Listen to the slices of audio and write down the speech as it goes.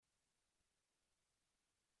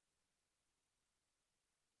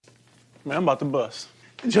Man, I'm about to bust.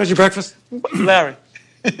 Enjoyed your breakfast? Larry,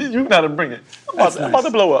 you gotta bring it. I'm about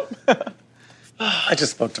to blow up. I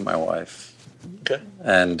just spoke to my wife. Okay.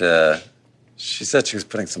 And she said she was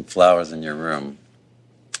putting some flowers in your room.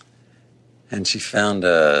 And she found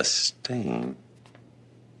a stain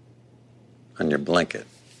on your blanket.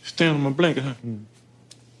 Stain on my blanket, huh?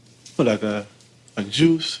 What, like a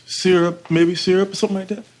juice, syrup, maybe syrup or something like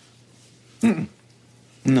that? Mm-mm.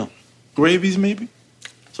 No. Gravies, maybe?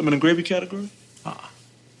 Something in the gravy category?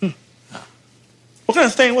 What kind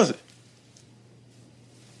of stain was it?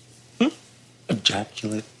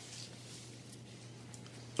 Ejaculate.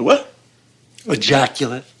 What?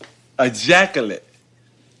 Ejaculate. Ejaculate.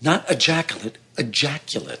 Not ejaculate,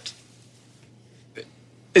 ejaculate.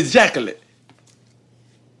 Ejaculate.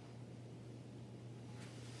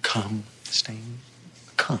 Cum stain.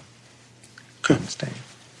 Cum stain.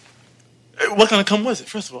 What kind of cum was it,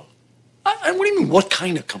 first of all? What do you mean, what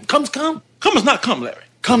kind of cum? Cum's cum. Cum is not cum, Larry.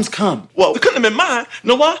 Cum's cum. Well, it couldn't have been mine.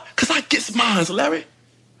 Know why? Because I gets mines, Larry.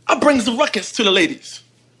 I brings the ruckus to the ladies.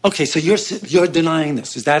 Okay, so you're denying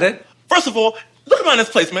this. Is that it? First of all, look around this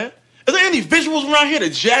place, man. Is there any visuals around here to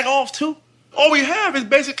jack off to? All we have is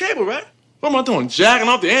basic cable, right? What am I doing? Jacking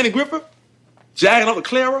off the Annie Gripper? Jacking off the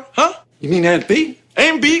Clara? Huh? You mean Aunt B?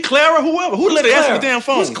 Aunt B, Clara, whoever. Who the lady answer the damn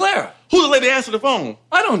phone? Who's Clara? Who's the lady answer the phone?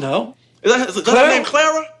 I don't know. Is her name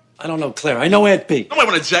Clara? I don't know Clara. I know Aunt B. Nobody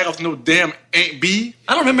want to jack off to no damn Aunt B.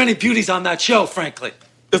 I don't remember any beauties on that show, frankly.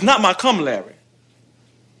 It's not my cum, Larry.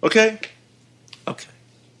 Okay? Okay.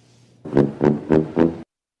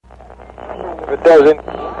 It doesn't.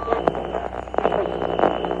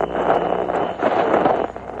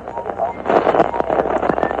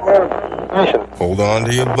 Hold on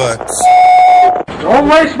to your butts. Don't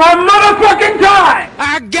waste my motherfucking time!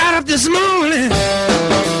 I got up this morning,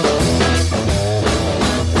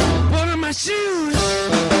 put on my shoes,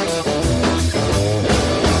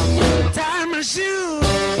 tied my shoes,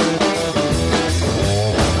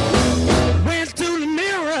 went to the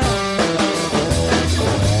mirror,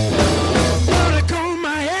 put a comb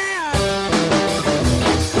my hair,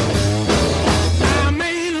 I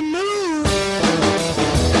made a move,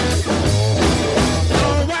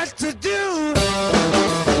 know what to do.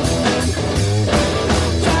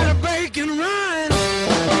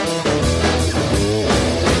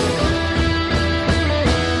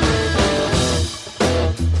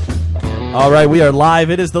 All right, we are live.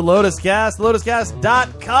 It is the Lotus Cast.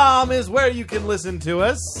 LotusCast.com is where you can listen to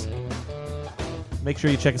us. Make sure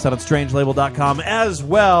you check us out on strangelabel.com as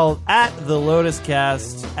well, at the Lotus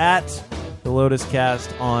Cast, at the Lotus Cast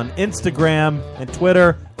on Instagram and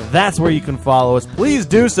Twitter. That's where you can follow us. Please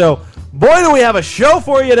do so. Boy, do we have a show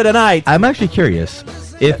for you tonight. I'm actually curious.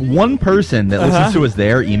 If one person that listens to us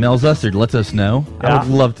there emails us or lets us know, I would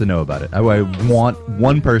love to know about it. I want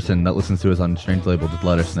one person that listens to us on Strange Label to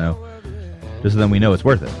let us know. Just so then we know it's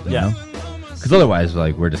worth it. You know? Because otherwise,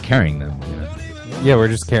 like, we're just carrying them. You know? Yeah, we're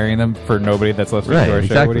just carrying them for nobody that's listening to our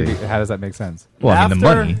show. What do you, how does that make sense? Well, I mean, the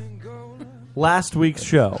money. Last week's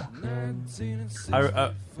show,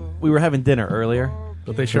 we were having dinner earlier.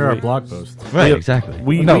 But they share our blog post. Right, exactly.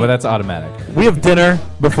 But that's automatic. We have dinner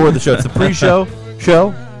before the show. It's the pre-show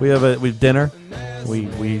show. We have dinner.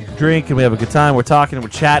 We drink and we have a good time. We're talking and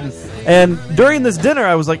we're chatting. And during this dinner,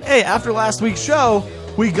 I was like, hey, after last week's show,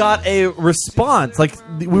 we got a response. Like,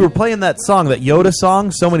 we were playing that song, that Yoda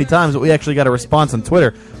song, so many times that we actually got a response on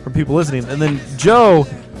Twitter from people listening. And then Joe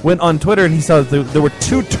went on Twitter and he saw that there were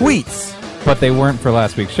 2 tweets. But they weren't for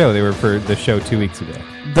last week's show. They were for the show 2 weeks ago.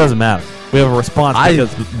 Doesn't matter. We have a response. I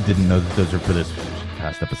didn't know that those were for this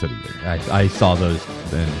past episode either. I saw those.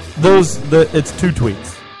 It's 2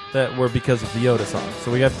 tweets that were because of the Yoda song.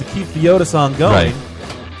 So we have to keep the Yoda song going. Right.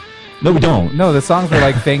 No, we don't. No, the songs were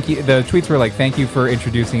like, thank you. The tweets were like, thank you for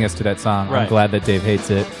introducing us to that song. Right. I'm glad that Dave hates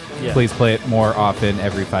it. Yeah. Please play it more often,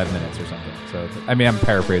 every 5 minutes or something. So, I mean, I'm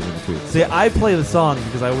paraphrasing the tweets. See, I play the song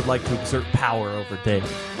because I would like to exert power over Dave.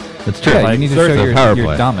 That's true. Yeah, you need to show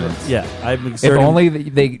your dominance. Yeah, I'm If exerting. only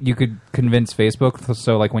you could convince Facebook,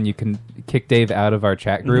 so like when you can kick Dave out of our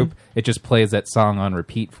chat group, it just plays that song on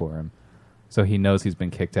repeat for him, so he knows he's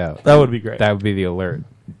been kicked out. That would be great. That would be the alert.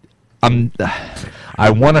 I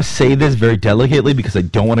want to say this very delicately because I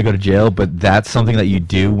don't want to go to jail, but that's something that you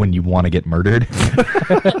do when you want to get murdered.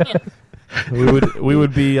 we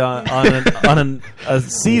would be on a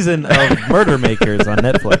season of Murder Makers on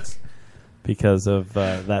Netflix because of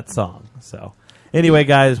that song. So anyway,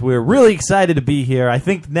 guys, we're really excited to be here. I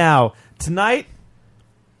think now tonight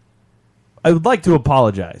I would like to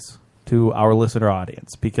apologize to our listener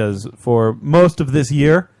audience because for most of this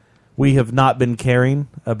year we have not been caring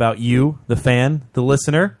about you, the fan, the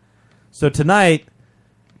listener. So tonight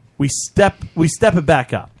we step it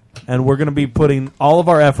back up, and we're going to be putting all of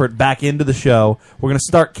our effort back into the show. We're going to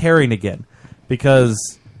start caring again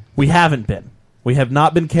because we haven't been. We have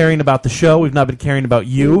not been caring about the show. We've not been caring about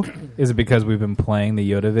you. Is it because we've been playing the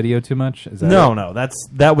Yoda video too much? Is that No, it? no.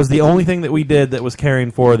 That was the only thing that we did that was caring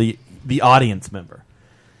for the audience member.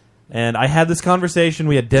 And I had this conversation.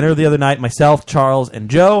 We had dinner the other night, myself, Charles, and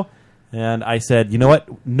Joe. And I said, you know what?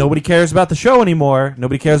 Nobody cares about the show anymore.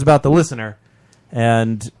 Nobody cares about the listener.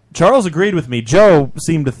 And Charles agreed with me. Joe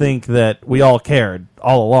seemed to think that we all cared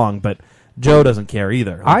all along, but Joe doesn't care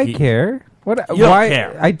either. I care. What? You Why? don't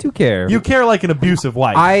care. I do care. You care like an abusive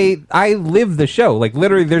wife. I live the show. Like,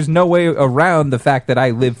 literally, there's no way around the fact that I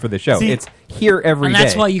live for the show. See, it's here every day. And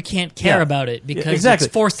that's why you can't care Yeah. about it, because Exactly.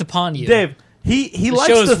 it's forced upon you. Dave, he The likes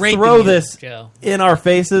show's to raping throw you, this Joe. in our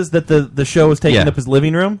faces that the show is taking Yeah. up his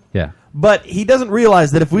living room. Yeah. But he doesn't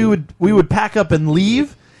realize that if we would pack up and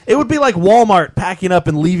leave, it would be like Walmart packing up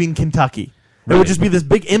and leaving Kentucky. It would just be this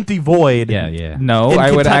big empty void. Yeah, yeah. No, in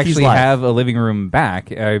I would Kentucky's actually life. have a living room back.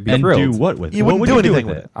 I'd be And thrilled. do what with it? You What wouldn't would do you anything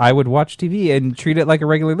with it. I would watch TV and treat it like a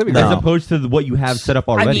regular living room. As opposed to what you have set up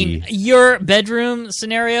already. I mean, your bedroom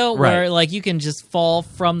scenario where Right. like you can just fall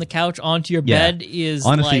from the couch onto your Yeah. bed is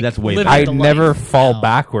Honestly, like, that's way living better. I'd the never life fall now.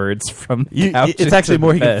 backwards from the couch. It's actually into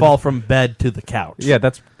more the he can bed. fall from bed to the couch. Yeah,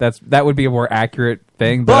 that would be a more accurate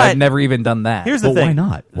thing, but But I've never even done that. Here's the But thing. why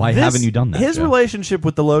not? Why haven't you done that, His Joe? relationship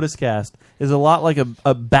with the Lotus Cast is a lot like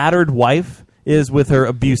a battered wife is with her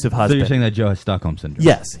abusive So husband. you're saying that Joe has Stockholm syndrome?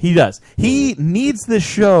 Yes, he does. He needs this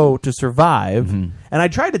show to survive. Mm-hmm. And I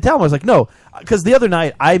tried to tell him, I was like, no, because the other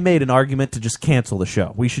night I made an argument to just cancel the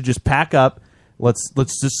show. We should just pack up. Let's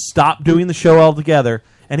just stop doing the show altogether.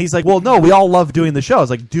 And he's like, well, no, we all love doing the show. I was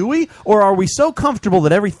like, do we? Or are we so comfortable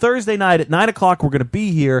that every Thursday night at 9 o'clock we're going to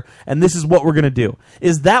be here and this is what we're going to do?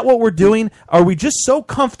 Is that what we're doing? Are we just so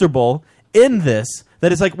comfortable in this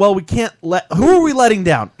that it's like, well, we can't let... Who are we letting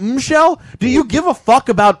down? Michelle? Do you give a fuck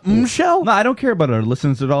about Michelle? No, I don't care about our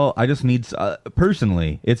listeners at all. I just need,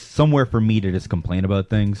 personally, it's somewhere for me to just complain about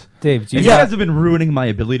things. Dave, do And you you guys have been ruining my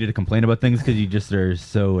ability to complain about things because you just are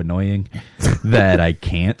so annoying that I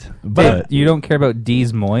can't. But you don't care about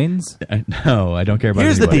Des Moines? no, I don't care about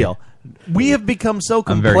Here's the anybody. deal. We have become so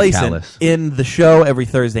I'm very complacent callous. in the show every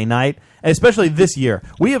Thursday night, and especially this year.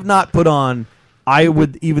 We have not put on, I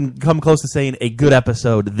would even come close to saying, a good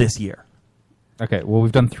episode this year. Okay, well,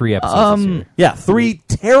 we've done 3 episodes this year. Yeah, 3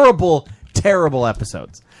 terrible, terrible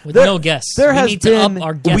episodes. With no guests. There We has need to been... up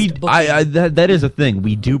our guest booking. That is a thing.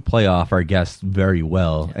 We do play off our guests very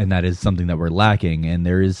well, and that is something that we're lacking. And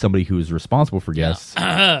there is somebody who is responsible for guests.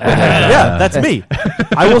 yeah, that's me.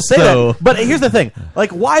 I will say So- that. But here's the thing. Like,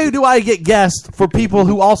 why do I get guests for people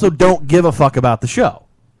who also don't give a fuck about the show?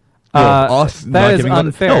 Us not That is giving a-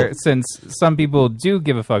 unfair, No. since some people do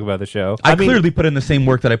give a fuck about the show. I mean- clearly put in the same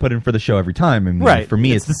work that I put in for the show every time. I mean, Right. for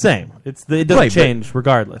me, it's the same. It doesn't Right, but change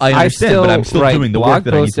regardless. I understand, but I'm still write doing the blog work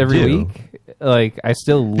that I need posts to every do. week. Like, I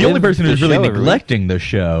still The only live person the who's really show every week. neglecting the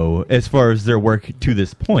show as far as their work to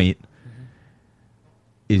this point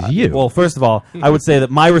is you. Well, first of all, I would say that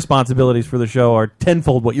my responsibilities for the show are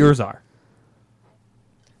tenfold what yours are.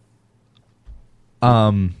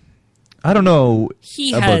 I don't know.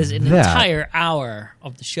 He about has an that. entire hour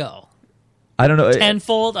of the show. I don't know.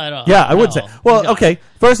 Tenfold? I don't Yeah, I would know. say. Well, okay.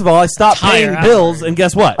 First of all, I stopped Entire paying bills, hour. and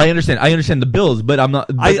guess what? I understand. I understand the bills, but I'm not.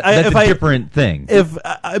 But I- that's if a I- different thing.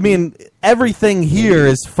 I mean, everything here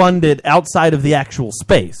is funded outside of the actual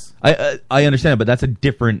space. I understand, but that's a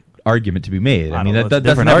different argument to be made. I mean, know, it's a that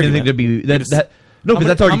doesn't different have anything argument. to be. You just- No, because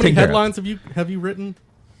that's already How many taken care of. headlines have you written?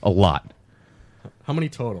 A lot. How many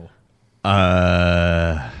total?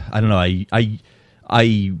 I don't know.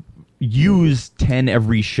 I use 10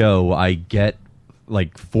 every show. I get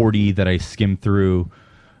like 40 that I skim through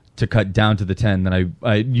to cut down to the 10. Then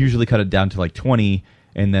I usually cut it down to like 20,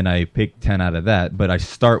 and then I pick 10 out of that. But I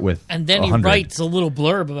start with And then 100. he writes a little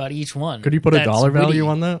blurb about each one. Could you put a That's dollar value witty.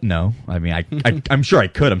 on that? No, I mean I'm sure I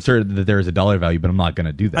could. I'm certain that there is a dollar value, but I'm not going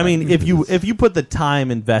to do that. I mean, if you put the time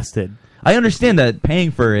invested, I understand that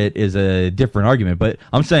paying for it is a different argument, but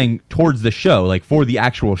I'm saying towards the show, like for the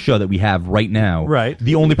actual show that we have right now, Right.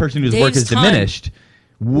 the only person whose work Dave's is time. diminished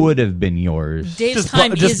would have been yours. Dave's just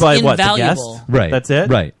time just is by what, the guest? invaluable. Right. That's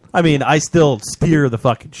it. Right. I mean, I still steer the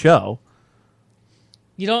fucking show.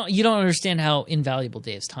 You don't understand how invaluable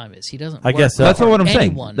Dave's time is. He doesn't. I work guess so. That's not what I'm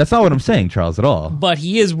anyone, saying. That's not what I'm saying, Charles, at all. But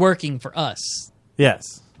he is working for us.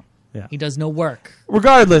 Yes. He does no work.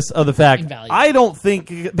 Regardless of the fact, Invaluable. I don't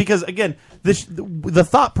think, because again, the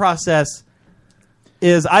thought process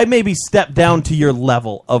is I maybe step down to your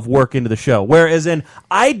level of work into the show, whereas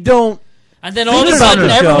I don't And then all of a Think about sudden, the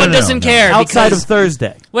show. everyone No, doesn't no. care. outside because, of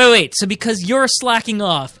Thursday. Wait. So because you're slacking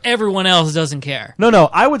off, everyone else doesn't care. No.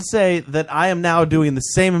 I would say that I am now doing the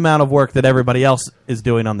same amount of work that everybody else is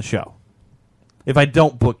doing on the show. If I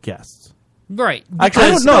don't book guests. Right. Actually, I I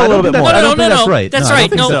don't know know. a little bit No, more. I don't think that's right. That's No, I don't right.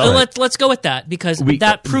 think No, so. let's go with that because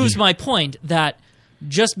that proves my point that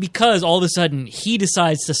just because all of a sudden he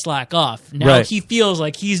decides to slack off, now Right. he feels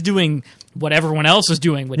like he's doing what everyone else is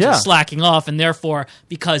doing, which Yeah. is slacking off, and therefore,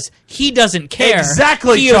 because he doesn't care,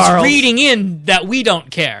 Exactly, he Charles. is reading in that we don't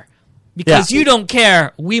care. Because Yeah. you don't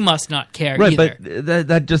care, we must not care Right, either. but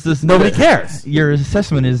that just is Nobody cares. Your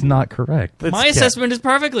assessment is not correct. My assessment is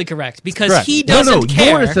perfectly correct because Correct. he doesn't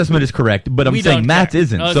care. Your assessment is correct, but I'm We saying don't Matt's care.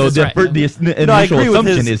 isn't. Oh, So that's the, right. the No, I initial agree with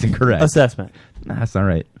assumption his is incorrect. assessment. No, that's not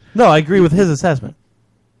right. No, I agree with his assessment.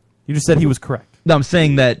 You just said he was correct. No, I'm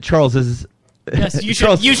saying that Charles is. Yes, you should.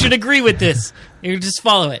 Charles- You should agree with this. You just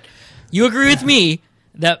follow it. You agree with me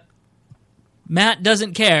that Matt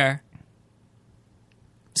doesn't care,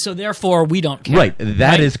 so therefore we don't care. Right,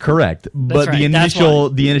 that is correct. But right, the that's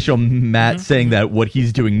initial Matt saying that what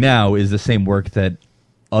he's doing now is the same work that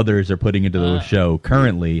others are putting into the show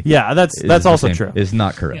currently. Yeah, that's is also the same- true. Is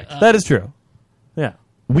not correct. That is true. Yeah,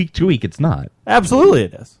 Week to week, it's not. absolutely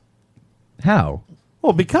it is. How?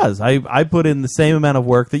 Well, because I put in the same amount of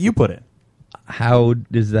work that you put in. How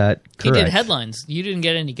is that He correct? did headlines. You didn't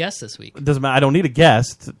get any guests this week. It doesn't matter. I don't need a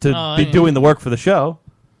guest to Oh, be I- doing the work for the show.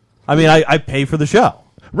 I mean, I pay for the show.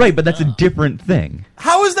 Right, but that's a different thing.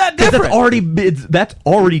 How is that 'Cause different? that's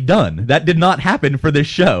already done. That did not happen for this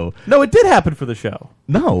show. No, it did happen for the show.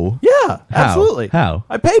 No. Yeah, absolutely. How?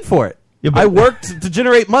 I paid for it. Yeah, but- I worked to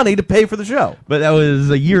generate money to pay for the show. But that was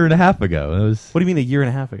a year and a half ago. That was What do you mean a year and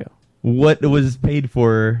a half ago? what was paid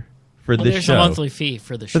for Well, this there's show. a monthly fee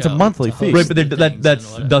for the show. It's a monthly to fee. host Right, but the that things that's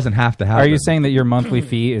and whatever. doesn't have to happen. Are you saying that your monthly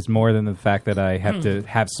fee is more than the fact that I have Hmm. to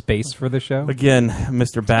have space for the show? Again,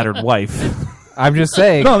 Mr. Battered Wife. I'm just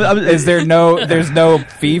saying. No, I mean, is there there's no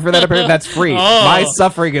fee for that? Apparently, that's free. Oh. My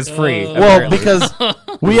suffering is free. Well, apparently. because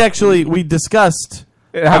we discussed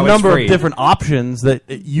How a it's number free. of different options that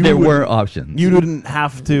you there would- were options. you didn't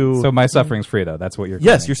have to. so my suffering's free though. That's what you're.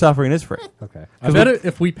 yes, claiming. your suffering is free. Okay. I bet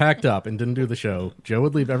if we packed up and didn't do the show, Joe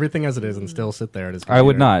would leave everything as it is and still sit there at his computer. I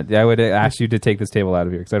would not. I would ask you to take this table out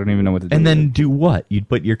of here because I don't even know what to do. and with then it. do what? You'd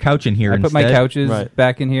put your couch in here I instead. put my couches Right.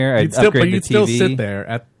 back in here. I'd You'd still, upgrade but you'd the still TV. sit there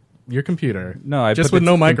at your computer. No, I just put with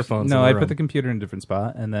the no microphones. No, in the I room. put the computer in a different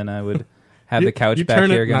spot, and then I would have You- the couch you back turn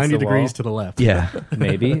here it against 90 the wall. degrees to the left. Yeah.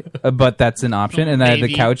 Maybe, but that's an option. And I had the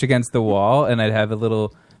Maybe. couch against the wall, and I'd have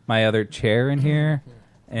my other chair in here,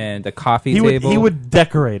 and a coffee He would table. he would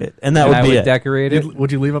decorate it, and that and would I be would it. decorate it.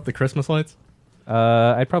 Would you leave up the Christmas lights?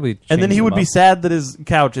 I'd probably. And then change he would them be up. sad that his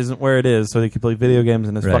couch isn't where it is, so he could play video games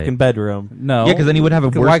in his Right. fucking bedroom. No, Yeah, 'cause then he would have a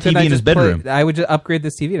Why worse couldn't TV I in his just put- bedroom. I would just upgrade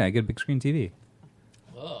this TV, and I get a big screen TV.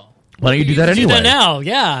 Why don't you do that could anyway? Do that now,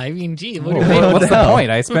 yeah. I mean, gee, what do you Well, mean? What's the the hell? point?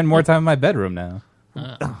 I spend more time in my bedroom now.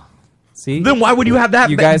 See, Then why would you have that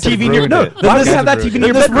You guys TV have in your ruined no? it. Why would You you have guys that have TV in Then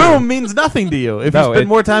your this bedroom? room means nothing to you if No, you spend it-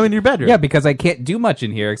 more time in your bedroom. yeah, because I can't do much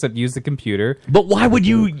in here except use the computer. But why would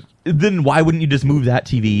you? Then why wouldn't you just move that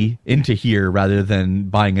TV into here rather than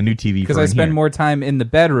buying a new TV? Because for I in spend here? more time in the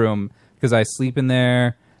bedroom because I sleep in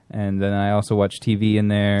there, and then I also watch TV in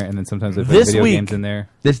there, and then sometimes I play This video week- games in there.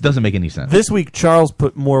 This doesn't make any sense. This week, Charles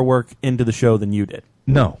put more work into the show than you did.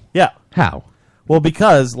 No. Yeah. How? Well,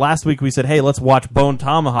 because last week we said, "Hey, let's watch Bone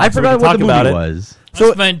Tomahawk." I so we forgot can what talk the movie about it. was. So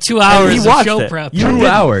I spent 2 hours he of watched show it. prep. You 2 did-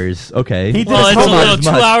 hours. Okay. He did Well, his it's homework. a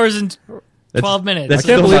little 2 hours and 12 minutes. I That's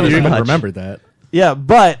can't still believe not you as even much. remembered that. Yeah,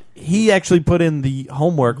 but he actually put in the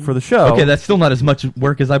homework for the show. Okay, that's still not as much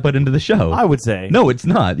work as I put into the show. I would say. No, it's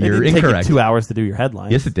not. It You're didn't take you incorrect. 2 hours to do your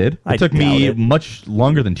headlines. Yes, it did. I It took doubt me it. much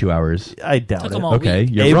longer than 2 hours. I doubt Took it. him all Okay, week.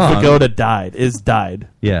 you're Abe wrong. Vigoda died.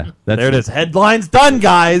 Yeah, that's There it is. Headlines done,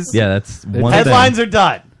 guys. Yeah, that's one Headlines thing. are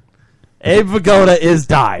done. Abe Vigoda is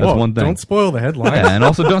died. That's Whoa, one thing. Don't spoil the headline. Yeah, and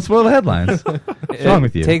also don't spoil the headlines. What's wrong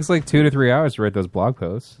with you? It takes like 2 to 3 hours to write those blog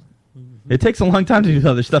posts. It takes a long time to do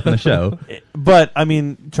other stuff in the show. But I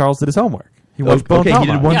mean, Charles did his homework. He watched Bone Okay, he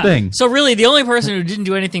Tomahawk. did one Yeah. thing. So really, the only person who didn't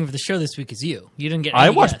do anything for the show this week is you. You didn't get. I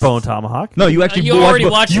any watched guests. Bone Tomahawk. No, you actually You already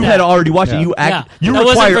watched You that. had already watched Yeah. it. You Yeah. you That wasn't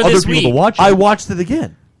required for other this people to week. watch it. I watched it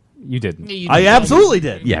again. You didn't. Yeah, you I did. absolutely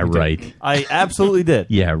did. Yeah, right. I absolutely did.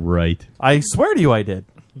 Yeah, right. I swear to you, I did.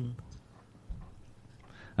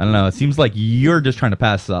 I don't know. It seems like you're just trying to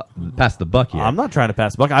pass the buck here. I'm not trying to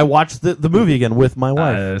pass the buck. I watched the movie again with my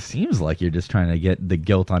wife. Seems like you're just trying to get the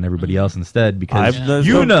guilt on everybody else instead because there's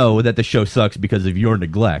you no- know that the show sucks because of your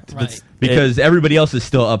neglect. Right. Because everybody else is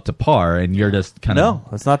still up to par and you're just kind of No,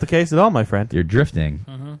 that's not the case at all, my friend. you're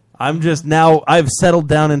drifting. I'm just now. I've settled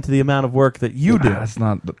down into the amount of work that you do. That's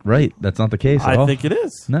not right. That's not the case at all. I think it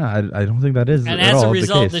is. No, I don't think that is And at as a all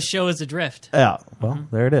result, the the case. show is adrift. Yeah. Well,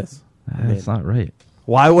 there it is. That's not right.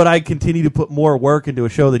 Why would I continue to put more work into a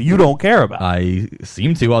show that you don't care about? I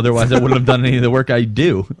seem to. Otherwise, I wouldn't have done any of the work I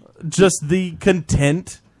do. Just the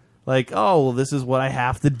content, like, oh, well, this is what I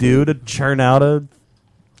have to do to churn out a.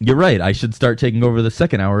 You're right. I should start taking over the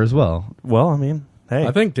second hour as well. Well, I mean, hey,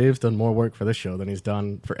 I think Dave's done more work for this show than he's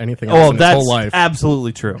done for anything else in his that's whole life.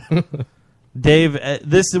 absolutely true. Dave,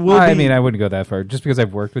 this will I be. mean, I wouldn't go that far just because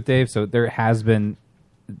I've worked with Dave. So there has been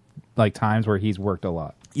like times where he's worked a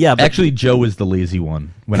lot. Yeah, but Actually, Joe was the lazy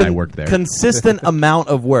one when I worked there. Consistent amount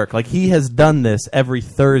of work. Like, he has done this every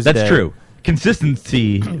Thursday. That's true.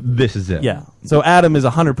 Consistency, this is it. Yeah. So Adam is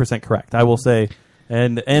 100% correct, I will say,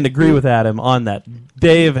 and agree with Adam on that.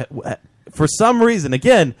 Dave, for some reason,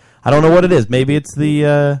 again, I don't know what it is. Maybe it's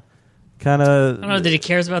the kind of. I don't know that he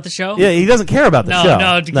cares about the show. Yeah, he doesn't care about the show.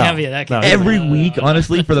 No, it can't be that. Can't be Every that. week,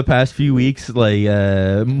 honestly, for the past few weeks, like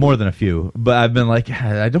more than a few, but I've been like,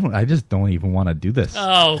 I just don't even want to do this.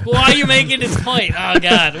 Oh, why are you making this point? Oh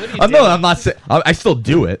God, what are you No, doing? I'm not saying I still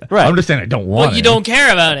do it. Right. I'm just saying I don't want Well, you it. don't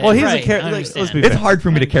care about it. Well, he doesn't right, care. I Like, understand. let's be It's fair. hard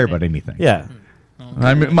for me to care about anything. Yeah.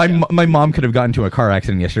 I mean, my mom could have gotten into a car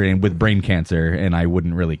accident yesterday with brain cancer, and I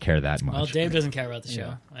wouldn't really care that much. Well, Dave doesn't care about the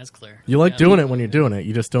show. That's clear. You like doing it when you're doing it.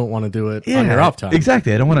 You just don't want to do it on your off time.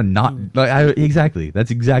 Exactly. I don't want to not. Exactly. That's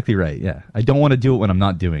exactly right. Yeah. I don't want to do it when I'm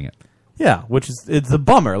not doing it. Yeah, which is it's a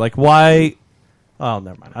bummer. Like, why? Oh,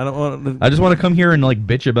 never mind. I don't want to. I just want to come here and like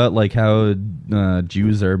bitch about like how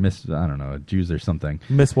Jews are Jews or something.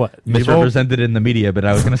 Miss what? Misrepresented in the media, but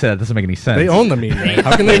I was going to say that doesn't make any sense. They own the media.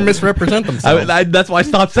 How can they misrepresent themselves? That's why I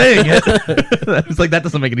stopped saying it. I was like, that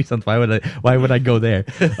doesn't make any sense. Why would I go there?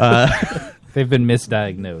 They've been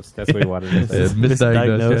misdiagnosed. That's what he wanted to say.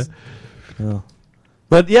 Misdiagnosed. Yeah. Oh.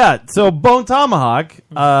 But yeah, so Bone Tomahawk.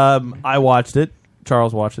 I watched it.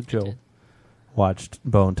 Charles watched it. Joe watched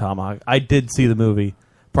Bone Tomahawk. I did see the movie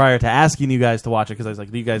prior to asking you guys to watch it because I was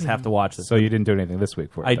like, you guys have to watch this. So you didn't do anything this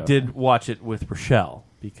week for it. I though. did watch it with Rochelle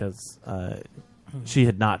because she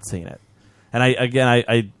had not seen it, and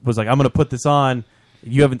I was like, I'm going to put this on.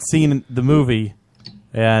 You haven't seen the movie,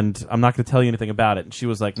 and I'm not going to tell you anything about it. And she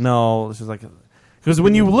was like, no. This is like, because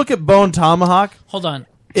when you look at Bone Tomahawk, Hold on.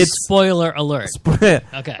 It's Spoiler alert.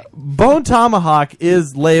 Okay. Bone Tomahawk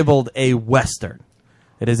is labeled a Western.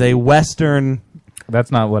 It is a Western.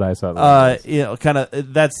 That's not what I saw. Kind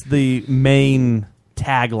of. That's the main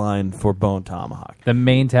tagline for Bone Tomahawk. The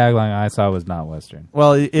main tagline I saw was not Western.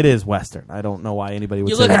 Well, it is Western. I don't know why anybody would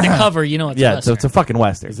You say look at that. the cover, you know it's Yeah, Western. so it's a fucking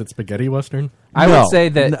Western. Is it spaghetti Western? I No, would say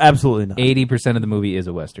that absolutely not. 80% of the movie is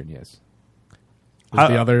a Western, yes. Is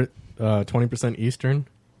the other 20% Eastern?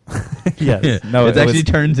 Yes. No, it actually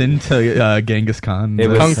turns into Genghis Khan. It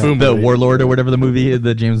was Kung Fu the movie. Warlord or whatever the movie,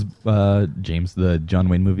 the the John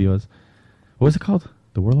Wayne movie was. What was it called?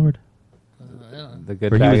 The Warlord? The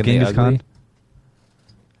Good, Where he Bad, was and the Genghis Ugly. Khan?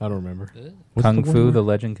 I don't remember. What's Kung the Fu, Warlord? The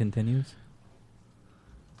Legend Continues.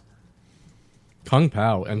 Kung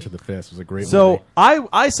Pao, Enter the Fist was a great So movie.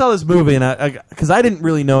 I saw this movie and because I didn't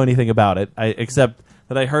really know anything about it, except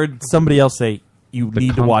that I heard somebody else say you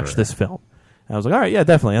need to watch Conqueror. this film. And I was like, all right, yeah,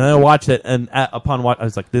 definitely. And then I watched it, and upon watch, I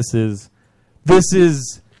was like, this is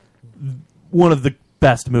one of the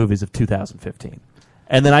best movies of 2015.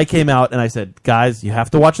 And then I came out and I said, guys, you have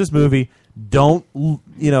to watch this movie. Don't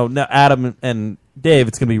now Adam and Dave,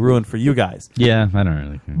 it's going to be ruined for you guys. Yeah, I don't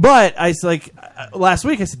really care. But I was like last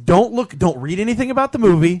week, I said, don't read anything about the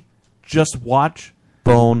movie. Just watch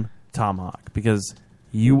Bone Tomahawk because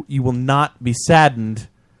you will not be saddened.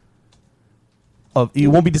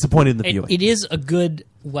 You won't be disappointed in the viewing. It is a good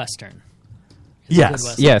Western.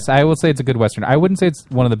 Yes. Yes, I will say it's a good Western. I wouldn't say it's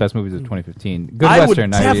one of the best movies of 2015. Good I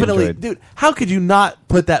Western, would I definitely, enjoyed. dude. How could you not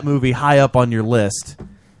put that movie high up on your list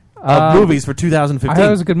of movies for 2015? I thought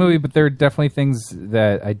it was a good movie, but there are definitely things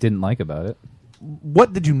that I didn't like about it.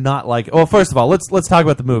 What did you not like? Well, first of all, let's talk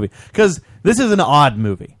about the movie because this is an odd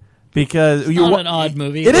movie. Because It's not an odd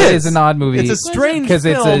movie. It It is an odd movie. It's a strange because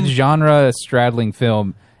it's a film. genre straddling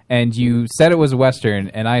film. And you said it was a Western,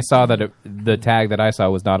 and I saw that the tag that I saw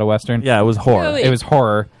was not a Western. Yeah, it was horror. Wait. It was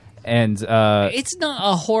horror, and It's not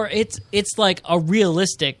a horror. It's like a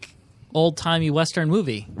realistic old timey Western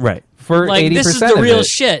movie. Right. for 80% Like this is the of real it.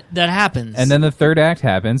 shit that happens. And then the third act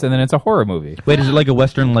happens, and then it's a horror movie. Wait, is it like a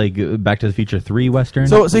Western, like Back to the Future 3 Western?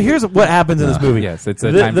 So here's what happens in this movie. Yes, it's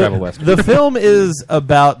a time travel Western. The film is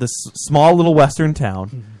about this small little Western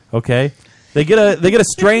town, okay? They get a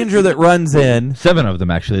stranger that runs in. 7 of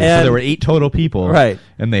them, actually. So And- there were 8 total people. Right.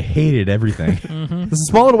 And they hated everything. This is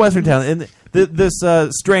a small little western town, and this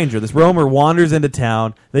stranger, this roamer, wanders into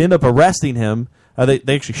town. They end up arresting him. They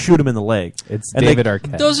actually shoot him in the leg. It's And David they-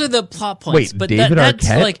 Arquette. Those are the plot points. Wait, but David that's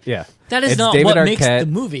Arquette? like Yeah. that is It's not David what makes Arquette. the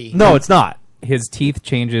movie. No, it's not. His teeth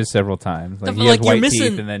changes several times. Like, But, he like, has you're white missing-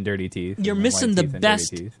 teeth and then dirty teeth. You're and then missing white the teeth and dirty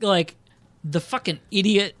best, teeth. like the fucking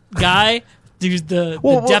idiot guy. Who's the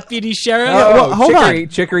Well, deputy sheriff? hold on.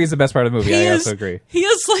 Chicory is the best part of the movie. He I is, also agree. He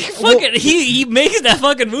is like fucking. He makes that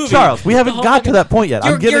fucking movie. Charles, we haven't The got to whole- that point yet.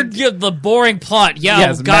 I'm giving. You're the boring plot. Yeah,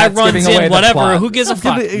 Yes, guy Matt's runs giving away in, the whatever. plot. Who gives a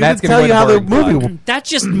fuck? Matt's tell giving you away how the the boring movie. plot. That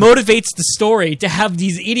just motivates the story to have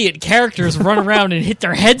these idiot characters run around and hit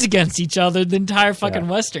their heads against each other the entire fucking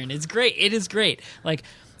Western. It's great. It is great. Like,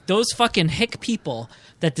 those fucking hick people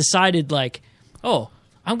that decided, like, oh,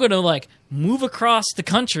 I'm going to, like, move across the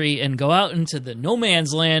country and go out into the no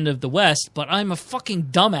man's land of the West, but I'm a fucking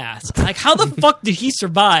dumbass. Like, how the fuck did he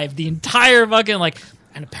survive the entire fucking, like...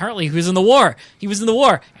 And apparently he was in the war. He was in the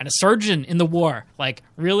war. And a surgeon in the war. Like,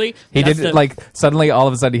 really? He That's did the- like suddenly all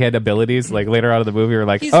of a sudden he had abilities. Like later on in the movie, we're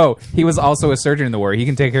like, He's- oh, he was also a surgeon in the war. He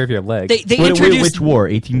can take care of your leg. They Wait, introduced... which war?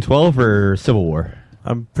 1812 or Civil War?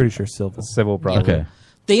 I'm pretty sure Silva. Civil problem. Okay.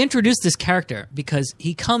 They introduced this character because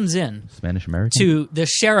he comes in Spanish American? to the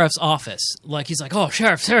sheriff's office. Like, he's like, oh,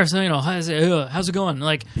 sheriff, you know, how's it going?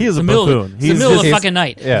 Like, He is it's a the middle of- buffoon. It's the He's middle of the just- fucking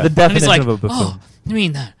night. Yeah. The And he's definition like, of a buffoon. oh, I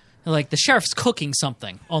mean that. Like, the sheriff's cooking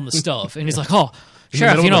something on the stove. And he's like, oh, the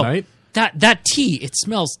sheriff, middle you of know, the night? that tea, it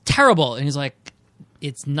smells terrible. And he's like,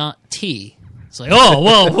 it's not tea. It's like, oh,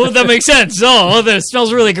 well, that makes sense. Oh, well, that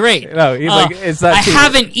smells really great. No, he's like, it's not I tea.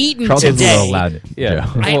 haven't eaten Charles is a today. little loud. Yeah.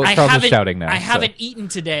 Joe. Well, I Charles is haven't, shouting now. I so. haven't eaten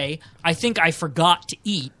today. I think I forgot to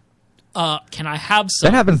eat. Can I have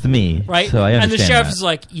some? That happens to me. Right? So I understand and the sheriff that. is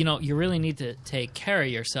like, you know, you really need to take care of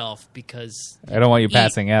yourself because I don't want you eat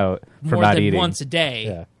passing out from more not than eating. once a day.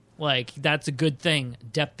 Yeah. Like, that's a good thing,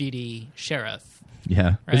 deputy sheriff.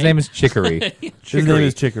 Yeah. Right? His name is Chicory. His name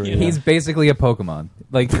is Chicory. He's basically a Pokemon.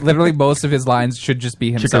 Like literally, most of his lines should just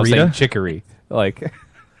be himself Chikorita? saying Chicory. Like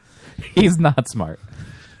he's not smart.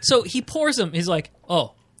 So he pours him. He's like,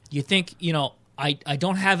 oh, you think, you know, I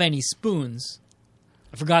don't have any spoons.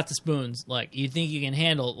 I forgot the spoons. Like, you think you can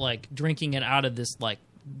handle, like, drinking it out of this, like,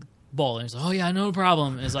 bowl? And he's like, oh, yeah, no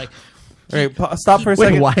problem. And it's like, All right, stop for a Wait,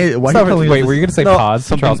 second. why Stop are you for- telling Wait, us were you going to say No, pause?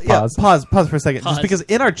 Charles, Yeah, pause. pause for a second. Pause. Just because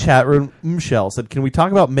in our chat room, Michelle said, "Can we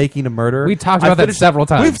talk about making a murder?" We talked about that several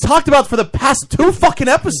times. We've talked about for the past 2 fucking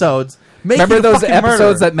episodes. Making Remember a those fucking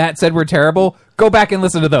episodes murder. that Matt said were terrible? Go back and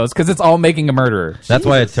listen to those because it's all making a murderer. That's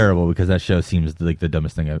why it's terrible, because that show seems like the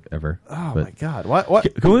dumbest thing ever. Oh But my god! What?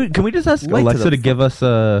 Can we just ask Link to Alexa the to give us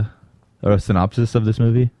a synopsis of this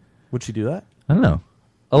movie? Would she do that? I don't know.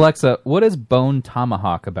 Alexa, what is Bone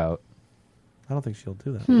Tomahawk about? I don't think she'll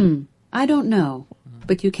do that. I don't know,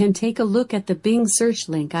 but you can take a look at the Bing search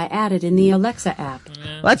link I added in the Alexa app.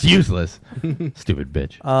 That's useless. Stupid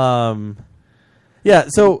bitch. Yeah.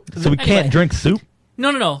 So So we can't drink soup?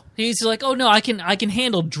 no. He's like, oh, no, I can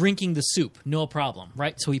handle drinking the soup. No problem,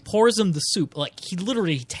 right? So he pours him the soup. Like, he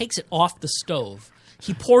literally takes it off the stove.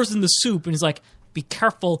 He pours in the soup, and he's like, be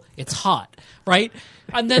careful, it's hot, right?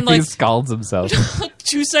 And then, like, He scalds himself.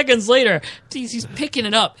 2 seconds later, he's picking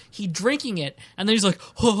it up, he's drinking it, and then he's like,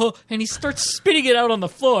 oh, and he starts spitting it out on the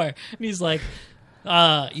floor. And he's like,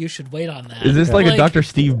 you should wait on that. Is this like a Dr.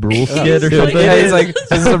 Steve Brule skit or Dude, something? Yeah, he's like,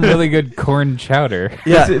 this is some really good corn chowder.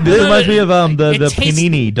 yeah, This reminds me of the It tastes-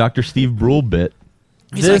 Panini Dr. Steve Brule bit.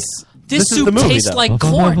 He's this like, this is soup the movie, tastes though. like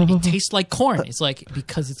corn. It tastes like corn. It's like,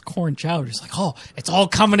 because it's corn chowder. It's like, oh, it's all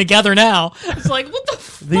coming together now. It's like, what the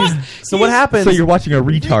fuck? So what happens? So you're watching a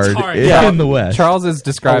retard, Retard. in the West. Charles is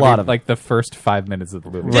describing A lot of like the first 5 minutes of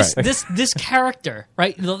the movie. This character,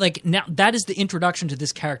 right? Like, now that is the introduction to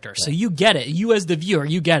this character. So you get it. You as the viewer,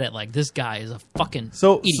 you get it. Like, this guy is a fucking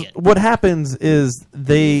idiot. what happens is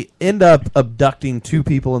they end up abducting 2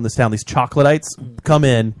 people in this town. These chocolates come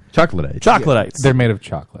in. Chocolates. They're made of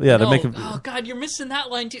chocolate. Yeah, they're Oh, making. oh God, you're missing that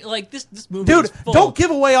line too. Like, this movie Dude, is full. don't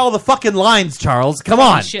give away all the fucking lines, Charles. Come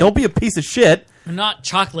on, shit. don't be a piece of shit. They're not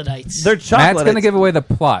chocolatites. They're chocolates. Matt's going to give away the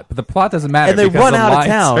plot, but the plot doesn't matter and they because run the out of lines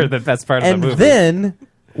town. are the best part and of the movie. then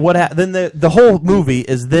then the whole movie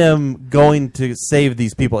is them going to save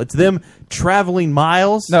these people. It's them traveling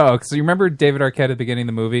miles. No, because you remember David Arquette at the beginning of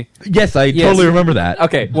the movie? Yes, I Yes. totally remember that.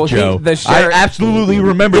 Okay, well, Joe. the I sheriff... absolutely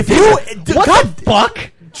remember. If you what the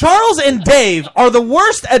fuck? Charles and Dave are the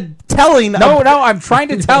worst at telling. No, I'm trying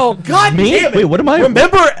to tell... God Me? damn it! Wait, what am I?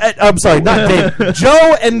 Remember? I'm sorry, not Dave.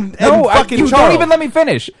 Joe and No, fucking you Charles. don't even let me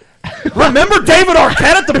finish. Remember David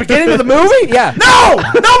Arquette at the beginning of the movie? Yeah. No!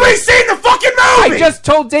 Nobody's seen the fucking movie! I just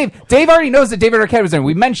told Dave. Dave already knows that David Arquette was in it.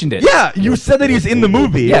 We mentioned it. Yeah, you said that he's in the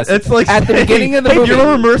movie. Yes. It's like at the beginning of the hey, movie. do you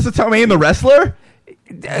remember Marissa Tomei in The Wrestler?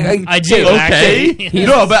 I do. Okay. Actually.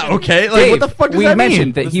 No, but okay. Like, Dave, what the fuck does we that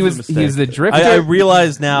mentioned mean? that he's the drifter. I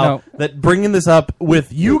realize now No. that bringing this up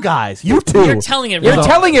with you guys, you two. You're telling it You're wrong.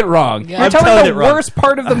 telling it wrong. Yeah. You're I'm telling telling the it wrong. worst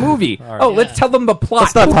part of the movie. Let's tell them the plot.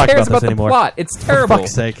 Let's not Who talk cares about this the anymore. plot? It's terrible. For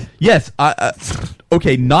fuck's sake. Yes,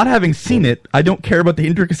 okay, not having seen it, I don't care about the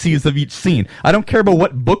intricacies of each scene. I don't care about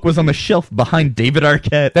what book was on the shelf behind David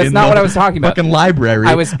Arquette. That's in not the what I was talking about. Fucking library.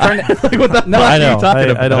 I was trying to. Like, what the No, fuck I are know. you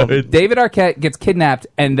talking I about? don't. David Arquette gets kidnapped,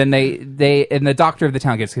 and then they and the doctor of the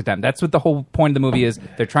town gets kidnapped. That's what the whole point of the movie is.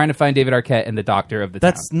 They're trying to find David Arquette and the doctor of the town.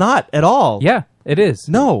 That's not at all. Yeah, it is.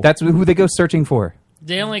 No. That's who they go searching for.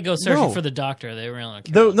 They only go searching No. for the doctor. They really don't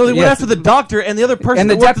care. No, they went Yes. after the doctor and the other person And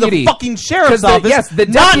the that worked at deputy. the fucking sheriff's 'Cause the- office. yes, the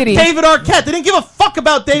not deputy- David Arquette. They didn't give a fuck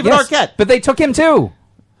about David Yes, Arquette. but they took him too.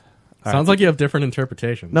 Sounds like you have different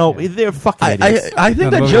interpretations. No, they're fucking idiots. I think No, the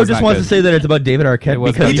that movie Joe was just not wants good. to say that it's about David Arquette It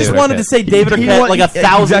was because he just David wanted to Arquette. say David Arquette like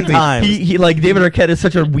 1,000 times. He like David Arquette is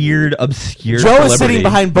such a weird, obscure. Joe celebrity. is sitting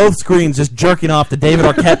behind both screens just jerking off the David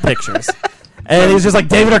Arquette pictures. And he's just like,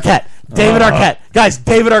 David Arquette. David Arquette. Guys,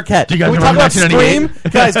 David Arquette. Do you guys Can we talk remember about Scream?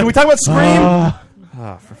 1998? Guys, can we talk about Scream?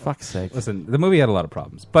 Oh, for fuck's sake. Listen, the movie had a lot of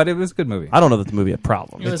problems, but it was a good movie. I don't know that the movie had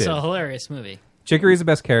problems. It was did. a hilarious movie. Chicory's the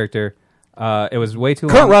best character. It was way too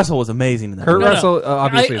Kurt long. Russell was amazing in that Kurt movie. Russell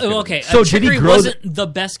obviously is good. Okay, So did he Chicory grow wasn't the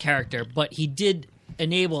best character, but he did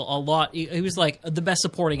enable a lot. He was like the best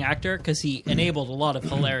supporting actor because he enabled a lot of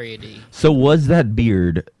hilarity. So was that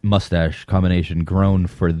beard mustache combination grown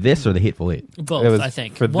for this or the Hateful Eight? Both, It was I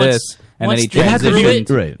think. for Once- this, and then once he they had to grew be- it,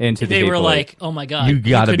 right. into the they were Hateful like, Eight. "Oh my god, You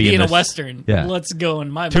gotta could be be in in a this." western. Yeah. Let's go in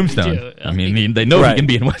my Tombstone. movie too." I mean, they know Right. he can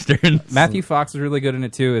be in westerns. Matthew Fox was really good in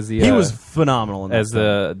it too. As the He was phenomenal in that as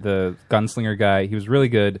the gunslinger guy. He was really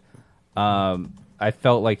good. I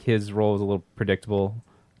felt like his role was a little predictable.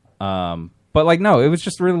 But like no, it was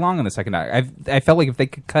just really long in the second act. I felt like if they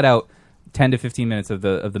could cut out 10 to 15 minutes of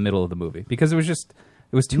the middle of the movie because it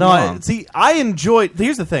was too long. See, I enjoyed.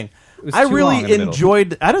 Here's the thing. was I too really long in the middle.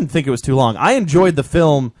 enjoyed. I didn't think it was too long. I enjoyed the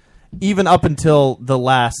film, even up until the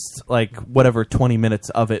last 20 minutes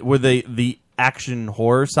of it, where the action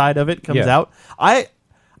horror side of it comes Yeah. out.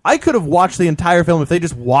 I could have watched the entire film if they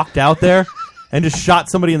just walked out there and just shot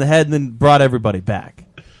somebody in the head and then brought everybody back.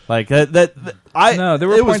 Like that. No, there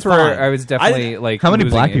were it was points where fine. I was definitely like. How many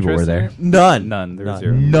losing black people were interest in there? it. None. None. There was None.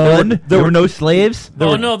 zero. None. There were no slaves.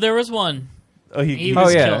 Oh no, there was one. Oh, He Oh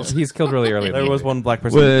was yeah, killed. he's killed really early. in the there was movie. one black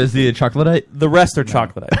person. Was the troglodyte? The rest are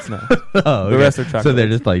troglodytes. No. Oh, The rest are So chocolate. they're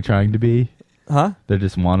just like trying to be. Huh? They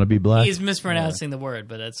just want to be black. He's mispronouncing the word,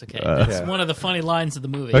 but that's okay. It's one of the funny lines of the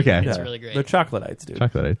movie. Okay. It's Yeah. really great. They're troglodytes, dude.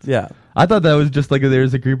 Troglodytes. Yeah. I thought that was just like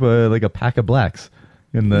there's a group of like a pack of blacks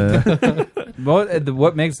in the.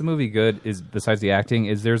 What makes the movie good is besides the acting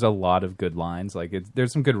is there's a lot of good lines. Like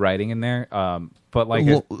there's some good writing in there. But like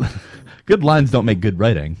Well, good lines don't make good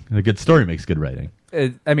writing. A good story makes good writing.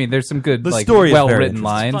 I mean, there's some good, The like, story is very well-written interesting.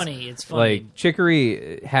 lines. It's funny, it's funny. Like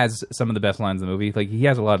Chicory has some of the best lines in the movie. Like he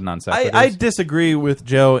has a lot of non sequiturs. I disagree with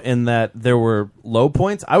Joe in that there were low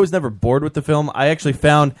points. I was never bored with the film. I actually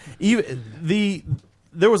found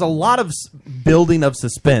there was a lot of building of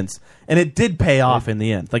suspense, and it did pay off in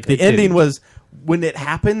the end. Like the ending was when it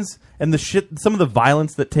happens, and some of the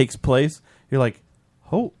violence that takes place. You're like,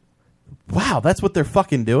 oh, wow, that's what they're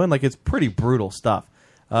fucking doing. Like it's pretty brutal stuff.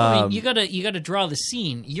 I mean, you gotta draw the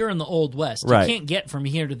scene. You're in the Old West. Right. You can't get from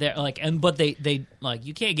here to there. But they like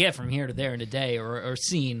you can't get from here to there in a day or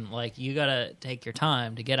scene. Like you gotta take your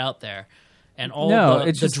time to get out there, and all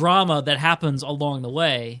the drama that happens along the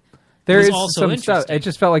way. There is is also some interesting. stuff. It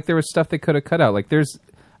just felt like there was stuff they could have cut out. Like there's,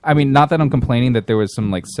 I mean, not that I'm complaining that there was some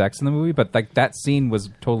like sex in the movie, but like that scene was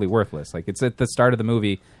totally worthless. Like it's at the start of the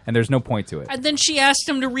movie, and there's no point to it. And then she asked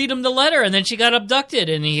him to read him the letter, and then she got abducted,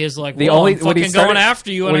 and he is like, The "Well, only I'm when he fucking started, going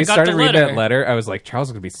after you," and when I he got started the reading letter. that letter, I was like, Charles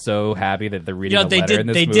is gonna be so happy that they're reading Yeah, the they letter did. in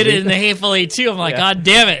this They movie. did it in the Hateful Eight too. I'm like, Yeah. God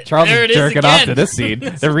damn it! Charles there is it is jerking again. off to this scene.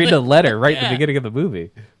 They're reading a letter right at Yeah. the beginning of the movie.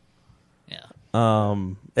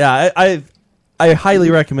 I highly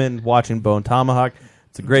recommend watching Bone Tomahawk.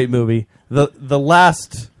 It's a great movie. The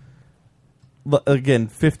last, again,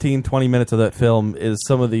 15, 20 minutes of that film is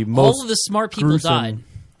some of the most All of the smart people gruesome died.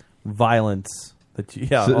 violence that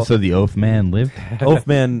So the Oath Man lived. Oath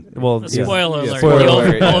Man. Well, Spoiler alert. Spoiler The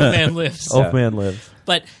alert. Old Man lives. Oath Man lives.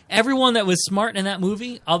 But everyone that was smart in that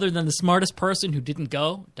movie, other than the smartest person who didn't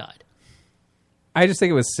go, died. I just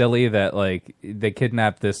think it was silly that like they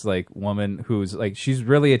kidnapped this like woman who's like she's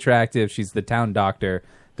really attractive. She's the town doctor.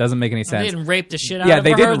 Doesn't make any sense. They didn't rape the shit out Yeah, of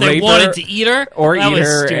they her. didn't They rape wanted her to eat her or That eat was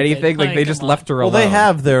her or stupid. anything. Like Like, they just come left her Well,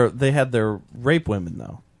 alone. they had their rape women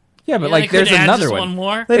though. Yeah, but Yeah, like they there's could've had another just one. one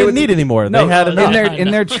more? They didn't need any more. No, They had enough.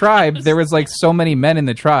 in their tribe. There was like so many men in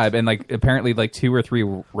the tribe, and like apparently like 2 or 3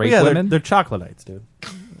 rape yeah, women. they're troglodytes, dude.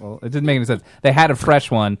 Well, it didn't make any sense. They had a fresh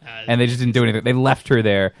one, and they just didn't do anything. They left her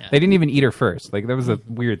there. They didn't even eat her first. Like, there was a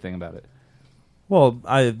weird thing about it. Well,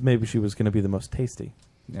 maybe she was going to be the most tasty.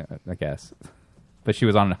 Yeah, I guess. But she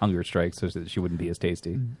was on a hunger strike, so that she wouldn't be as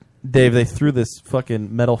tasty. Dave, they threw this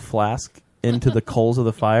fucking metal flask into the coals of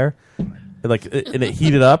the fire, and it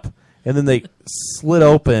heated up, and then they slit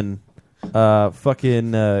open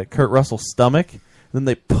Kurt Russell's stomach, and then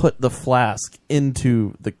they put the flask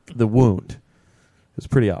into the wound. It was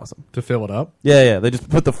pretty awesome. To fill it up? Yeah. They just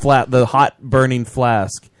put the hot burning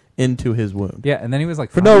flask into his wound. Yeah, and then he was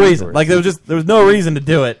like for no reason. Like there was no reason to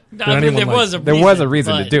do it. There was a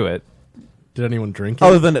reason to do it. Did anyone drink it?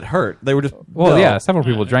 Other than it hurt, they were just several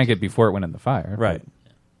people drank it before it went in the fire. Right.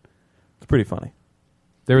 It's pretty funny.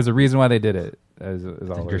 There was a reason why they did it. Is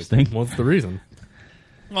all interesting. What's the reason?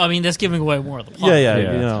 Well, I mean, that's giving away more of the plot. Yeah.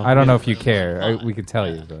 You know, I don't know if you care. We could tell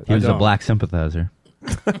you, but He was a black sympathizer.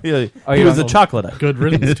 yeah, Oh, he you was a don't- chocolatite. Good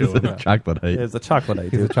riddance to it. Chocolatite. Yeah, it's a chocolatite.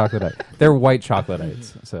 He's a Dude. chocolatite. They're white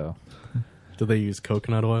chocolatites, so Did they use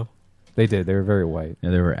coconut oil? they did. They were very white. Yeah,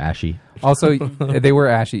 they were ashy. Also, they were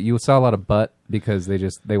ashy. You saw a lot of butt because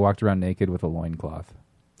they walked around naked with a loincloth.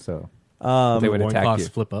 So they would attack Loincloths you.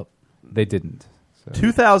 flip up. They didn't. So.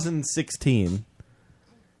 2016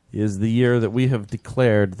 is the year that we have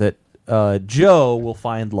declared that Joe will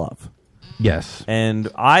find love. Yes. And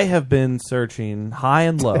I have been searching high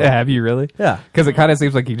and low. Have you really? Yeah. Because it kind of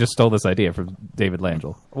seems like you just stole this idea from David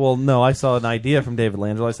Langell. Well, no, I saw an idea from David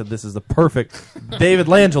Langell. I said, this is the perfect... David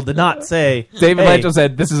Langell did not say... David hey, Langell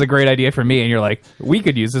said, this is a great idea for me. And you're like, we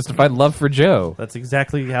could use this to find love for Joe. That's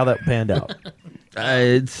exactly how that panned out.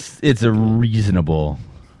 It's a reasonable...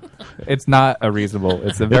 It's not a reasonable.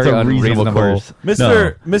 It's a very a reasonable unreasonable course.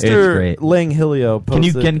 Mr. No, it's great. Langhilio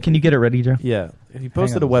posted... Can you get it ready, Joe? Yeah. He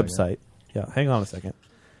posted a on a website. Yeah, hang on a second.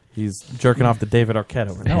 He's jerking off to David Arquette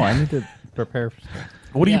over there. No, I need to prepare.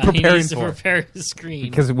 What are you He preparing needs to for? prepare his screen.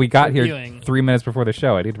 Because we got here Viewing. 3 minutes before the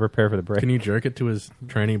show. I need to prepare for the break. Can you jerk it to his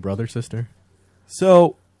trainee brother, sister?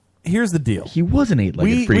 So, here's the deal. He was an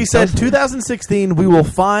eight-legged freak. We said 2016 we will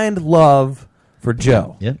find love for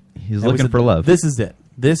Joe. Yep. He's And we looking said, for love. This is it.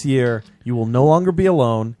 This year, you will no longer be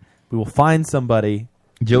alone. We will find somebody.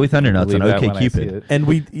 Joey Thundernuts Believe on that when I see OkCupid. it. And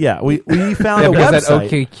we found Yeah, a because website.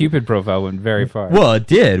 that OkCupid profile went very far. Well, it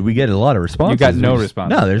did. We get a lot of responses. You got no We just-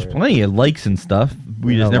 responses. No, there's plenty of likes and stuff.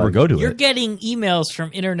 We just never go to You're it. getting emails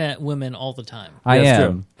from internet women all the time. I That's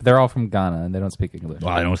am. true. They're all from Ghana and they don't speak English.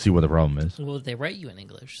 Well, I don't see what the problem is. Well, they write you in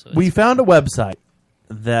English. So We it's- found a website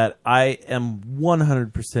that I am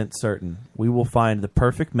 100% certain we will find the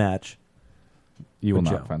perfect match. You will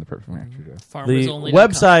for not Joe. find the perfect match for Joe. The farmersonly.com.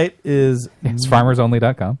 website is It's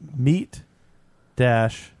farmersonly.com.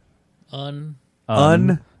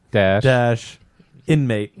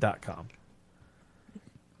 meet-un-inmate.com.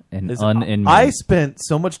 And Is- uninmate. I spent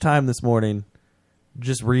so much time this morning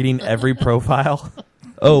just reading every profile.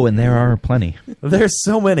 Oh, and there are plenty. There's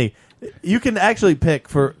so many. You can actually pick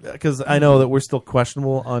because I know that we're still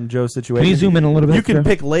questionable on Joe's situation. Can you zoom in a little bit, You can Joe?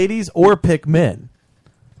 pick ladies or pick men.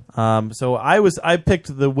 So I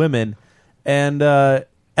picked the women, and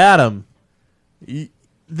Adam,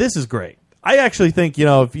 this is great. I actually think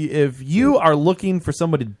if you are looking for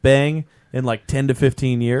somebody to bang in like 10 to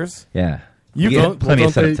 15 years, Yeah. You get don't- plenty of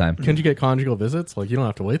Don't setup they- time. Can't you get conjugal visits? Like, you don't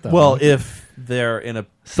have to wait that well, long. if they're in a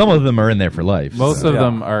Some of them are in there for life. Most so. of Yeah.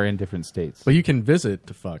 them are in different states. But you can visit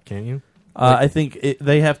to fuck, can't you? I think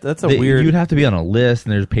they have. That's a weird. You'd have to be on a list,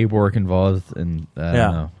 and there's paperwork involved, and I don't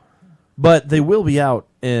know. But they will be out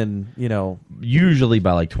in Usually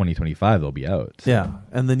by like 2025, they'll be out. Yeah,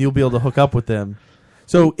 and then you'll be able to hook up with them.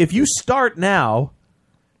 So if you start now,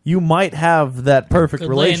 you might have that perfect Could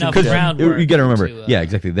lay relationship. enough groundwork You got to remember, to, yeah,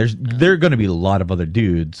 exactly. There are going to be a lot of other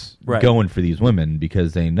dudes Right. going for these women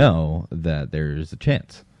because they know that there's a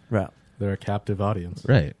chance. Right. They're a captive audience.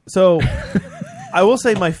 Right. So I will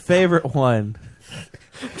say my favorite one.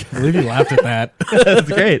 I believe you laughed at that. That's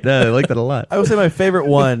great. I like that a lot. I will say my favorite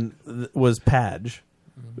one was Padge.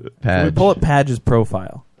 Padge. We pull up Padge's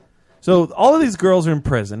profile. So all of these girls are in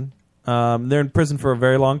prison. They're in prison for a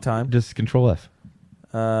very long time. Just Control F.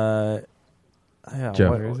 Yeah,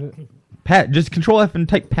 Joe. what is it? Just Control F and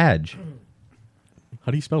type Padge.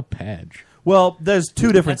 How do you spell Padge? Well, there's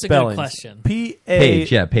two different That's a good spellings. question.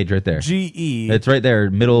 Page, yeah, page right there. G-E. It's right there,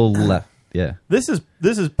 middle left. Yeah. This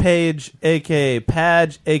is Paige, a.k.a.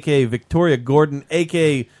 Padge, a.k.a. Victoria Gordon,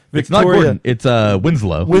 a.k.a. Victoria... It's not Gordon. It's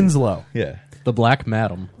Winslow. Winslow. Yeah. The Black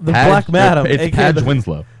Madam. The Black Madam. It's aka Padge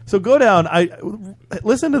Winslow. So go down.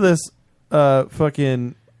 Listen to this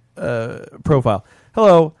fucking profile.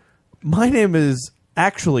 Hello, my name is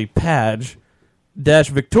actually Padge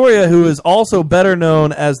Victoria, who is also better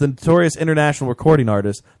known as the notorious international recording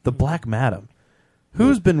artist, the Black Madam,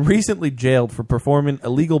 who's been recently jailed for performing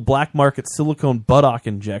illegal black market silicone buttock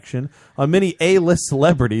injection on many A-list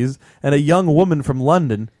celebrities and a young woman from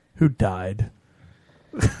London who died.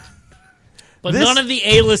 But none of the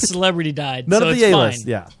A-list celebrity died. None so of the it's A-list, fine.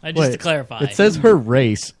 yeah. I just to clarify. It says her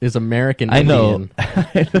race is American I know. Indian.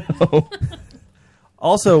 I know.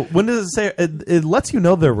 Also, when does it say? It lets you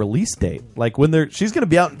know their release date. Like when she's going to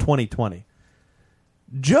be out in 2020.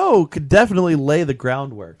 Joe could definitely lay the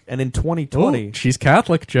groundwork, and in 2020, Ooh, she's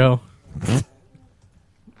Catholic, Joe.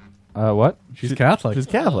 What? She's Catholic. She's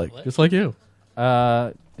Catholic, just like you.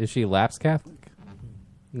 Is she lapsed Catholic?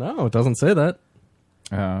 No, it doesn't say that.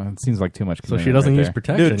 It seems like too much. So she doesn't use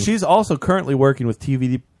protection. Dude, she's also currently working with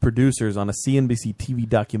TV producers on a CNBC TV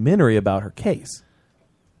documentary about her case.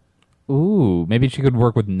 Ooh, maybe she could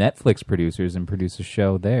work with Netflix producers and produce a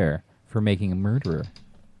show there for making a murderer.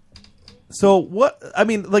 So what? I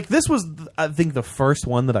mean, like this was, I think, the first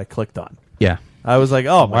one that I clicked on. Yeah. I was like,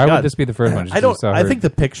 oh my Why god, would this be the first one? Just I don't. you saw I her- think the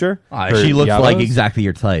picture. She looks Yellows? like exactly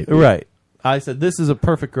your type. Right. I said this is a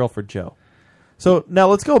perfect girl for Joe. So now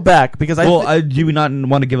let's go back because do we not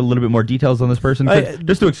want to give a little bit more details on this person?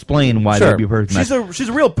 Just to explain why Sure. that'd be a person. She's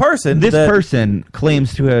a real person. This person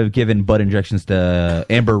claims to have given butt injections to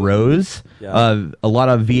Amber Rose, Yeah. a lot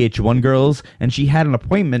of VH1 girls, and she had an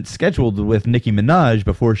appointment scheduled with Nicki Minaj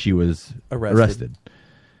before she was arrested.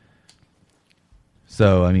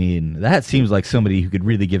 So, I mean, that seems like somebody who could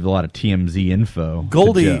really give a lot of TMZ info. to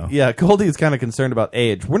Goldie, Joe. Goldie is kind of concerned about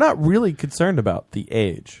age. We're not really concerned about the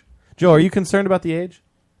age. Joe, are you concerned about the age?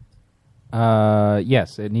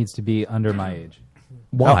 Yes, it needs to be under my age.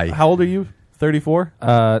 Why? How old are you? 34?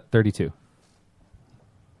 32.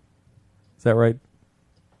 Is that right?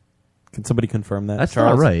 Can somebody confirm that? That's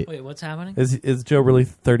Charles? not right. Wait, what's happening? Is Joe really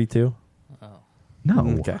 32?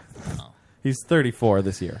 No. Okay. He's 34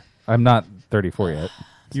 this year. I'm not 34 yet.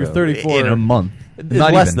 You're so- 34 In a month.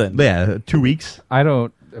 Not less than. Yeah, 2 weeks. I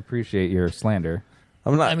don't appreciate your slander.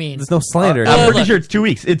 I'm not. I mean, there's no slander. I'm pretty look, sure it's 2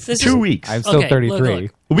 weeks. It's this 2 is- weeks. I'm still Okay, 33.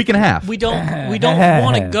 look. A week and a half. We don't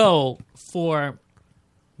want to go for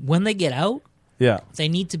when they get out. Yeah. They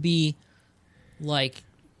need to be like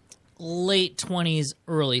late 20s,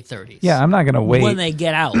 early 30s. Yeah, I'm not going to wait when they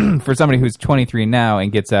get out. for somebody who's 23 now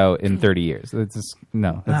and gets out in 30 years. It's just,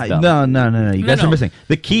 no. That's dumb. No. You guys No. are missing.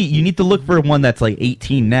 The key, you need to look for one that's like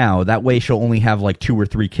 18 now. That way she'll only have like 2 or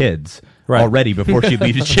 3 kids already before she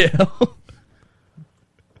leaves jail.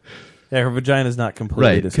 Yeah, her vagina's not completely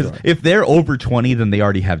Right. Because destroyed. if they're over 20, then they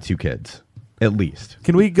already have 2 kids. At least.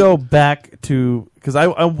 Can we go back to... Because I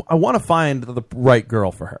want to find the right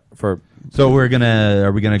girl for her. So are we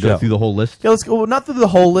gonna go Joe. through the whole list? Yeah, let's go. Not through the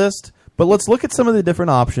whole list, but let's look at some of the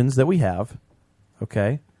different options that we have.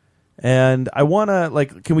 Okay, and I want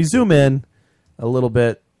to can we zoom in a little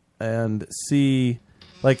bit and see,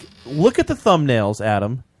 look at the thumbnails,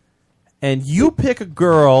 Adam, and you pick a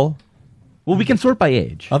girl. Well, we can sort by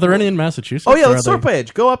age. Are there any in Massachusetts? Oh yeah, or let's are sort they- by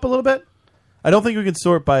age. Go up a little bit. I don't think we can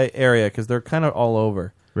sort by area because they're kind of all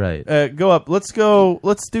over. Right. Go up. Let's go.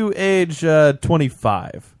 Let's do age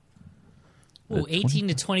 25. Ooh, 18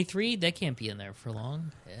 to 23, that can't be in there for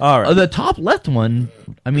long. Yeah. All right. The top left one,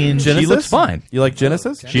 I mean, Genesis? she looks fine. You like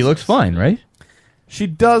Genesis? She looks fine, right? She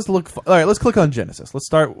does look... All right, let's click on Genesis. Let's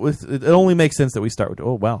start with... It only makes sense that we start with...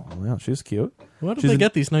 Oh, wow. Well, she's cute. Where do She's they a-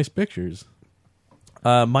 get these nice pictures?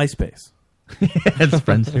 MySpace. That's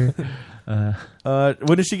Friendster.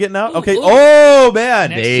 When is she getting out? Ooh, Okay. ooh. Oh,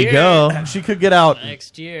 man. Next There you year. go. She could get out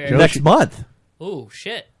Next year. next month. Oh,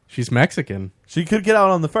 shit. She's Mexican. She could get out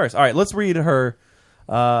on the 1st. All right, let's read her...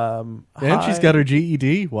 And she's hi. got her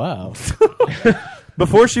GED. Wow.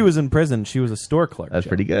 Before she was in prison, she was a store clerk. That's Joe.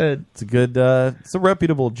 pretty good. It's a good, it's a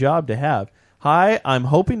reputable job to have. Hi, I'm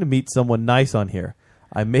hoping to meet someone nice on here.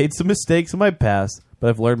 I made some mistakes in my past, but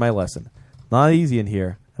I've learned my lesson. Not easy in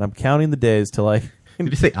here, and I'm counting the days till I Did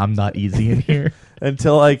you say I'm not easy in here?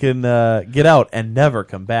 until I can get out and never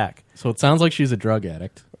come back. So it sounds like she's a drug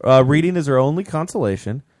addict. Reading is her only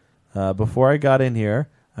consolation. Before I got in here,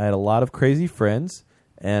 I had a lot of crazy friends,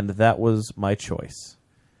 and that was my choice.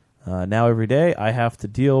 Now every day I have to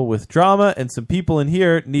deal with drama, and some people in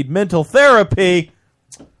here need mental therapy.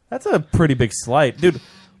 That's a pretty big slight. Dude,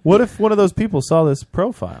 what if one of those people saw this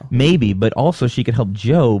profile? Maybe, but also she could help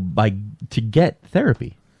Joe to get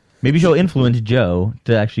therapy. Maybe she'll influence Joe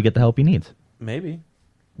to actually get the help he needs. Maybe.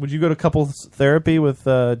 Would you go to couples therapy with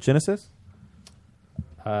Genesis?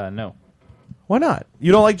 No. Why not?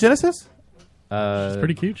 You don't like Genesis? She's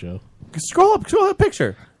pretty cute, Joe. Scroll that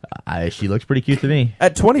picture. She looks pretty cute to me.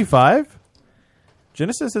 At 25,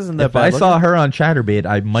 Genesis isn't that If bad. I saw her on Chatterbait,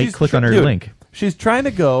 I might click on her Dude, link. She's trying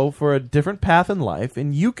to go for a different path in life,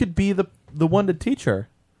 and you could be the one to teach her.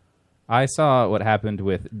 I saw what happened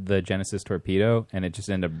with the Genesis torpedo, and it just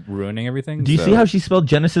ended up ruining everything. Do you see how she spelled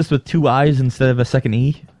Genesis with 2 I's instead of a second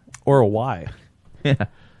E? Or a Y. Yeah.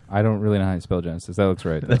 I don't really know how you spell Genesis. That looks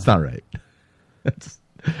right. That's not right. That's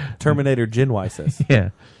Terminator Jinwisis. Yeah.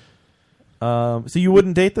 So you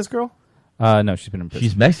wouldn't date this girl? No, she's been in prison.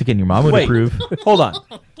 She's Mexican. Your mom would Wait, approve. Hold on.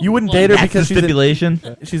 You wouldn't date her That's because the stipulation.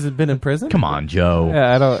 she's been in prison? Come on, Joe.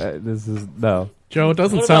 Yeah, I don't. This is no. Joe, it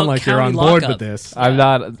doesn't What sound about like you're county on board lockup? with this. I'm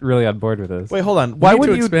not really on board with this. Wait, hold on. Why Why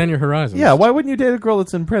wouldn't to you expand your horizons? Yeah, why wouldn't you date a girl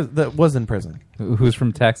that's in prison? That was in prison. Who's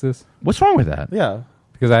from Texas? What's wrong with that? Yeah.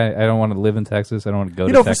 Because I don't want to live in Texas. I don't want to go You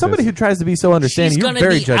to know, Texas. for somebody who tries to be so understanding, She's you're going to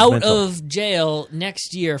very be judgmental. out of jail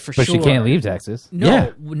next year for But sure. she can't leave Texas. No,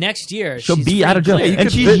 Yeah. next year. She'll she's be out of jail. free and And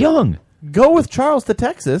clear. she's young. Go with Charles to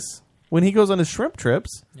Texas when he goes on his shrimp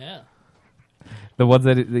trips. Yeah. The ones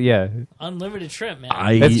that, yeah. Unlimited trip, man.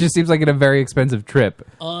 It just seems like a very expensive trip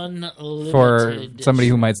Unlimited for somebody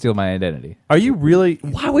who might steal my identity. Are you really?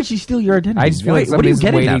 Why would she steal your identity? I just feel like What are you somebody's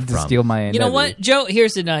getting waiting that to from? steal my identity. You know what, Joe?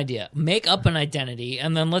 Here's an idea: make up an identity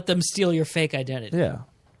and then let them steal your fake identity. Yeah.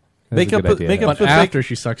 That's Make a up good idea. make up But the after fake.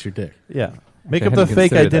 she sucks your dick. Yeah. Make I up the hadn't fake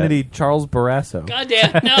considered identity, Charles Barrasso. God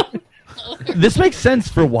damn, no. This makes sense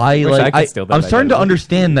for why. Wish Like, I could steal that I'm starting to identity.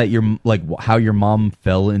 understand that you're like how your mom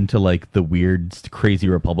fell into like the weird, crazy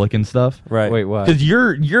Republican stuff. Right. Wait, what? Because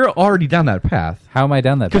you're already down that path. How am I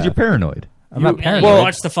down that Because path? you're paranoid. I'm not Yeah, paranoid. you Well-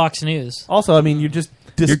 watch the Fox News. Also, I mean, you're just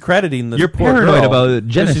discrediting the You're poor paranoid girl about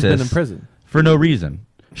because Genesis. She's been in prison. For no reason.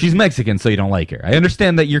 She's Mexican, so you don't like her. I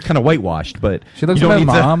understand that you're kind of whitewashed, but She looks you like don't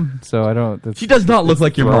my need to- mom, so I don't. She does not look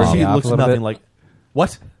like your throwing mom. me She off looks a little nothing bit. like.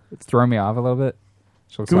 What? It's throwing me off a little bit.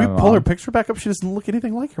 She looks Can we like my pull her mom. picture back up? She doesn't look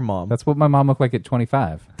anything like your mom. That's what my mom looked like at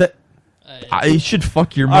 25. That. I should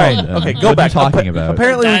fuck your mom. All right. then. Okay. What Go are you back. talking about?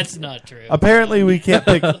 Apparently, That's not true. apparently we can't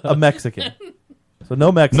pick a Mexican. So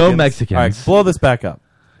no Mexicans. No Mexicans. All right. Blow this back up.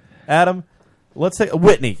 Adam, let's say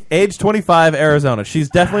Whitney, age 25, Arizona. She's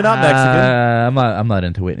definitely not Mexican. I'm not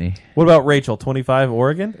into Whitney. What about Rachel, 25,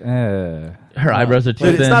 Oregon? Her eyebrows are too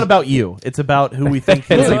It's thin. not about you. It's about who we think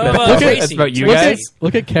is the best. Look at- It's about you Look guys.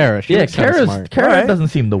 look at Kara. She Yeah, looks kinda smart. Kara All right. doesn't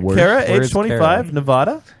seem the worst. Kara, Where's age 25, Kara?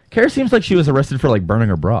 Nevada. Kara seems like she was arrested for like burning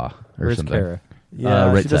her bra or Where's something. Kara?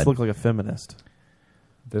 Yeah, right she does side. look like a feminist.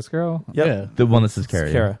 This girl? Yep. Yeah. The one that says Kara.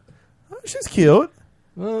 yeah. Kara. Oh, she's cute.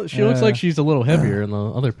 Well, she looks like she's a little heavier in the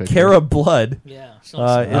other picture. Kara Blood. Yeah. Is it,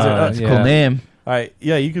 That's a yeah. cool name. all right.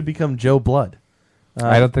 Yeah, you could become Joe Blood.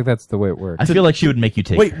 I don't think that's the way it works. I feel like she would make you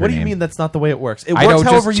take. Wait, her what do you name. mean that's not the way it works? It I works don't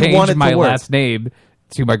however just you change want it my to work. last name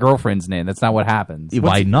to my girlfriend's name. That's not what happens.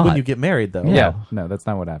 Why When not? you get married, though. Yeah. No, that's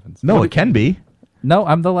not what happens. No, it can be. No,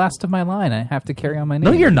 I'm the last of my line. I have to carry on my name.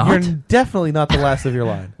 No, you're not. You're definitely not the last of your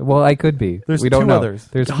line. Well, I could be. There's we don't two know. others.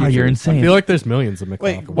 There's God, future. you're I insane. feel like there's millions of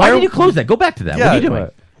McLaughlin. Wait, Why did you close that? Go back to that. Yeah, what are you doing?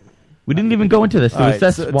 What? We didn't even go into this. All right,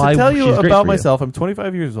 That's so why to tell you she's great about for you. myself, I'm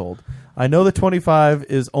 25 years old. I know that 25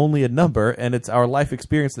 is only a number, and it's our life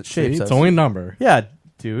experience that shapes See, us. it's only a number. Yeah,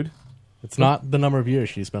 dude. It's not the number of years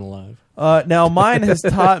she's been alive. Now, mine has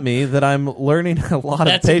taught me that I'm learning a lot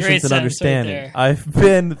That's of a great patience and sentence right understanding. there. I've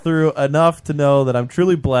been through enough to know that I'm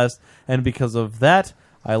truly blessed, and because of that,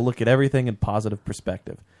 I look at everything in positive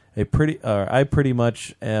perspective. I pretty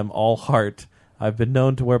much am all heart. I've been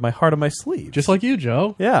known to wear my heart on my sleeve. Just like you,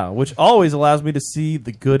 Joe. Yeah, which always allows me to see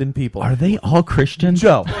the good in people. Are they all Christian?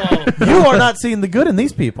 Joe, you are not seeing the good in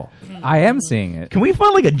these people. I am seeing it. Can we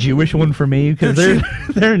find like a Jewish one for me? Because Dude,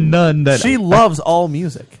 there are none that She loves all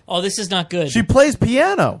music. Oh, this is not good. She plays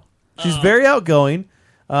piano. She's very outgoing.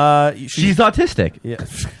 she's autistic. Yeah.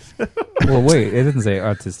 Well, wait. It didn't say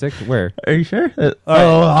artistic. Where? Are you sure?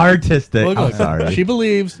 Oh, artistic. Look, I'm look, sorry. She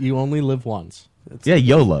believes you only live once. Yeah,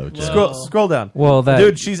 YOLO. Joe. Scroll down. Well, that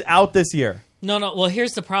Dude, she's out this year. No. Well,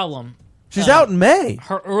 here's the problem. She's out in May.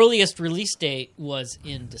 Her earliest release date was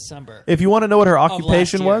in December. If you want to know what her last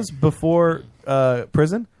occupation year. was before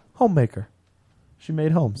prison, homemaker. She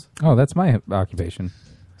made homes. Oh, that's my occupation.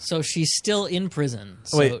 So she's still in prison.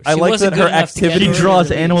 So Wait, she I like wasn't that good her enough to get activity her She draws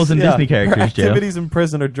released. animals and Disney Her characters, Joe. activities in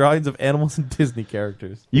prison are drawings of animals and Disney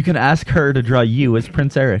characters. You can ask her to draw you as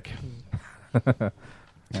Prince Eric.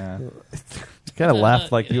 Yeah. You kind of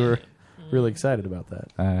laughed like you were really excited about that.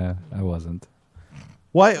 I wasn't.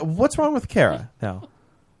 Why? What's wrong with Kara now?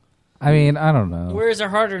 I mean, I don't know. Where is her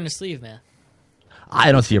heart in her sleeve, man?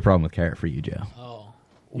 I don't see a problem with Carrot for you, Joe.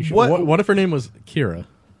 What if her name was Kira?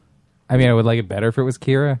 I mean, I would like it better if it was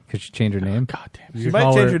Kira. Could she change her name? God damn. She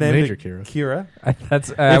might change her name Major to Kira.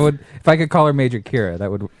 Kira. I would if I could call her Major Kira.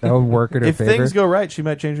 That would work in her If favor. things go right, she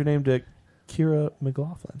might change her name to Kira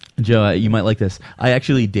McLaughlin. Joe, you might like this. I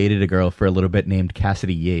actually dated a girl for a little bit named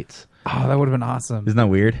Cassidy Yates. Oh, that would have been awesome. Isn't that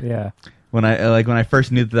weird? Yeah. When I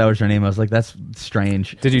first knew that was her name, I was like, "That's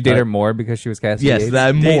strange." Did you date her more because she was Cassidy? Yes, Yates?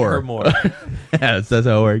 that Date more. her more. Yes, that's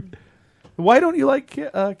how it worked. Why don't you like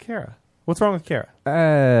Kara? What's wrong with Kara?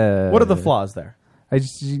 What are the flaws there? I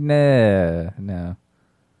just no.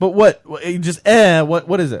 But what? You just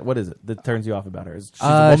what is it? What is it that turns you off about her? Is she's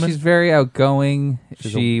a woman? She's very outgoing.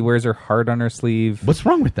 She wears her heart on her sleeve. What's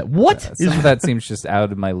wrong with that? What? Some of that seems just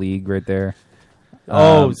out of my league right there.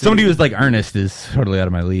 Somebody who's like earnest is totally out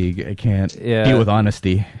of my league. I can't deal with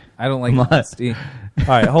honesty. I don't like honesty. All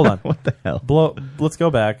right, hold on. What the hell? Let's go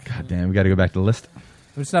back. God damn, we got to go back to the list.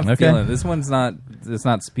 I'm just not feeling it. This one's not. It's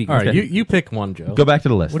not speaking. All right, you pick one, Joe. Go back to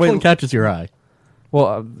the list. Which one catches your eye?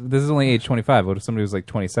 Well, this is only age 25. What if somebody was like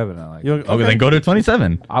 27? I like. Okay, then go to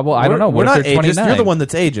 27. I don't know. We're What if not they're 29? ageist. You're the one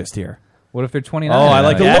that's ageist here. What if they're 29? Oh, I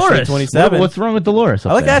like Ashley Dolores. 27. What's wrong with Dolores?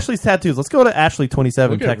 I like Ashley's tattoos. Let's go to Ashley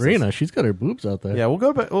 27. Look at Texas. Rena. She's got her boobs out there. Yeah, we'll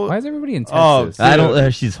go back. Why is everybody in Oh, Texas? I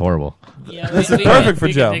don't. She's horrible. Yeah, This is perfect for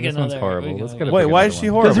Joe. This one's horrible. Let's get Wait, why is she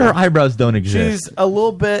horrible? Because her eyebrows don't exist. She's a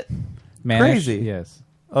little bit Mannish? crazy. Yes.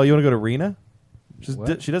 Oh, you want to go to Rena?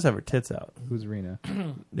 What? She does have her tits out. Who's Rena?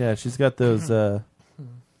 Yeah, she's got those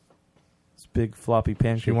big floppy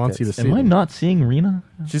pancake. She wants you to tits. see Am I them. not seeing Rena?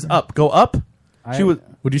 She's up. Go up. She was.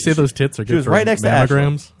 Would you say those tits are She good was for right next to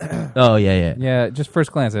mammograms? Oh yeah. Yeah, just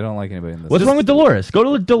first glance, I don't like anybody in this. What's wrong with Dolores?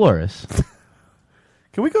 Go to Dolores.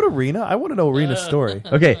 Can we go to Rena? I want to know Rena's story.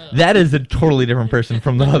 Okay, that is a totally different person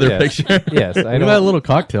from the other Yes. picture. Yes, I Look at don't. that little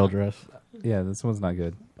cocktail dress. Yeah, this one's not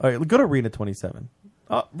good. All right, go to Rena 27.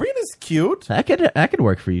 Rena's cute. That could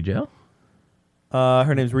work for you, Joe.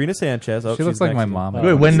 Her name's Rena Sanchez. Oh, She looks she's like my Mexican. mom.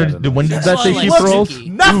 Wait, when did that That's say why I she like paroles?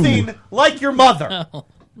 Suki. Nothing like your mother.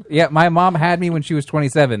 Yeah, my mom had me when she was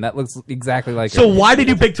 27. That looks exactly like So her. why did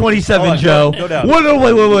you pick 27, Hold on, Joe? go down.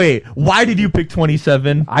 Wait. Why did you pick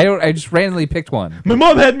 27? I just randomly picked one. My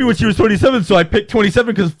mom had me when she was 27, so I picked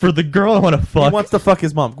 27 because for the girl I want to He fuck. wants to fuck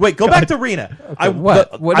his mom. Wait, go back to Rena.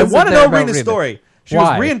 what? What I is want it to there know about Rena's Rena? story. She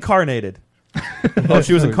Why? was reincarnated. Oh, she was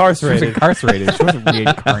She was incarcerated. incarcerated. She wasn't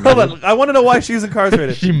reincarnated. Hold on. I want to know why she was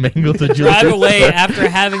incarcerated. She mangled a Drive Jewish away after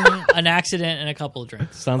having an accident and a couple of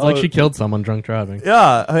drinks. Sounds like she killed someone drunk driving.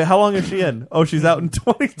 Yeah. Hey, how long is she in? Oh, she's out in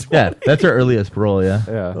 2020. Yeah, that's her earliest parole, yeah.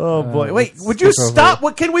 Yeah. Oh, boy. Wait, would you Skip over stop?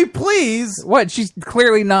 What can we please? What? She's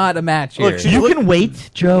clearly not a match here. Look, she- You can wait,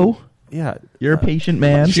 Joe. Yeah. You're a patient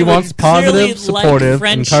man. She wants Clearly positive, supportive,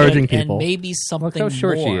 friendship encouraging people. and maybe something how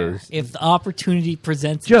short she more is. if the opportunity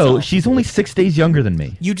presents Joe, itself. she's only 6 days younger than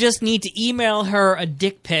me. You just need to email her a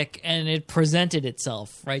dick pic, and it presented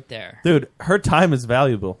itself right there. Dude, her time is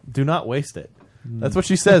valuable. Do not waste it. That's what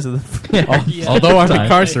she says. In the Yeah. Although I'm Time.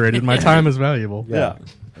 incarcerated, my time is valuable. yeah.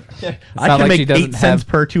 I not can like she make doesn't 8 cents have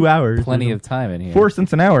per 2 hours. plenty of time in here. 4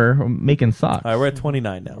 cents an hour making socks. All right, we're at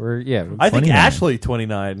 29 now. We're I think 29. Ashley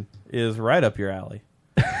 29 is right up your alley.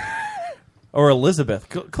 Or Elizabeth.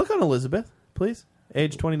 Click on Elizabeth, please.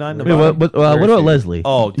 Age 29. Wait, what about Leslie?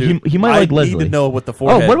 Oh, dude. He might I like Leslie. need to know what the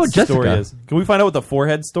forehead what about story Jessica? is. Can we find out what the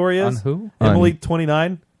forehead story is? On who? Emily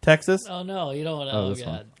 29, Texas. Oh no, you don't want to. Oh, this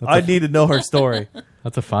god. I need to know her story.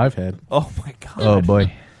 That's a 5-head. Oh my god. Oh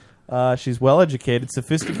boy. She's well-educated,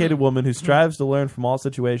 sophisticated woman who strives to learn from all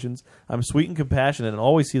situations. I'm sweet and compassionate and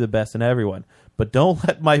always see the best in everyone. But don't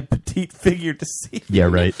let my petite figure deceive you. Yeah,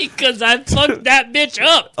 right. Because I fucked that bitch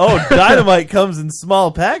up. Oh, dynamite comes in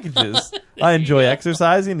small packages. I enjoy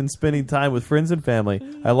exercising and spending time with friends and family.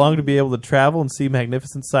 I long to be able to travel and see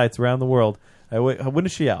magnificent sights around the world. When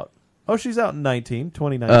is she out? Oh, she's out in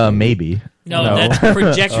 2019. Maybe. No, that's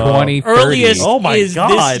projection. 2030. Earliest Oh my is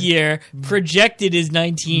God. this year. Projected is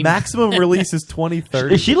 19. Maximum release is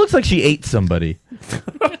 2030. She looks like she ate somebody.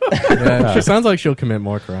 Yeah, she sounds like she'll commit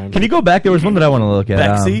more crimes. Can you go back? There was one that I want to look at.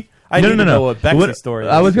 Bexy? I need to know what Bexy's story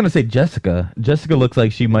is. I was going to say Jessica. Jessica looks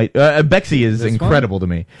like she might... Bexy is incredible to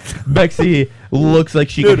me. Bexy looks like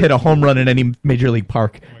she could hit a home run in any major league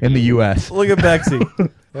park in the U.S. Look at Bexy.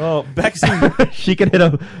 Oh, Bexy. She could hit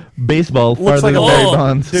a baseball Looks farther like than a- Barry Oh,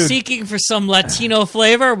 Bonds. seeking for some Latino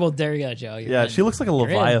flavor? Well, there you go, Joe. You're Yeah, in. she looks like a You're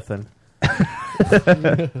in. Leviathan.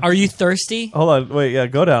 Are you thirsty? Hold on. Wait, yeah,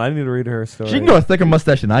 go down. I need to read her story. She can grow a thicker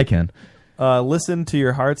mustache than I can. Listen to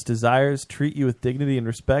your heart's desires, treat you with dignity and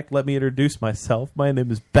respect. Let me introduce myself. My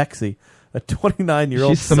name is Bexy, a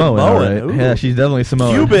 29-year-old She's Samoan, all right. Ooh. Yeah, she's definitely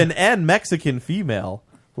Samoan. Cuban and Mexican female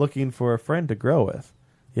looking for a friend to grow with.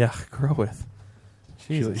 Yeah, grow with.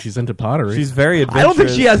 She's into pottery. She's very adventurous. I don't think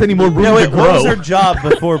she has any more room Yeah, wait, to what grow. was her job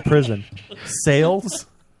before prison? Sales?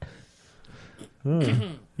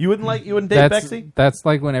 You wouldn't date Bexy? That's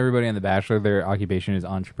like when everybody on The Bachelor, their occupation is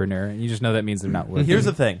entrepreneur. And you just know that means they're not working. Here's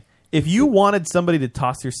the thing. If you wanted somebody to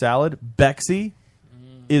toss your salad, Bexy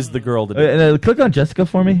is the girl to do. Click on Jessica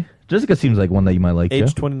for me. Jessica seems like one that you might like.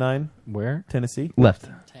 Age Joe. 29. Where? Tennessee. Left.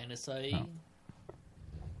 Tennessee.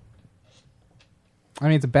 I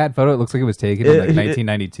mean, it's a bad photo. It looks like it was taken in like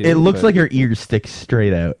 1992. It looks but- like her ears stick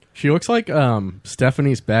straight out. She looks like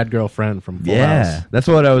Stephanie's bad girlfriend from Full Yeah, House. that's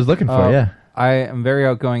what I was looking for. Yeah. I am very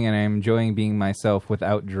outgoing and I am enjoying being myself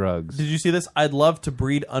without drugs. Did you see this? I'd love to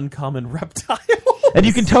breed uncommon reptiles. And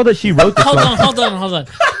you can tell that she wrote this Hold one. on.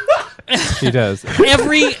 She does.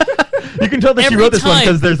 You can tell that she every wrote this one time.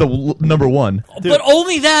 because there's a number one. But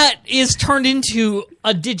only that is turned into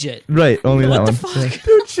a digit. Right, only What that the one. fuck?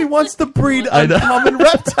 Dude, she wants to breed I know. uncommon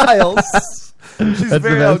reptiles. She's That's the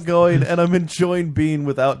very best. outgoing, and I'm enjoying being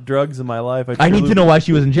without drugs in my life. I need to know why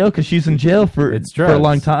she was in jail because she's in jail for It's for a drugs.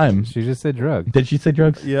 long time. She just said drug. Did she say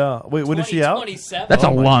drugs? Yeah. Wait, when is she out? 2027. That's a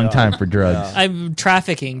Oh my long God. time for drugs. I'm drug Yeah,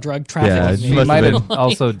 trafficking. she She must might have have been.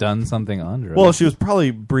 also done something on drugs. Well, she was probably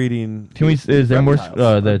breeding. Can we? Is there more?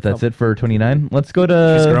 reptiles. That's it for 29. Let's go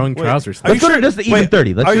to. She's growing trousers. Let's go to just the even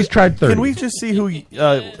 30. Let's are just you- try 30. Can we just see who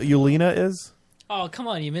Yulina is? Oh, come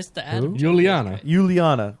on. You missed the Adam. Juliana.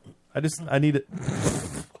 Yuliana. I need it.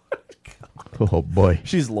 Oh boy,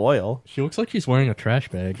 she's loyal. She looks like she's wearing a trash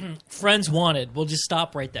bag. Friends wanted. We'll just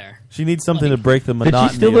stop right there. She needs something to break the Did monotony.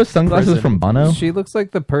 she steal those of sunglasses prison. from Bono? She looks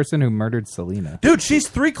like the person who murdered Selena. Dude, she's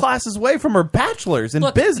 3 classes away from her bachelor's in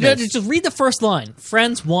Look, business. just read the first line.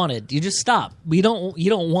 Friends wanted. You just stop. You don't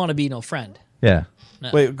want to be no friend. Yeah.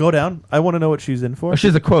 No. Wait, go down. I want to know what she's in for. Oh,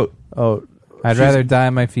 she's a quote. Oh, I'd rather die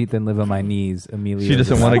on my feet than live on my knees, Amelia. She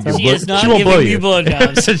doesn't want to give. She is not she won't blow giving me you.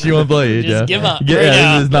 blowjobs. She won't blow you. Just Joe. give up. Yeah, right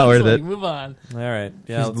now. this is not worth it. Move on. all right.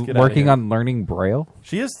 Yeah, let's She's get working out of on learning Braille. here.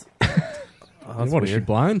 She is. What is she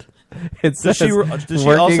blind? It Does she working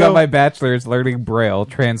also- on my bachelor's, learning Braille,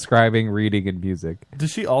 transcribing, reading, and music.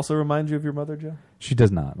 Does she also remind you of your mother, Joe? She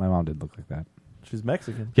does not. My mom did look like that. She's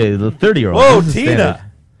Mexican. Okay, the 30-year-old. Whoa, This is Tina. standard.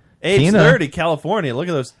 Age Tina. 30, California. Look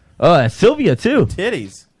at those Oh, and Sylvia too.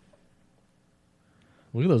 titties.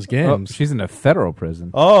 Look at those Oh, games. she's in a federal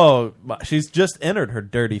prison. Oh, she's just entered her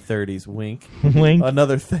dirty 30s. Wink. Wink.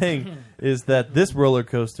 Another thing is that this roller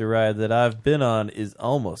coaster ride that I've been on is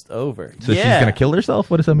almost over. So yeah. she's gonna kill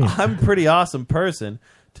herself. What does that mean? I'm a pretty awesome person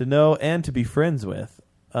to know and to be friends with.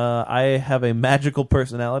 I have a magical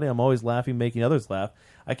personality. I'm always laughing, making others laugh.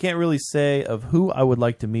 I can't really say of who I would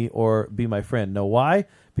like to meet or be my friend. Know why?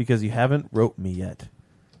 Because you haven't wrote me yet.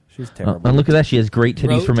 She's terrible. And look at that. She has great titties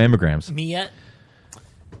Wrote from mammograms. Me yet?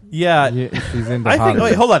 Yeah, she's into I think. Hollywood.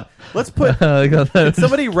 Wait, hold on. Let's put. Can Can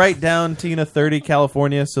somebody write down Tina 30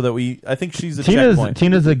 California so that we? I think she's a checkpoint.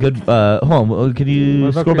 Tina's a good. Hold on. Could you What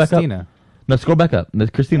about scroll back Christina? up? No, scroll back up.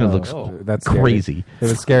 Christina looks That's scary. crazy. It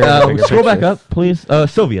was scary. with a bigger Scroll back picture. up, please.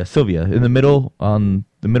 Sylvia, in the middle, on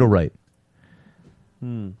the middle right.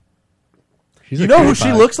 She's You a know who cutie she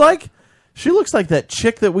pie. looks like? She looks like that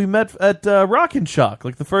chick that we met at Rock and Shock,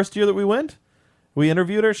 like the first year that we went. We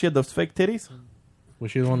interviewed her. She had those fake titties.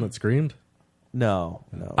 Was she the one that screamed? No.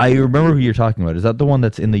 I remember who you're talking about. Is that the one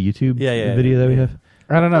that's in the YouTube video that we have?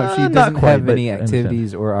 I don't know. She not doesn't quite, have but any I understand.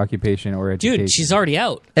 activities or occupation or education. Dude, she's already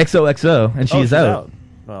out. XOXO, and she's out.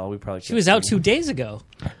 Well, we probably She was out 2 days ago.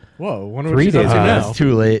 Whoa, wonder 3 what she's days up to ago. now. It's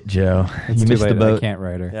too late, Joe. It's you too missed late. the boat. I can't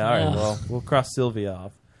write her. Yeah, all right. Yeah. Well, we'll cross Sylvia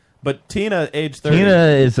off. But Tina, age 30. Tina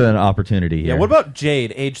is an opportunity Yeah, here. what about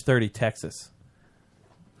Jade, age 30, Texas?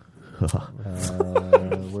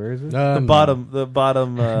 Where is it? The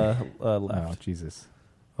bottom left. Oh, Jesus.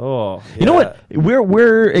 Oh, You know what?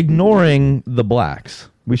 We're ignoring the blacks.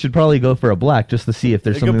 We should probably go for a black just to see if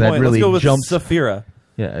there's Good something that point. really Let's go with jumps. Saphira.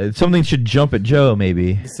 Yeah, something should jump at Joe,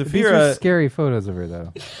 maybe. These are Saphira. scary photos of her,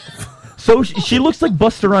 though. So she looks like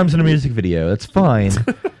Busta Rhymes in a music video. That's fine.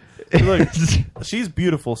 Look, she's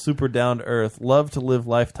beautiful, super down to earth, love to live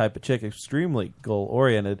life type of chick, extremely goal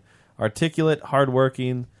oriented, articulate,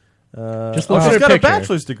 hardworking. Just look at she's her got picture. a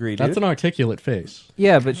bachelor's degree, dude. That's an articulate face.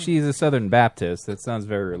 Yeah, but she's a Southern Baptist. That sounds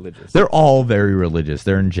very religious. They're all very religious.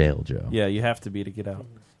 They're in jail, Joe. Yeah, you have to be to get out.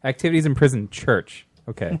 Activities in prison, church.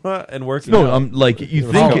 Okay. And working. No, out. like you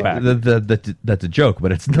Let's think go back. that's a joke,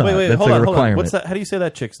 but it's not. Wait, that's hold a on, hold on. requirement. What's that? How do you say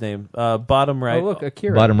that chick's name? Bottom right. Oh, look,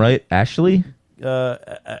 Akira. Bottom right, Ashley,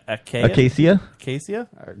 Acacia. Acacia.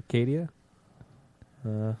 Arcadia?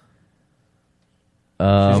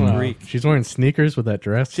 She's Greek. She's wearing sneakers with that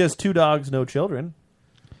dress. She has 2 dogs, no children.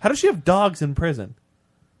 How does she have dogs in prison?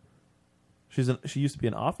 She used to be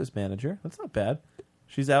an office manager. That's not bad.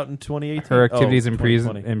 She's out in 2018. Her activities in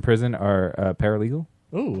 2020. prison are paralegal.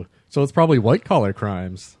 Oh, so it's probably white collar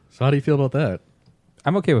crimes. So how do you feel about that?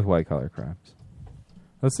 I'm okay with white collar crimes.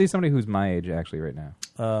 Let's see somebody who's my age actually right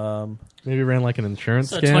now. Maybe ran like an insurance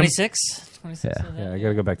So scam. 26? Yeah, I got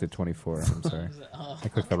to go back to 24. I'm sorry, I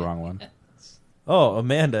clicked the wrong one. Oh,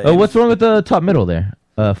 Amanda. Oh, what's wrong with the top middle there?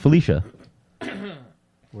 Felicia.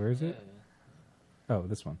 Where is it? Oh,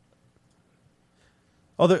 this one.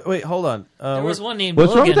 Oh, wait, hold on. There was one named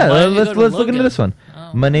What's wrong with Logan. that? Why did you Let's go to look into Logan? this one.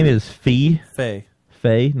 Oh. My name is Fee. Faye.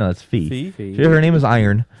 Faye? No, it's Fee. Fee? Her name is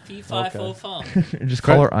Iron. Fee, fi, fo, fum. Just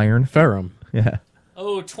call her Iron. Ferrum. Yeah.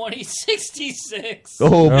 Oh, 2066.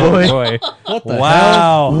 Oh boy! What the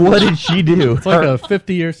Wow. hell? What did she do? It's like a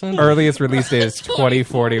 50-year sentence. Earliest release date is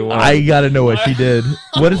 2041. I gotta know what she did.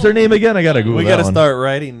 What is her name again? I gotta Google We that gotta one. start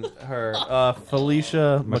writing her.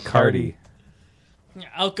 Felicia McCarty.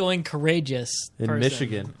 Outgoing, courageous In person.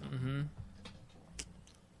 Michigan. Mm-hmm.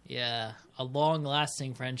 Yeah, a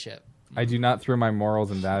long-lasting friendship. I do not throw my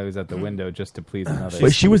morals and values at the window just to please another.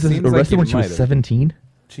 Wait, she was Seems like arrested you when she was might have. 17?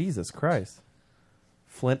 Jesus Christ.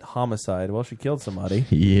 Flint homicide. Well, she killed somebody.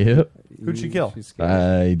 Yep. Who'd she kill?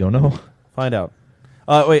 I don't know. Find out.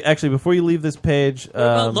 Wait, actually, before you leave this page, What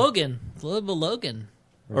about Logan? A little bit Logan.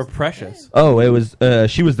 or Precious. Oh, it was.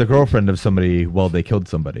 She was the girlfriend of somebody. Well, they killed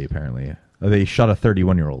somebody. Apparently, they shot a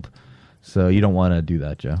 31-year-old. So you don't want to do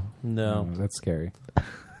that, Joe. No, that's scary.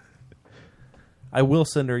 I will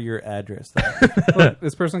send her your address. Look,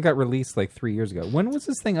 this person got released like 3 years ago. When was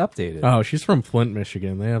this thing updated? Oh, she's from Flint,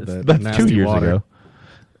 Michigan. They have that That's nasty 2 years water. ago.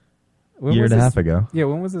 When Year was and a this- half ago. Yeah,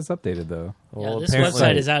 when was this updated though? Yeah, this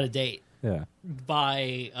website is out of date. Yeah.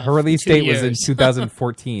 By Her release 2 date was in years.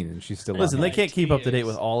 2014, and she's still Listen, on they there. can't keep up to date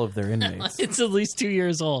with all of their inmates. It's at least 2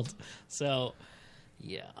 years old. So,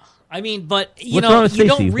 yeah. I mean, but you What's wrong know, with you Stacey?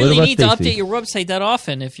 don't What really about need to Stacey? update your website that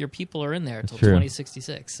often if your people are in there until true.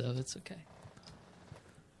 2066. So it's okay.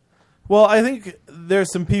 Well, I think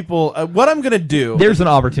there's some people. What I'm going to do. There's an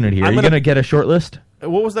opportunity here. Are you gonna get a short list?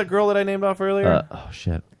 What was that girl that I named off earlier? Oh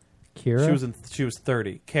shit. Kira? She was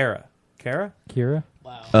 30. Kara. Kira?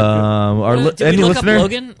 Did Any we look listener? up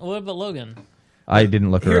Logan? What about Logan? I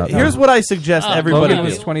didn't look her up. Here's what I suggest everybody Logan do.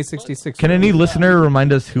 was 2066. Can any listener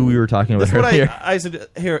remind us who we were talking about That's what earlier? I said.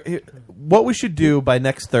 Here, what we should do by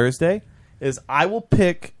next Thursday is I will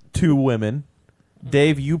pick 2 women.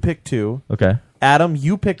 Dave, you pick 2. Okay. Adam,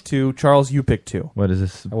 you pick 2. Charles, you pick 2. What is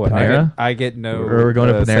this? What, Panera? I get no. Or we're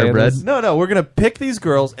going to say Panera in Bread? this? No, we're gonna pick these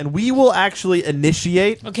girls, and we will actually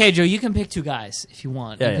initiate. Okay, Joe, you can pick 2 guys if you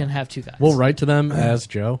want. Yeah, you can yeah. have 2 guys. We'll write to them as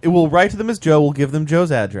Joe. It will write to them as Joe. We'll give them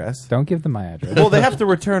Joe's address. Don't give them my address. Well, they have to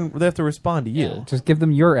return. They have to respond to you. Just give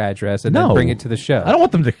them your address and No. then bring it to the show. I don't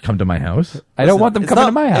want them to come to my house. I don't want them It's coming not-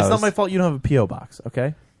 to my house. It's not my fault. You don't have a PO box.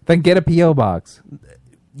 Okay. Then get a PO box.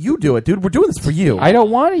 You do it, dude. We're doing this for you. I don't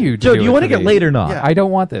want you. Joe, do you want to want get laid or not? Yeah. I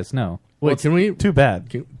don't want this. No. Wait, can we? Too bad.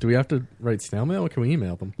 Do we have to write snail mail or can we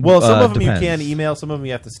email them? Well, some of them depends. you can email. Some of them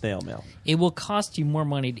you have to snail mail. It will cost you more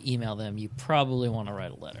money to email them. You probably want to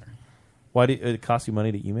write a letter. Why do it cost you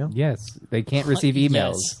money to email? Yes, they can't receive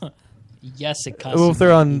emails. Yes, yes it costs Well, you if they're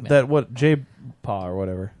more on email. that what JPA or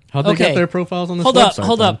whatever. How'd they Okay. get their profiles on this Hold website?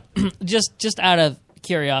 Hold then? up. just out of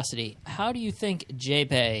curiosity, how do you think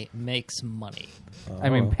JPay makes money? I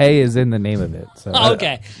mean, pay is in the name of it. So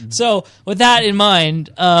Okay, so with that in mind,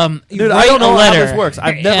 you Dude, I write don't know a how letter this works.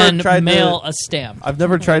 I've never and tried to- mail a stamp. I've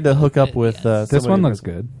never tried to hook up with. this somebody one who- looks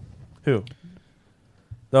good. Who?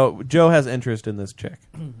 No, Joe has interest in this chick.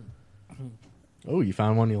 Oh, you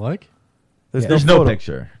found one you like? There's no photo.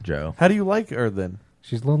 picture, Joe. How do you like her then?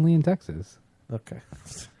 She's lonely in Texas. Okay.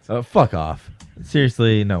 Fuck off.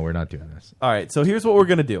 Seriously, no, we're not doing this. All right. So here's what we're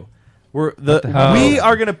gonna do. the hell? We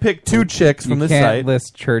are gonna pick 2 chicks from You this can't site,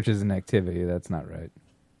 list churches and activity. That's not right.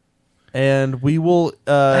 and we will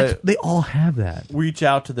They all have that. reach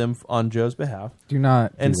out to them on Joe's behalf Do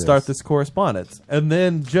not and do start this correspondence. And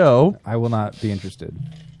then Joe I will not be interested.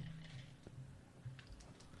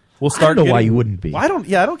 will start. I don't know why getting- you wouldn't be. I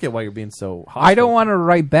don't get why you're being so hostile. I don't want to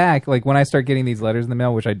write back. Like when I start getting these letters in the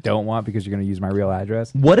mail, which I don't want because you're going to use my real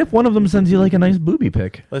address. What if one of them sends you like a nice booby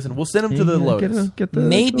pic? Listen, we'll send them to the Lotus. Get the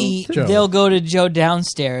Maybe Joe. they'll go to Joe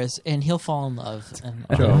downstairs and he'll fall in love and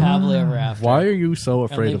live happily ever after. Why are you so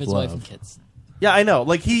and afraid leave of his wife and love? kids. Yeah, I know.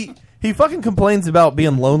 Like he fucking complains about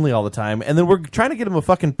being lonely all the time, and then we're trying to get him a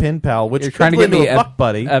fucking pen pal, which You're trying to get turns me into a fuck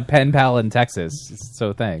buddy. a pen pal in Texas.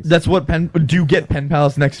 So thanks. That's what pen. Do you get pen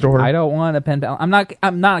pals next door? I don't want a pen pal. I'm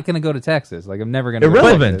not going to go to Texas. Like I'm never going to.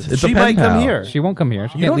 Irrelevant. It's she a pen might come pal. here. She won't come here.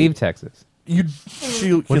 She can't don't- leave Texas. When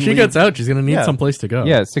When she gets out, she's going to need Yeah. some place to go.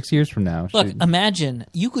 Yeah, 6 years from now. Look, imagine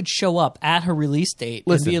you could show up at her release date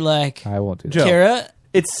Listen, and be like, I won't do that. Joe, Kara,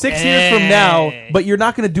 It's 6 years from now, but you're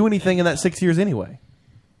not going to do anything in that 6 years anyway.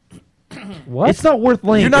 What? It's not worth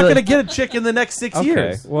laying. You're not going to get a chick in the next 6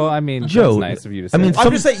 years. Well, I mean, Joe, that's nice of you to say. I mean,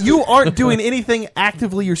 I'm just saying you aren't doing anything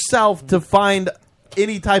actively yourself to find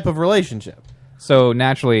any type of relationship. So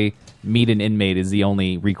naturally, meet an inmate is the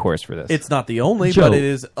only recourse for this. It's not the only, Joe, but it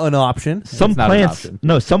is an option. Some It's not an plants, option.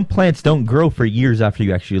 no, some plants don't grow for years after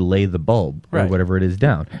you actually lay the bulb or Right. whatever it is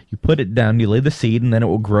down. You put it down, you lay the seed, and then it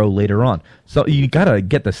will grow later on. So you gotta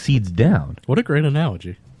get the seeds down. What a great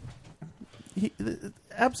analogy.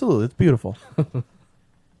 Absolutely, it's beautiful.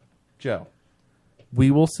 Joe,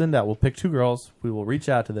 we'll pick 2 girls, we will reach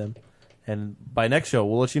out to them, and by next show,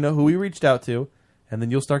 we'll let you know who we reached out to, and then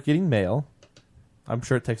you'll start getting mail. I'm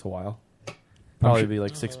sure it takes a while. Probably be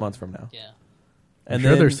like 6 months from now. Yeah. I'm And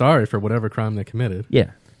sure then, they're sorry for whatever crime they committed.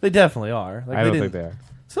 Yeah. They definitely are. Like, I don't didn't- think they are.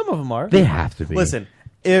 Some of them are. They have to be. Listen,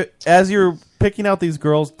 as you're picking out these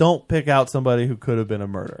girls, don't pick out somebody who could have been a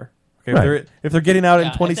murderer. Okay, Right. if they're getting out in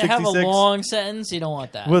If they have 2066, a long sentence, you don't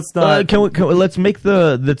want that. let's not. Can we, let's make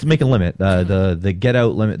a limit. The get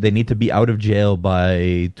out limit. They need to be out of jail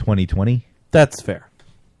by 2020. That's fair.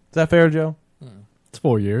 Is that fair, Joe? It's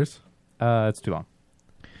 4 years. It's too long.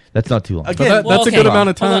 That's not too long. Again, That's a good amount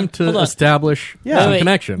of Hold time on, to hold on. establish Wait, some wait.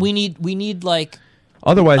 connection. We need like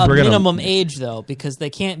Otherwise, a we're gonna minimum age though, because they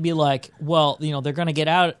can't be like, well, they're going to get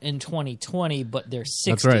out in 2020, but they're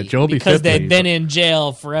 60 That's right. Joe will be because 50. they've been in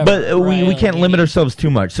jail forever. But we right? can't limit ourselves too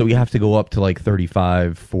much, so we have to go up to like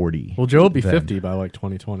 35, 40. Well, Joe will be then. 50 by like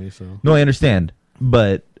 2020. So No, I understand,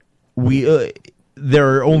 but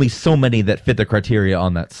there are only so many that fit the criteria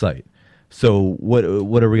on that site. So what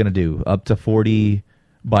are we gonna do? Up to 40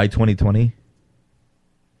 by 2020?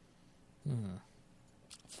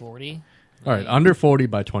 40. all right, under 40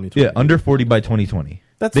 by 2020. Yeah, under 40 by 2020.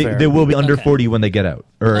 That's they, fair. They will be under Okay. 40 when they get out,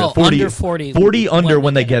 or Oh, 40 under 40 under when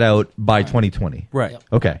when they they get out by 2020. Right. Yep.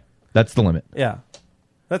 Okay, that's the limit. Yeah.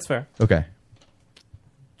 That's fair. Okay.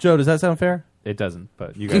 Joe, does that sound fair? It doesn't,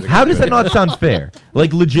 but you guys. How does that not sound fair?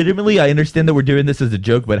 Like, legitimately, I understand that we're doing this as a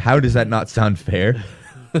joke, but how does that not sound fair?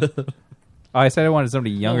 I said I wanted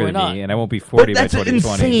somebody younger we're than not. me, and I won't be 40 But that's by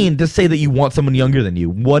 2020. insane to say that you want someone younger than you.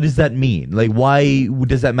 What does that mean? Like, why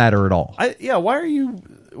does that matter at all? Why do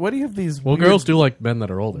you have these Well, weird girls do like men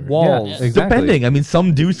that are older. walls? Yeah, exactly. Depending. I mean,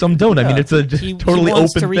 some do, some don't. I mean, it's a He totally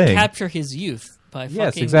wants open to thing. recapture his youth by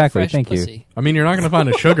Yes, fucking exactly. fresh Thank you. pussy. I mean, you're not going to find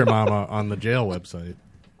a sugar mama on the jail website.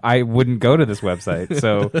 I wouldn't go to this website,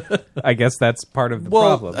 so I guess that's part of the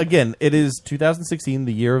Well, problem. again, it is 2016,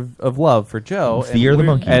 the year of love for Joe. It's the year of the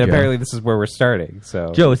monkey. and Joe. apparently, this is where we're starting.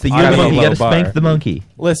 So, Joe, it's the year I of the have a monkey. You low got to bar. spank the monkey.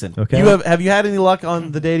 Listen, Okay. have you had any luck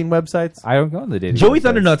on the dating websites? I don't go on the dating. Joey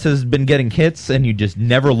websites. Thundernuts has been getting hits, and you just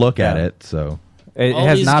never look at it. So It All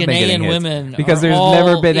has these not been Ghanaian getting hits women because are there's all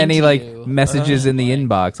never been any into like you. messages in the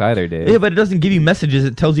inbox either, Dave. yeah, but it doesn't give you messages.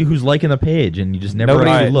 It tells you who's liking the page, and you just never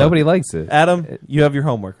nobody, actually look. nobody likes it. Adam, you have your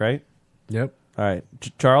homework, right? Yep. All right,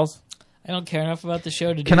 Charles. I don't care enough about the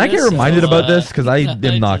show to do Can I get this, reminded so, about this? Because I am not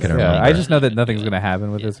just- going to Yeah, remember. I just know that nothing's going to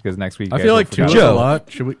happen with this because next week. I you feel guys like will two is forget. a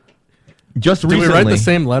lot. Should we? Just Do recently, we write the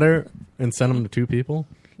same letter and send them to 2 people?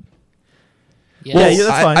 Yes. Yeah,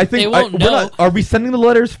 that's fine. I think They won't we're know. not, are we sending the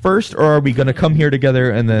letters first, or are we going to come here together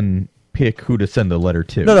and then pick who to send the letter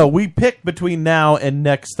to? No, we pick between now and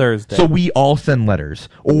next Thursday. So we all send letters,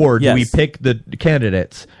 or do Yes. we pick the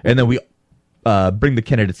candidates and then we bring the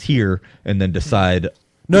candidates here and then decide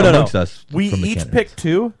no. amongst us? We from the each candidates? pick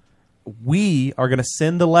 2. We are going to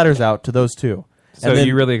send the letters out to those 2. So And then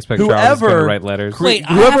you really expect Charles is going to write letters? Wait,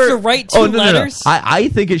 I have to write 2 letters? I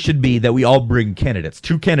think it should be that we all bring candidates,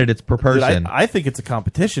 2 candidates per Dude, person. I think it's a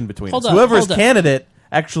competition between Hold us. up, Whoever's hold up. candidate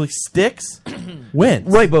actually sticks wins.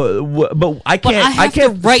 Right, but I But can't. I have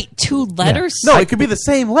can't to write 2 letters? No, it could be the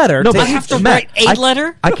same letter. No, to but I have to Matt, write a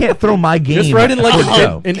letter? I can't throw my game. Just write in like towards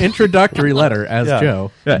Joe. an introductory letter as Yeah.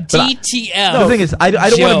 Joe. Yeah, but I- DTF. the thing is, I don't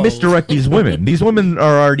want Joe. to misdirect these women. These women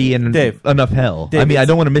are already in Dave. enough hell. Dave, I mean, I it's-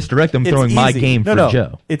 don't want to misdirect them It's throwing my easy. game no, for no.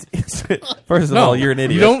 Joe. It's first of No, all, you're an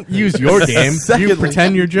idiot. You don't use your game. You Secondly-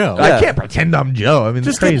 pretend you're Joe. Yeah. I can't pretend I'm Joe. I mean,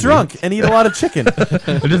 Just it's crazy. get drunk and eat a lot of chicken.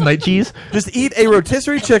 Just night cheese. Just eat a rotisserie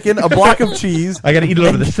chicken, a block of cheese. I got to eat it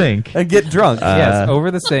over the sink. And get drunk. Yes, over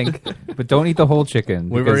the sink, but don't eat the whole chicken.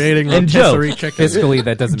 We were because eating And Joe, rotisserie chicken. fiscally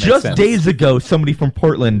that doesn't make Just sense. days ago, somebody from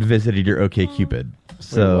Portland visited your OkCupid.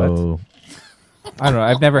 So, I don't know.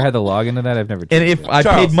 I've never had to log into that. I've never. and if I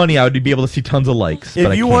Charles. paid money, I would be able to see tons of likes. but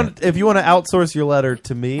I If you can't. want to outsource your letter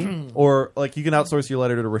to me, or like you can outsource your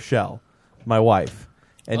letter to Rochelle, my wife,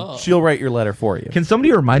 and she'll write your letter for you. Can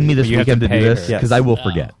somebody remind me this You have weekend to to do pay this? her. Because Yes. I will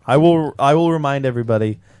forget. I will remind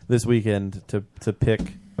everybody this weekend to pick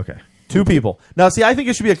Okay. 2 people. Now, see, I think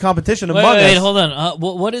it should be a competition among us. Wait, hold on.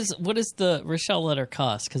 What is the Rochelle letter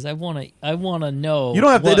cost? Because I want to know. You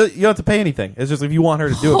don't have to. You don't have to pay anything. It's just if you want her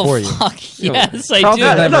to do it for you. Fuck yes, I Charles do.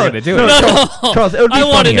 is never gonna do it. No, Charles, it would be I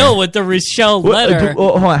want to funnier. know what the Rochelle letter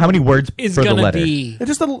Hold on, how many words is for the gonna letter? be.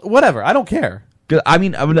 It's just whatever. I don't care. I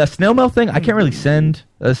mean, a snail mail thing, I can't really send.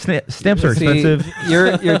 Stamps are See, expensive.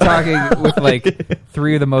 You're talking with like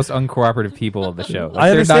 3 of the most uncooperative people of the show. Like, I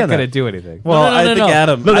they're understand not going to that. do anything. Well, I think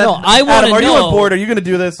Adam. I want Adam, to are you know. on board? Are you going to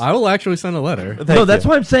do this? I will actually send a letter. No, that's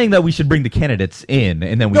why I'm saying that we should bring the candidates in,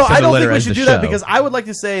 and then we No, send I a don't letter think we as should the do show. that because I would like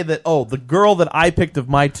to say that the girl that I picked of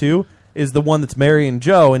my 2 is the one that's marrying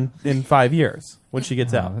Joe in 5 years when she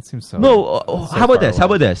gets out. That seems so. No, so how about far this? How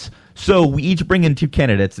away. about this? So we each bring in 2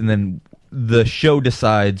 candidates, and then the show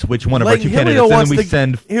decides which one of our 2 candidates, and then we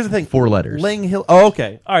send here's the thing. 4 letters. Lang Hill. Oh,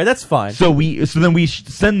 okay. All right, that's fine. So then we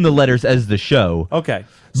send the letters as the show. Okay.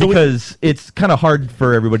 So because it's kind of hard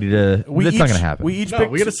for everybody to. That's not going to happen. We each No,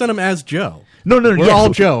 we got to send them as Joe. No, We're yes. all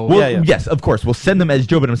Joe. Well, yes, of course, we'll send them as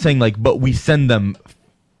Joe. But I'm saying but we send them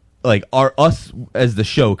us as the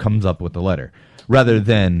show comes up with the letter rather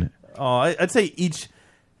than. Oh, I'd say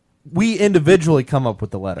we individually come up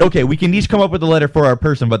with the letter. Okay, we can each come up with a letter for our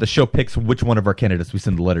person, but the show picks which one of our candidates we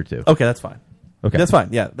send the letter to. Okay, that's fine. Okay, that's fine.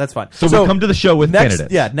 Yeah, that's fine. So we come to the show with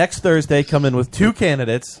candidates. Yeah, next Thursday, come in with 2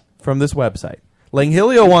 candidates from this website.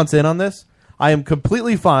 Langhilio wants in on this. I am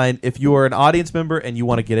completely fine if you are an audience member and you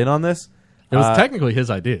want to get in on this. It was technically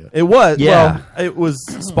his idea. It was. Yeah. Well, it was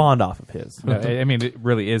spawned off of his. No, I mean, it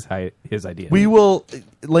really is his idea. We will,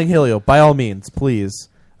 Langhilio, by all means, please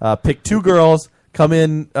pick 2 girls. Come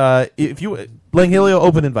in. If you, Langhilio,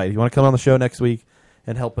 open invite. If you want to come on the show next week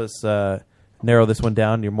and help us narrow this one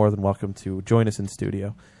down, you're more than welcome to join us in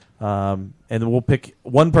studio. And then we'll pick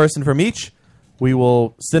 1 person from each. We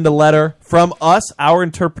will send a letter from us, our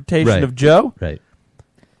interpretation of Joe. Right.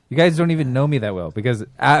 You guys don't even know me that well because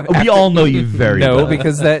We all know you very well. No,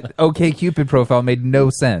 because that OkCupid profile made no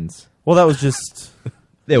sense. Well, that was just.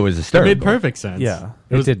 It was It hysterical. made perfect sense. Yeah.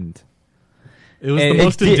 It didn't. It was the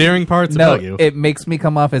most endearing parts No, about you. it makes me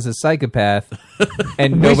come off as a psychopath,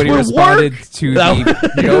 and Waste nobody my responded work. to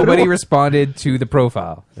nobody responded to the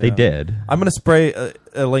profile. They did. I'm going to spray.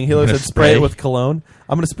 Langhilio said spray it with cologne.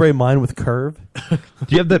 I'm going to spray mine with Curve. Do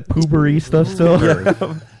you have that poobery stuff still?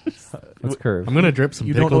 What's Curve? I'm going to drip some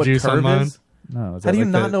You don't know pickle what juice on Curve mine. is? No, is How that do you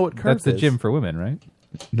like not the- know what Curve That's the is? gym for women, right?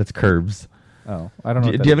 That's Curbs. Oh, I don't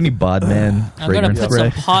know. Do what you have that any Bodman I'm going to fragrance put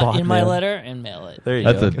spray? some pot in my Bodman. letter and mail it. There you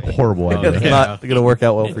That's go. a horrible idea. It's not going to work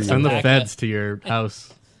out well for you. Send the Back feds to your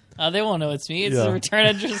house. They won't know it's me. It's Yeah. the return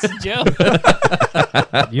address of Joe.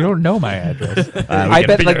 You don't know my address. We I can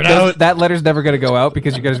bet figure it out. that letter's never going to go out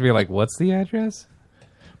because you guys will be like, "What's the address?"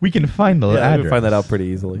 We can find the Yeah, we address. can find that out pretty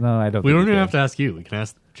easily. No, I don't. We think don't we even can. have to ask you. We can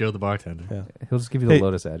ask Joe the bartender. Yeah. He'll just give you the Hey.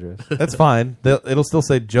 Lotus address. That's fine. It'll still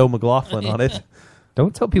say Joe McLaughlin on it.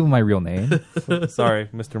 Don't tell people my real name. Sorry,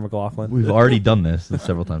 Mr. McLaughlin. We've already done this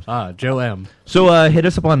several times. Joe M. So hit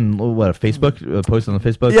us up on Facebook. Post on the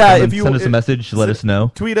Facebook. Yeah, Comment, if you send us a message. Let us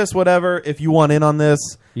know. Tweet us, whatever, if you want in on this.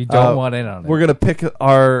 You don't want in on it. We're gonna pick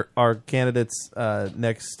our candidates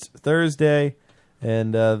next Thursday,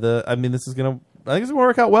 and I think this is gonna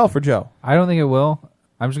work out well for Joe. I don't think it will.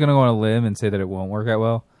 I'm just going to go on a limb and say that it won't work out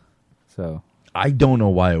well. So I don't know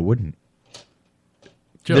why it wouldn't.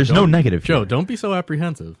 Joe, There's no don't- negative Joe, here. don't be so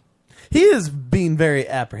apprehensive. He is being very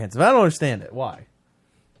apprehensive. I don't understand it. Why?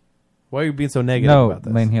 Why are you being so negative no, about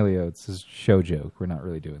this? Langhilio, it's a show joke. We're not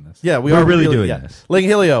really doing this. Yeah, We're are really doing this.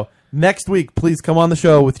 Langhilio, next week, please come on the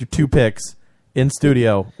show with your 2 picks in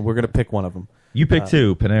studio. We're gonna pick one of them. You pick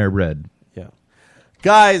 2. Panera Bread. Yeah.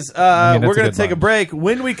 Guys, that's we're a going to good take a lunch. break.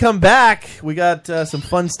 When we come back, we got some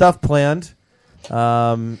fun stuff planned.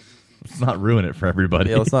 Let's not ruin it for everybody.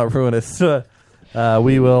 Yeah, let's not ruin it.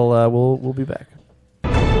 We will. We'll be back.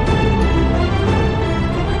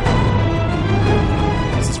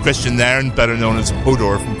 This is Christian Nairn, better known as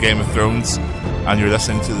Hodor from Game of Thrones, and you're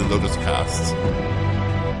listening to the Lotus Cast.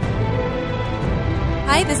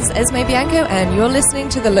 Hi, this is Esme Bianco, and you're listening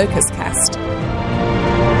to the Locust Cast.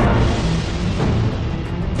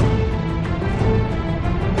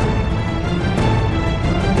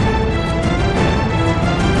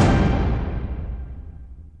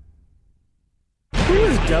 Who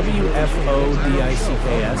is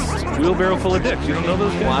WFODICKS? Wheelbarrow full of dicks. You don't know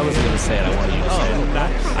those guys? Well, I wasn't going to say it. I wanted you to say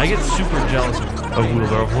it. I get super jealous of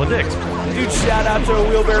Wheelbarrow full of dicks. Dude, shout out to a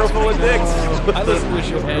wheelbarrow full of dicks. I listen to the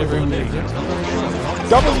show every day.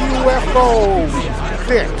 WFO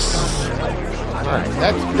Fix. All right,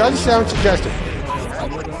 that does sound suggestive.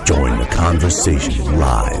 Join the conversation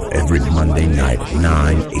live every Monday night at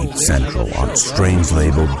 9, 8 Central on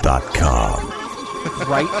Strangelabel.com.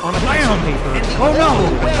 write on a piece of paper. Oh no!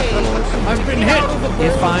 I've been hit.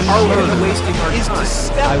 If I'm wasting our time,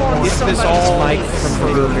 I want this all like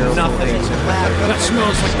from nothing. That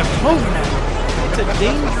smells like the coconut. It's a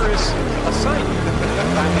dangerous assignment.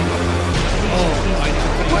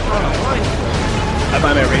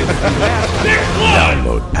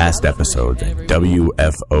 Download past episodes at WFODix.com.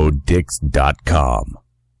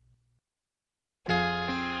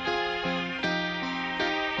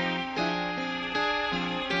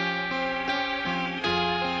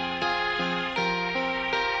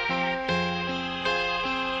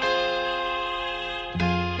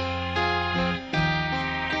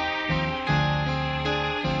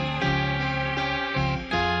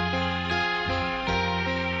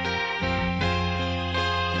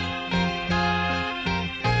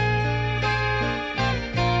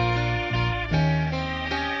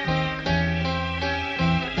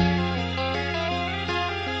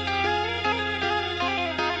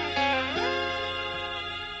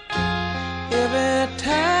 Every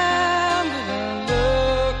time that I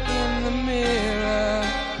look in the mirror,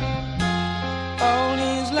 all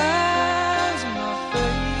these lines in my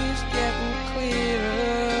face getting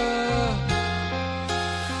clearer.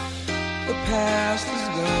 The past is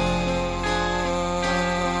gone,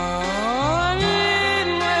 it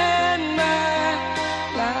ran by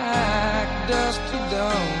like dust to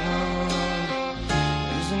dawn.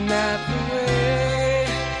 Isn't that the way?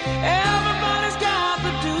 Everybody's got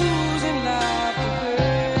the dues in life to pay.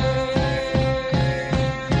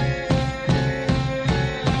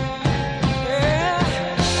 Yeah,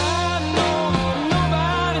 I know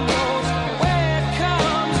nobody knows where it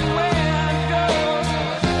comes and where it goes.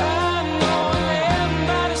 I know that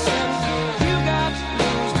everybody says you got to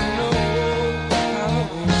lose to know how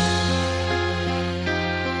it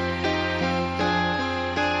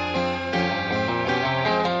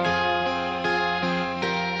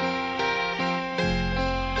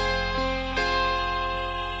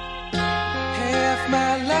Half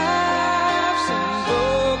my life's in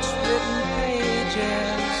books, written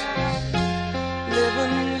pages,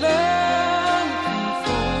 living, learn from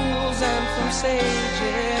fools and from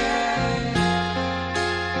sages.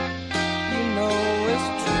 You know it's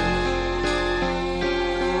true.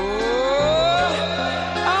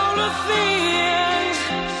 All the things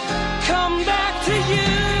come back to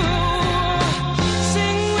you.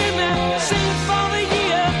 Sing with me, sing for the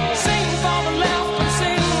year, sing for the laughter,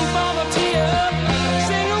 sing for the tear.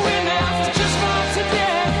 Sing with me, just for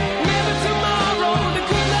today. Maybe tomorrow the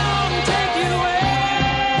good Lord will take you away.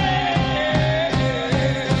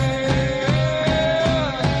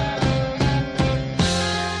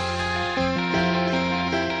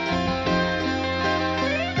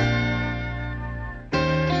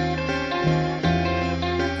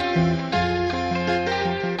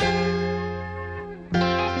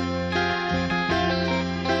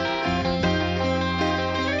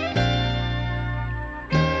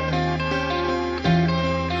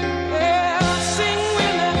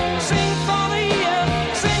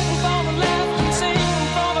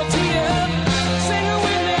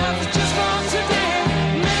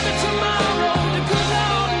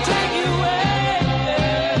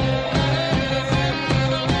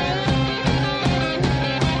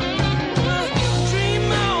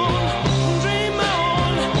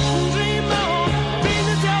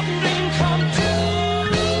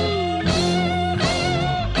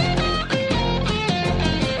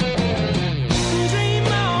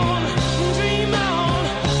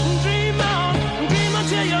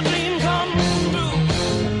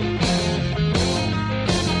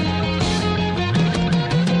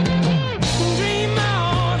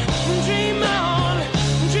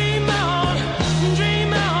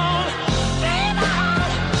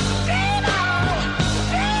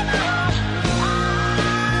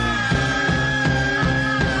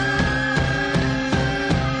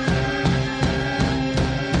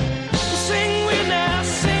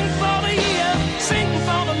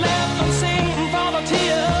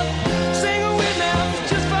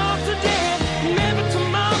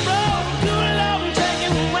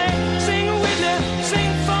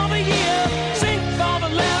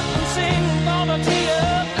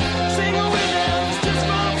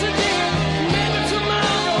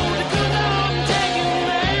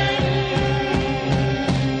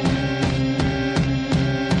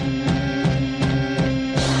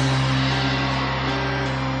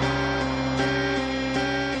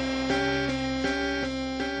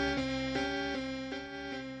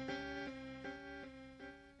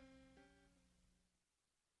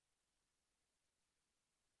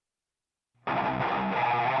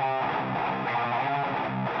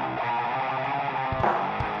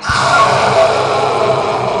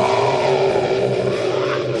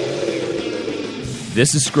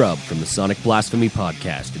 This is Scrub from the Sonic Blasphemy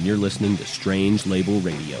Podcast, and you're listening to Strange Label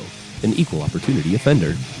Radio, an equal opportunity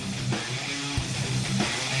offender.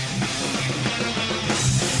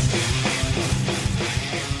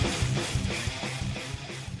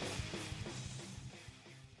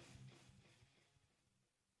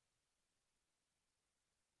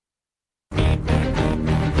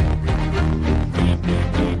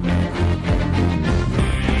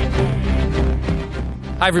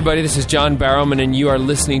 Hi, everybody. This is John Barrowman, and you are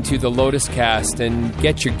listening to the Lotus Cast. And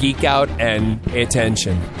get your geek out and pay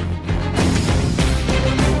attention.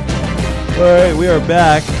 All right, we are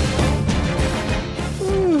back.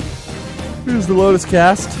 Here's the Lotus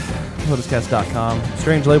Cast. LotusCast.com.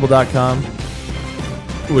 Strangelabel.com.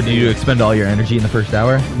 Would you expend all your energy in the first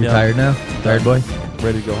hour? You're tired now? Tired, boy?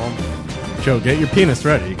 Ready to go home? Joe, get your penis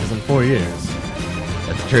ready, because in 4 years.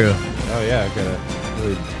 That's true. Oh, yeah, I gotta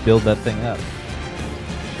really build that thing up.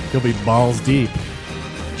 He'll be balls deep.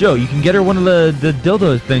 Joe, you can get her one of the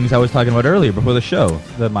dildo things I was talking about earlier before the show.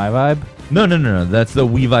 The My Vibe? No. That's the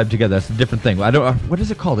We Vibe Together. That's a different thing. I don't. What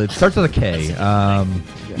is it called? It starts with a K.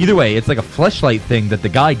 Either way, it's like a fleshlight thing that the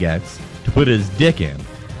guy gets to put his dick in,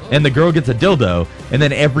 and the girl gets a dildo, and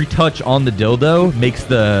then every touch on the dildo makes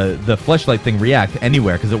the fleshlight thing react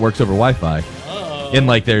anywhere because it works over Wi-Fi. And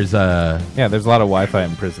like there's there's a lot of Wi-Fi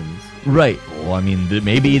in prisons. Right. Well, I mean,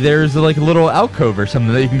 maybe there's like a little alcove or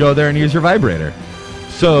something that you can go there and use your vibrator.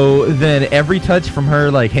 So then every touch from her,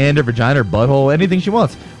 like hand or vagina or butthole, anything she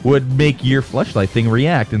wants, would make your fleshlight thing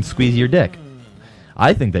react and squeeze your dick.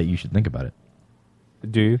 I think that you should think about it.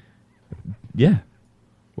 Do you? Yeah.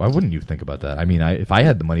 Why wouldn't you think about that? I mean, if I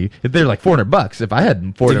had the money, if they're like $400, if I had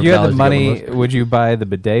 $400, if you had the money, would you buy the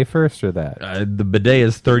bidet first or that? The bidet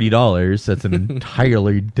is $30. That's an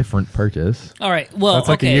entirely different purchase. All right. Well, that's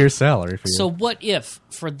like okay. a year's salary for you. So what if,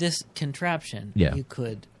 for this contraption, Yeah. you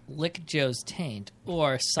could lick Joe's taint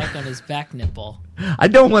or suck on his back nipple? I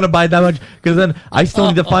don't want to buy that much because then I still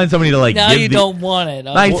need to find somebody to like. Now give you don't want it.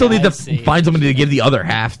 I still need to see. find somebody to give the other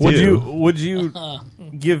half to. Would you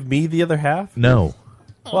give me the other half? No.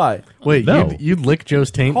 Why? Wait, No. you'd lick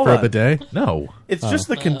Joe's taint Hold for on. a bidet? No. It's just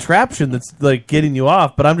the contraption that's like getting you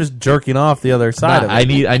off, but I'm just jerking off the other side of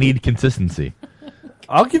it. I need consistency.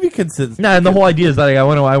 I'll give you consistency. Nah, and the whole idea is that I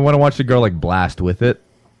want to watch the girl like blast with it.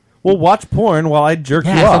 Well, watch porn while I jerk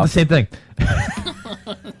Yeah, you it's off. not the same thing.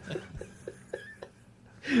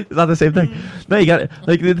 It's not the same thing. No, you got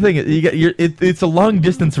like the thing. You got it's a long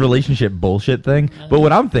distance relationship bullshit thing. But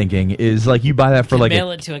what I'm thinking is like you buy that for like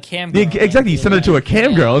mail it to a cam Yeah, girl. exactly. You send it to a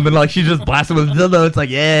cam girl, and then like she just blasts it with a dildo. It's like,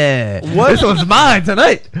 yeah, What? this one's mine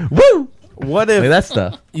tonight. Woo! What if Like that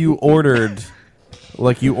stuff. you ordered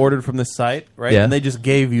from this site, right? Yeah. And they just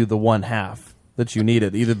gave you the one half that you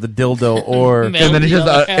needed, either the dildo or And then it's just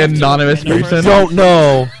an anonymous person. Don't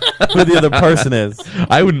know who the other person is.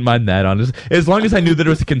 I wouldn't mind that, honestly, as long as I knew that it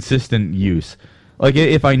was a consistent use. Like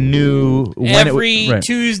if I knew when Every it right.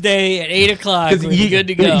 Tuesday at 8 o'clock, we're you, good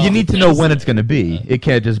to go. You need to know when it's going to be. It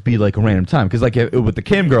can't just be like a random time. Because like with the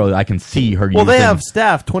cam girl, I can see her. Well, they using- have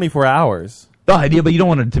staff 24 hours. the idea, but you don't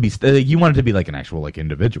want it to be. You want it to be like an actual like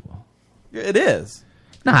individual. It is.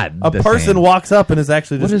 Not a the person same. walks up and is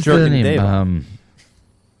actually What just is the jerking name? Dave off.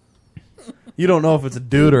 You don't know if it's a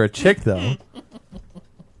dude or a chick, though.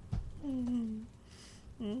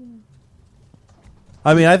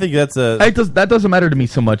 I mean, I think that's that doesn't matter to me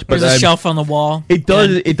so much. But There's a I'm- shelf on the wall. It does.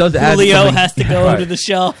 It does add. Julio something- has to go Right. to the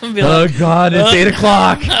shelf and be Oh like, God! It's 8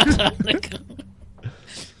 o'clock.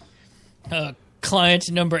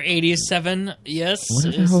 Client number 87. Yes. What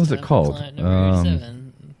the hell is it called? Client number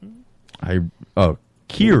 87.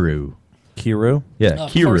 Kiru. Kiru. Yeah, Oh, of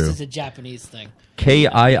course, Kiru. it's a Japanese thing.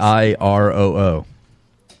 Kiiroo.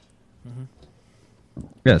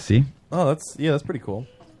 Yeah. See. Oh, that's pretty cool.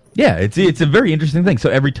 Yeah, it's a very interesting thing. So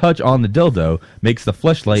every touch on the dildo makes the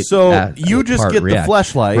fleshlight. So you just part get react. the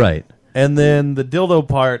fleshlight, right? And then the dildo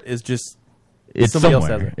part is just It's somebody else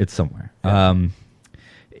somewhere. has it. It's somewhere.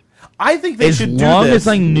 I think they as should do long this. as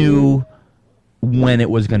I knew when it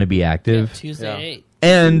was going to be active. Tuesday at 8.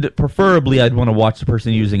 And preferably, I'd want to watch the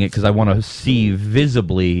person using it because I want to see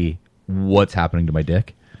visibly what's happening to my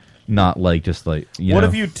dick, not like just like you What know.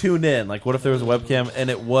 if you tune in? Like, what if there was a webcam and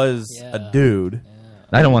it was a dude?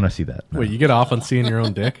 I don't want to see that. Wait, you get off on seeing your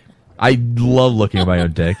own dick? I love looking at my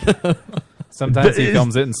own dick. Sometimes he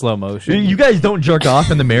films it in slow motion. You guys don't jerk off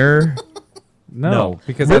in the mirror? No,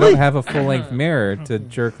 because I Really? don't have a full-length mirror to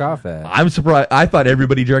jerk off at. I'm surprised. I thought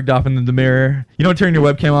everybody jerked off in the mirror. You don't turn your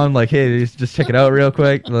webcam on like, hey, just check it out real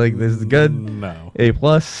quick. Like, this is good. No. A+.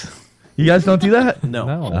 You guys don't do that?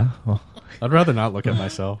 No. Well. I'd rather not look at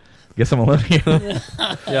myself. Guess I'm alone here.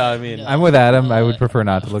 Yeah, I mean, I'm with Adam. I would prefer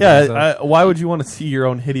not to look at myself. Yeah, why would you want to see your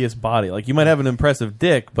own hideous body? Like, you might have an impressive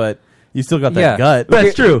dick, but you still got that Yeah. gut.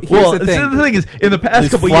 That's true. Here's Well, the the thing. thing is, in the past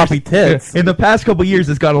These couple floppy years, tits. in the past couple years,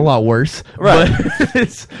 it's gotten a lot worse. Right. But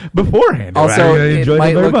it's beforehand. Also, I it enjoyed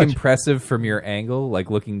might very look much. impressive from your angle, like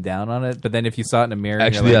looking down on it. But then if you saw it in a mirror, and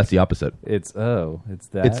Actually, you're like, that's the opposite. It's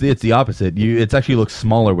that. It's the opposite. It actually looks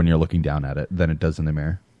smaller when you're looking down at it than it does in the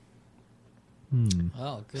mirror.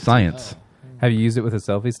 Oh, good to Science. know. Have you used it with a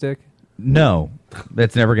selfie stick? No,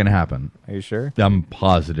 that's never going to happen. Are you sure? I'm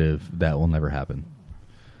positive that will never happen.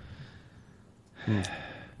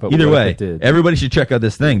 But Either what if way, it did? everybody should check out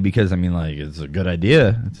this thing because it's a good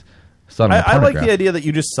idea. It's not I like the idea that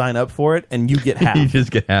you just sign up for it and you get half. You just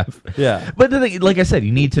get half. Yeah. But the thing, like I said,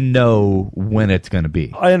 you need to know when it's going to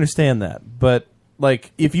be. I understand that, but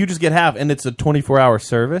like if you just get half and it's a 24-hour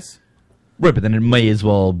service, Right, but then it may as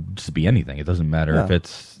well just be anything. It doesn't matter if Yeah.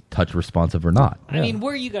 it's touch responsive or not. I mean,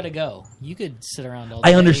 where you gotta go? You could sit around all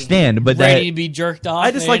day. I understand, but ready that- to be jerked off. I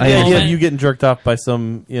just at like any the idea of moment. you getting jerked off by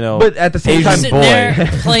some, But at the same Asian time, sitting boy there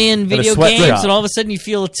playing in a video sweatshop. games, and all of a sudden you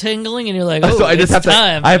feel a tingling, and you're like, "Oh, so I just it's have to.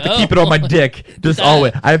 time." I have to keep it on my dick just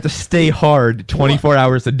always. I have to stay hard 24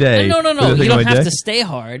 hours a day. No. with the You thing don't on my have to dick. stay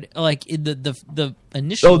hard. Like the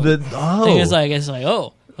initial thing is like it's like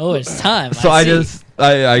it's time. So I see. just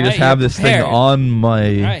I just Right, have you're this thing prepared. on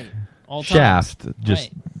my Right. All shaft. times. Just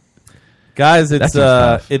guys, That's it's some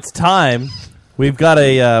stuff. it's time. We've got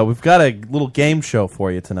a little game show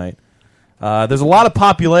for you tonight. There's a lot of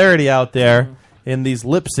popularity out there in these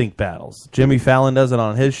lip sync battles. Jimmy Fallon does it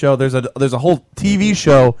on his show. There's a whole TV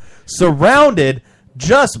show surrounded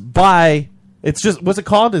just by what's it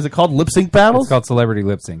called? Is it called lip sync battles? It's called Celebrity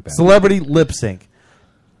Lip Sync Battle. Celebrity lip sync.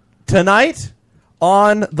 Tonight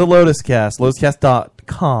on the Lotus Cast,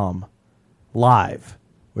 lotuscast.com live.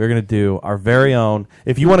 We're going to do our very own.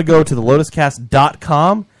 If you want to go to the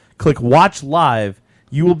lotuscast.com, click watch live,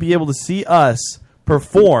 you will be able to see us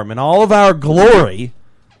perform in all of our glory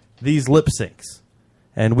these lip syncs.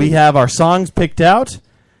 And we have our songs picked out.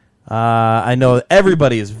 I know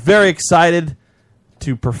everybody is very excited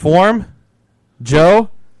to perform. Joe?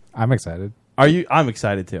 I'm excited. Are you? I'm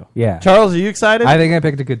excited too. Yeah. Charles, are you excited? I think I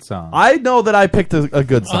picked a good song. I know that I picked a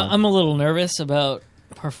good song. I'm a little nervous about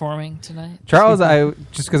performing tonight. Charles,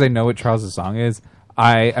 just because I know what Charles' song is,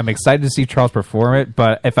 I am excited to see Charles perform it.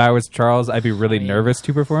 But if I was Charles, I'd be really nervous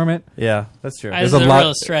to perform it. Yeah, that's true. This is a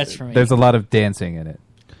real stretch for me. There's a lot of dancing in it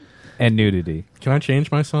and nudity. Can I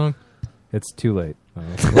change my song? It's too late.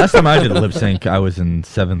 last time I did a lip sync, I was in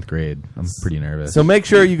 7th grade. I'm pretty nervous. So make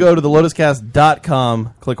sure you go to the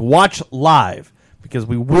lotuscast.com, click watch live, because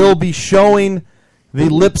we will be showing the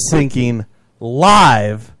lip syncing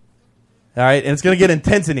live. All right, and it's going to get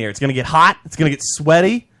intense in here. It's going to get hot. It's going to get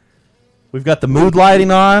sweaty. We've got the mood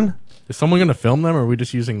lighting on. Is someone going to film them, or are we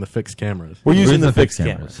just using the fixed cameras? We're using the fixed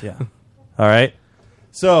cameras. Yeah. All right.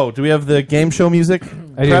 So, do we have the game show music?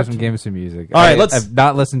 I do have prepped? some games of music. All right, let's. I've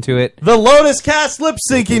not listened to it. The Lotus Cast lip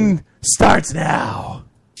syncing starts now.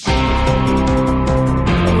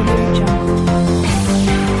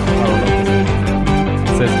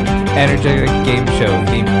 It says Energetic Game Show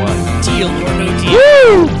Theme 1. Deal or no deal.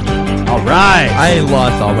 Woo! All right. I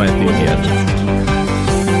lost all my enthusiasm.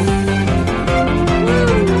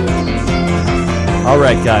 All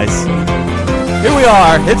right, guys. Here we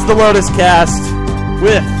are. It's the Lotus Cast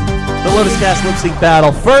with the Lotus Cast lip sync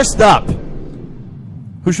battle. First up,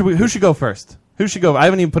 who should go first? Who should go? I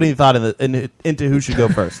haven't even put any thought into who should go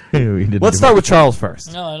first. Let's start with Charles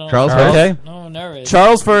first. No, I don't. Charles first? Okay. No, I'm nervous.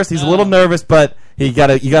 Charles first. He's a little nervous, but you got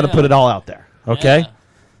to put it all out there. Okay. Yeah.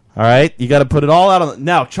 All right. You got to put it all out on.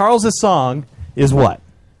 Now, Charles's song is what?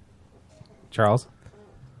 Charles?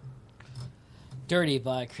 Dirty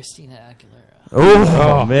by Christina Aguilera.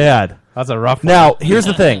 Oh man, that's a rough one. Now, here's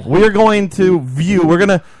the thing. We're going to view.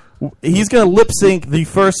 He's going to lip sync the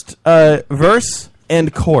first verse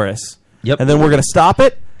and chorus. Yep. And then we're going to stop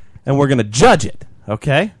it, and we're going to judge it.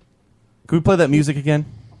 Okay. Can we play that music again?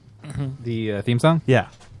 The theme song? Yeah.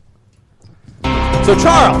 So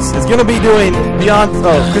Charles is going to be doing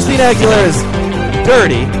Christina Aguilera's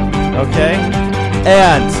 "Dirty," okay,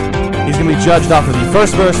 and he's going to be judged off of the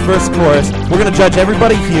first verse, first chorus. We're going to judge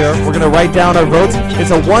everybody here. We're going to write down our votes.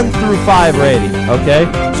 It's a 1 through 5 rating, okay?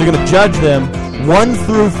 So you're going to judge them 1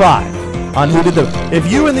 through 5 on who did the. If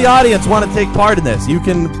you in the audience want to take part in this, you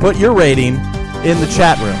can put your rating in the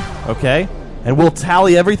chat room, okay? And we'll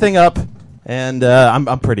tally everything up. And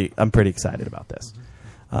I'm pretty excited about this.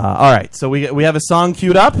 All right, so we have a song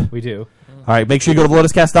queued up. We do. All right, make sure you go to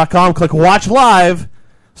lotuscast.com, click watch live,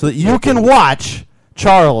 so that you can watch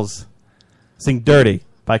Charles sing "Dirty"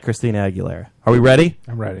 by Christina Aguilera. Are we ready?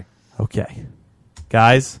 I'm ready. Okay.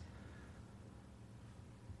 Guys,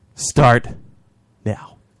 start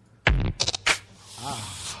now.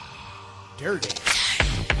 Dirty.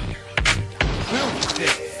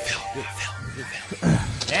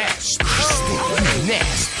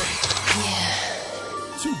 Nasty.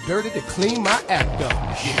 Too dirty to clean my act up.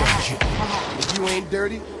 If you ain't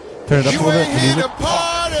dirty, Turn it up a you little bit. ain't here to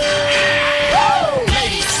party.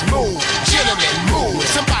 Ladies, move. Gentlemen, move.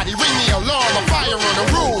 Somebody ring the alarm. A fire on the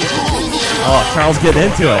roof. Oh, Charles getting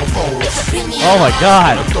into it. Oh my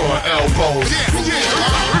God.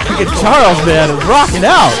 Look at Charles, man, is rocking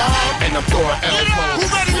out.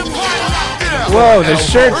 Whoa, the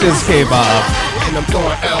shirt just came off.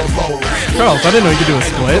 Charles, I didn't know you could do a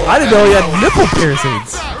split. I didn't know he had nipple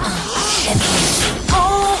piercings.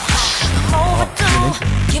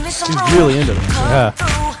 He's really into this. Yeah.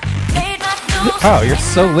 Oh, you're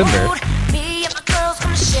so limber.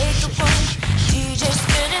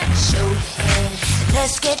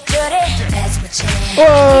 Let's get dirty. That's what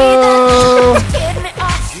Whoa!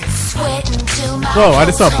 Whoa, I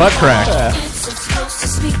just saw a butt crack.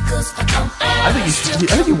 I think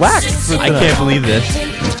he waxed. I can't believe this.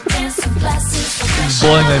 It's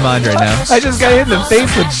blowing my mind right now. I just got hit in the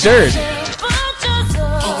face with dirt.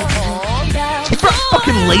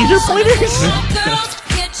 Fucking laser pointers?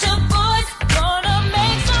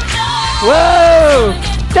 Whoa!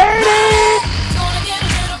 Dirty!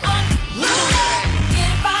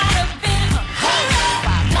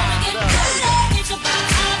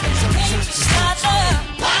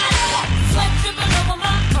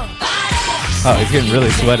 Oh, he's getting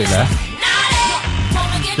really sweaty now.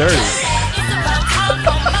 Dirty.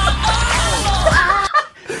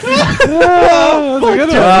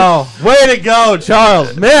 Oh, way to go,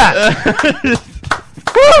 Charles. Man.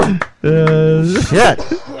 Shit.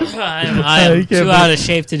 I am too out of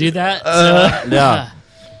shape to do that. Yeah.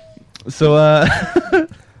 So,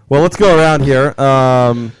 well, let's go around here.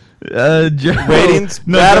 Ratings.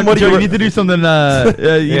 No, Adam, what do Joe, you you need to do something?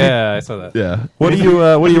 Yeah, I saw that. Yeah. What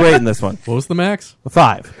are you rating this one? What was the max? A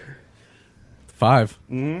 5. 5.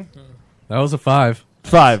 Mm-hmm. That was a 5.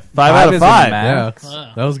 5 out of is 5. a max.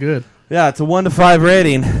 Yeah, that was good. Yeah, it's a 1 to 5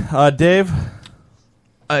 rating. Dave?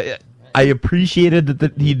 I appreciated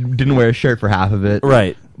that he didn't wear a shirt for half of it.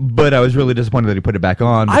 Right. But I was really disappointed that he put it back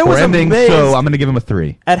on I before was ending, amazed so I'm going to give him a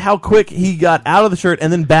 3. At how quick he got out of the shirt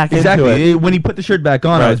and then back into it. Exactly. When he put the shirt back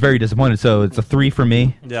on, Right. I was very disappointed, so it's a 3 for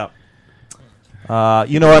me. Yeah.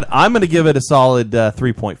 You know what? I'm going to give it a solid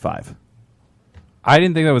 3.5. I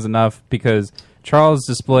didn't think that was enough because Charles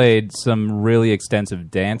displayed some really extensive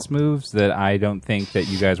dance moves that I don't think that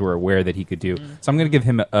you guys were aware that he could do. So I'm going to give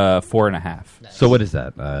him a 4.5. So what is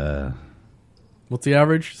that? What's the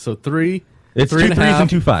average? So 3. It's 3 2 and a 3s half, and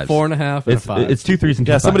 2 5s. 4.5 and a 5. It's 2 3s and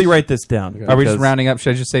 2 Yeah, 5s. somebody write this down. Are we just rounding up?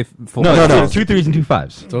 Should I just say full? No, No. 2 3s and 2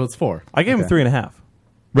 5s. So it's 4. I gave him 3.5.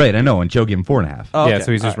 Right, I know, and Joe gave him 4.5. Oh, Yeah, okay.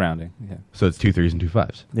 so he's just All right. rounding. Yeah. So it's 2 3s and 2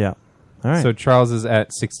 5s. Yeah. All right. So Charles is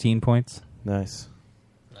at 16 points. Nice.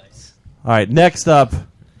 All right. Next up,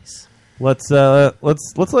 let's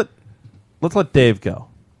let Dave go.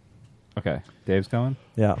 Okay, Dave's going.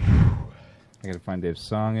 Yeah. I got to find Dave's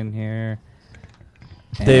song in here.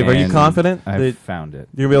 Dave, are you And confident I that found it.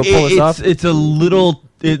 you're gonna be able to pull this off? It's a little.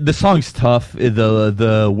 The song's tough.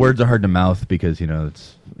 The words are hard to mouth because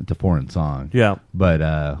it's a foreign song. Yeah. But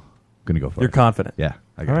gonna go for You're it. confident. Yeah.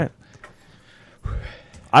 I All got right.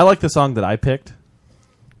 I like the song that I picked.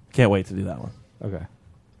 Can't wait to do that one. Okay.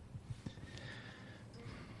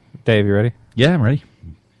 Dave, you ready? Yeah, I'm ready.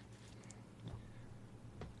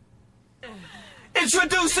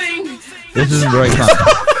 Introducing. This isn't the right song.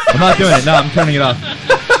 I'm not doing it. No, I'm turning it off.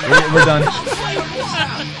 We're done.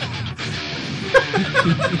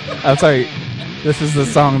 I'm sorry. This is the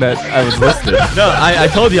song that I was listed. No, I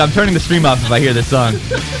told you I'm turning the stream off if I hear this song.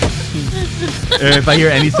 Or if I hear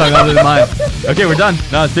any song other than mine. Okay, we're done.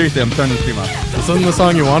 No, seriously, I'm turning the stream off. This isn't the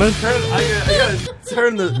song you wanted? I gotta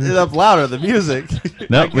turn it up louder, the music.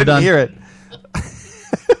 Nope, I we're done. hear it.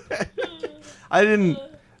 I didn't.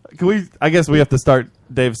 Can we? I guess we have to start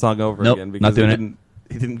Dave's song over Nope, again not because doing it.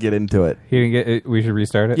 he didn't get into it. He didn't get it. We should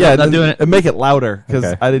restart it. Yeah, not doing it. And make it louder because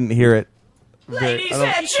Okay. I didn't hear it. Ladies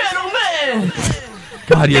and gentlemen,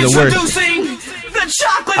 God, you're the worst. introducing the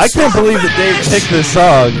chocolate. I can't believe that Dave picked this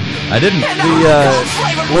song. I didn't. The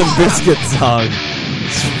Limp Bizkit song.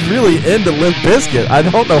 It's really into Limp Bizkit. I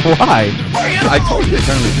don't know why. I told you to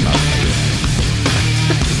turn the stream off.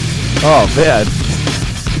 Oh man.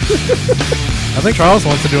 I think Charles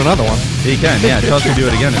wants to do another one. He can, yeah. Charles can do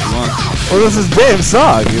it again if you want. Well, this is Dave's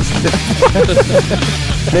song.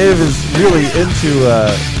 Dave is really into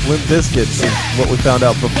Limp Bizkit, is what we found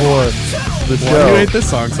out before the show. Why do you hate this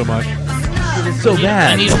song so much? It's so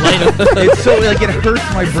bad. need a lighter. It's so like it hurts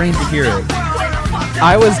my brain to hear it.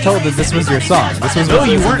 I was told that this was your song. This was No, what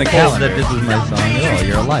you was in weren't the told calendar. that this was my song at all.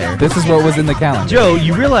 You're a liar. This is what was in the calendar. Joe,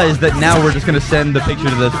 you realize that now we're just going to send the picture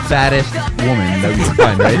to the fattest woman that we can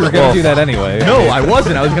find, right? You were going to do that anyway. No, I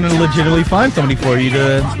wasn't. I was going to legitimately find somebody for you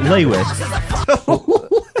to lay with.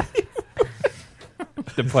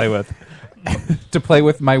 To play with. To play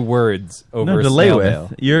with my words over No, to a lay snail with.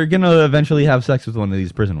 mail. You're going to eventually have sex with one of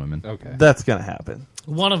these prison women. Okay. That's going to happen.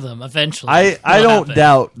 One of them eventually. I will don't happen.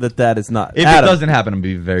 doubt that is not. If Adam, it doesn't happen, I'll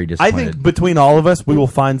be very I disappointed. think between all of us, we will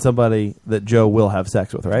find somebody that Joe will have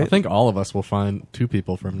sex with, right? I think all of us will find two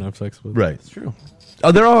people for him to have sex with. Right. It's true.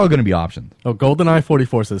 Oh, they're all going to be options. Oh, GoldenEye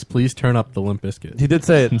 44 says, please turn up the Limp Bizkit. He did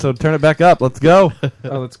say it, so turn it back up. Let's go.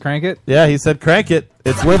 Oh, let's crank it? Yeah, he said crank it.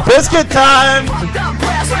 It's Limp Bizkit time!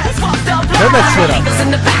 Turn that shit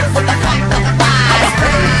up.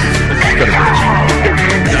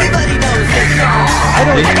 I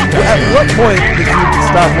don't. At what point did you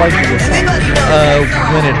stop liking this song?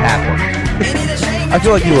 When it happened. I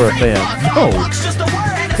feel like you were a fan. No.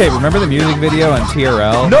 Okay, remember the music video on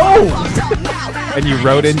TRL? No! And you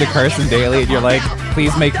wrote into Carson Daly and you're like,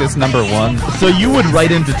 please make this #1. So you would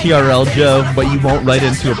write into TRL, Joe, but you won't write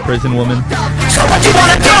into a prison woman? So what you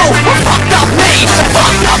wanna do? Fuck up me,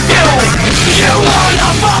 fuck up you. You wanna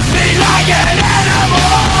fuck me like an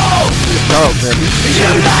animal. Oh, man. You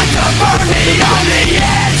like to burn me on the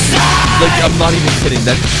inside. Like, I'm not even kidding.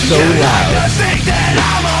 That's so You loud. like to think that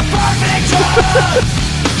I'm a perfect drug.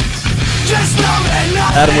 Just numb and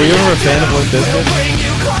nothing. Adam, were you ever a fan of Limp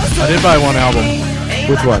Bizkit? I did buy one album.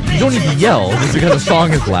 Which one? You don't need to yell just because the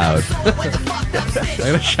song is loud. I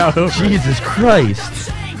gotta shout over. Jesus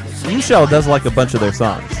Christ. Michelle does like a bunch of their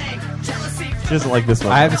songs. She doesn't like this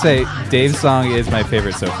one. I have to say, Dave's song is my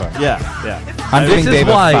favorite so far. Yeah, yeah. I'm This giving is Dave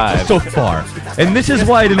a why 5. so far, and this is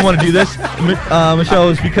why I didn't want to do this, Michelle,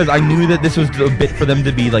 is because I knew that this was a bit for them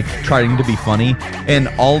to be like trying to be funny, and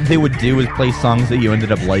all they would do is play songs that you ended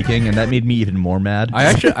up liking, and that made me even more mad. I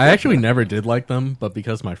actually never did like them, but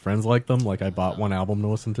because my friends liked them, like I bought one album to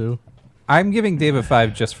listen to. I'm giving Dave a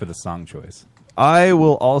 5 just for the song choice. I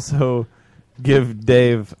will also give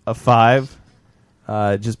Dave a 5,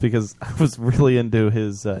 just because I was really into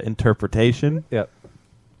his interpretation. Yep.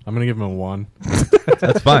 I'm gonna give him a 1.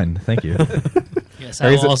 That's fine. Thank you. Yes, I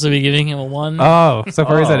will also be giving him a 1. Oh, so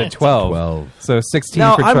far he's at a 12. 12. So 16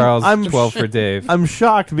 Now, for I'm- Charles, I'm 12 for Dave. I'm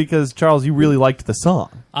shocked because, Charles, you really liked the song.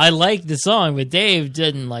 I liked the song, but Dave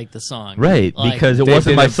didn't like the song. Right, Like, because it Dave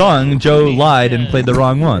wasn't my didn't- song. Joe lied and played the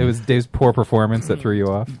wrong one. It was Dave's poor performance that threw you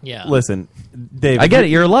off. Yeah. Listen, Dave. I get it.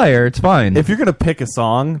 You're a liar. It's fine. If you're going to pick a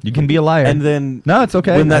song, you can be a liar. and then no, it's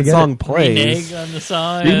okay. when I that get song it. plays, Renege on the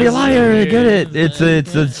song. You can be a That's liar. I weird. get it. It's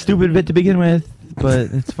a stupid bit to begin with,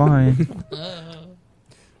 but it's fine.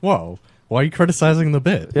 Whoa. Why are you criticizing the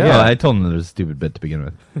bit? Yeah, I told him that it was a stupid bit to begin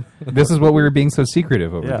with. This is what we were being so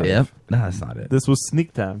secretive over. Yeah. Dave. Yep. No, that's not it. this was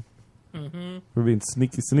sneak time. Mm-hmm. We're being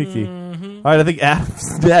sneaky. All right, I think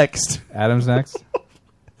Adam's next. Adam's next.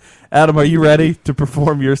 Adam, are you ready to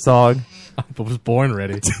perform your song? I was born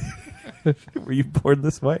ready. Were you born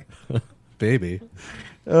this way? Baby.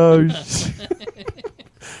 Oh,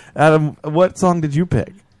 Adam, what song did you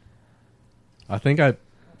pick? I think I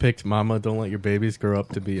picked Mama, Don't Let Your Babies Grow Up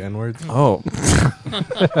to Be N-Words. Oh.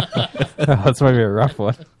 That's might be a rough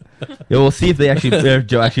one. Yeah, we'll see if if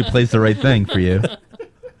Joe actually plays the right thing for you.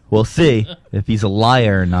 We'll see if he's a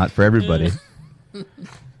liar or not for everybody.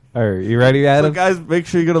 All right, you ready, So, Adam? guys, make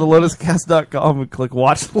sure you go to thelotuscast.com and click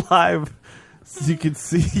Watch Live so you can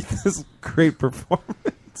see this great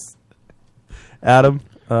performance. Adam,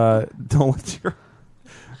 don't let your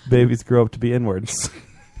babies grow up to be N-words.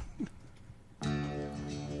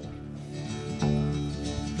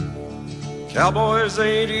 Cowboys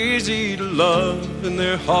ain't easy to love and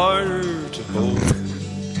they're harder to hold.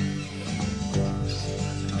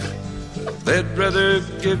 They'd rather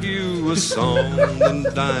give you a song than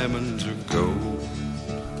diamonds or gold.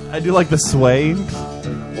 I do like the sway.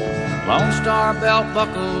 Lone Star belt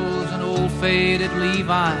buckles and old faded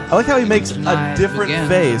Levi. I like how he makes a different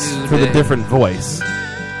face for the different voice.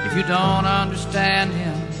 If you don't understand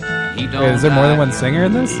him, he don't. Wait, is there more than one singer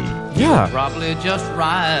in this? Yeah. Probably just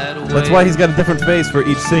right away. That's why he's got a different face for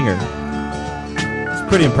each singer. It's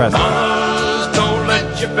pretty impressive. Mamas, don't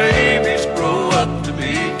let your babies grow up to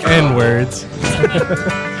be N-words.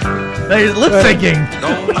 He's lip syncing.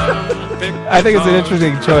 I think it's an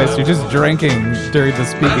interesting choice. You're just drinking during the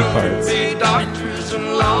speaking parts. Be doctors and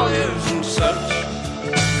lawyers and such.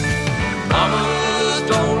 Mamas,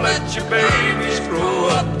 don't let your babies grow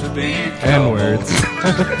up be N-words.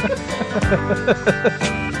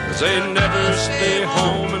 They never stay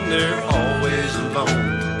home and they're always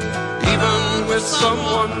alone, even with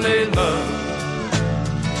someone they love.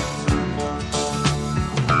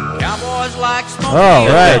 Cowboys like smoking. All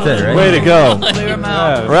right. That's it, right? Way to go. Clear 'em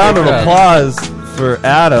out. Round of applause for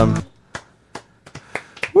Adam.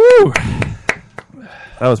 Woo!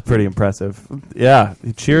 That was pretty impressive. Yeah,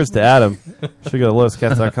 cheers to Adam. Should go to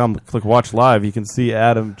lotuscats.com, click watch live. You can see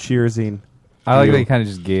Adam cheersing. I like that he kind of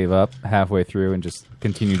just gave up halfway through and just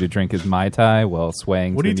continued to drink his Mai Tai while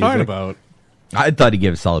swaying. What to are you the talking music. about? I thought he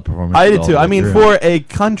gave a solid performance. I did all too. the I way mean, through. for a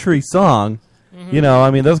country song, you know,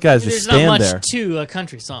 I mean, those guys just There's stand not much there. to a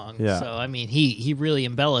country song. Yeah. So, I mean, he really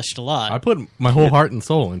embellished a lot. I put my whole heart and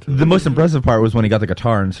soul into it. The most impressive part was when he got the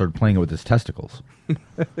guitar and started playing it with his testicles.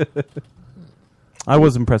 I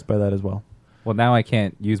was impressed by that as well. Well, now I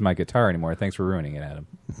can't use my guitar anymore. Thanks for ruining it, Adam.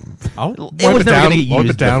 I'll It wipe was it never down, gonna get wipe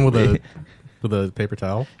used, it down but- with a paper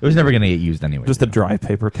towel. It was never going to get used anyway. Just a dry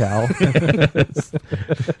paper towel. Just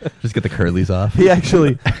get the curlies off. He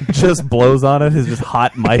actually just blows on it, his just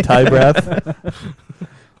hot Mai Tai breath.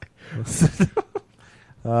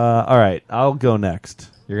 All right, I'll go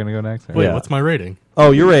next. You're going to go next? Wait, Yeah. what's my rating?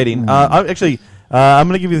 Oh, your rating. I'm going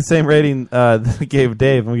to give you the same rating that I gave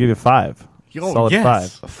Dave. I'm going to give you 5. Yo, Solid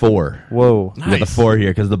yes. 5. 4. You Whoa. got the Nice. 4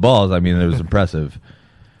 here because the balls, I mean, it was impressive.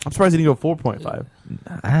 I'm surprised you didn't go 4.5.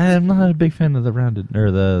 I'm not a big fan of the rounded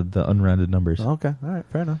or the unrounded numbers. Okay, all right,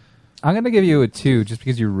 fair enough. I'm going to give you a 2 just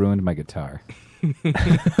because you ruined my guitar.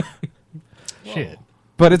 Shit.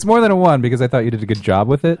 But it's more than a 1 because I thought you did a good job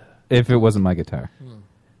with it if it wasn't my guitar.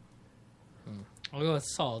 I'll go with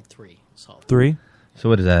solid 3. Solid. 3? So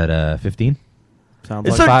what is that, 15? Sounds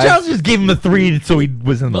So like 5. Charles just gave him a 3 so he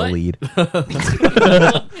was in the What? lead.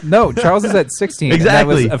 No, Charles is at 16.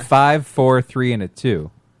 Exactly. And that was a 5, 4, 3, and a 2.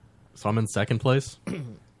 So I'm in second place?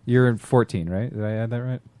 You're in 14, right? Did I add that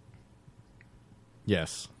right?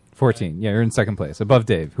 Yes. 14. Yeah, you're in second place, above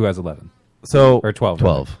Dave, who has 11. So Or 12.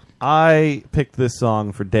 12. I picked this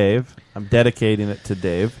song for Dave. I'm dedicating it to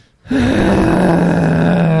Dave.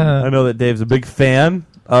 I know that Dave's a big fan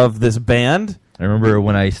of this band. I remember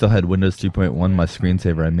when I still had Windows 2.1, my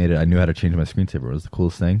screensaver, I knew how to change my screensaver. It was the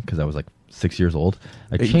coolest thing because I was like 6 years old.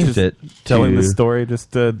 I changed Just it telling to, the story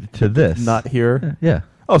just to this. not hear. Yeah.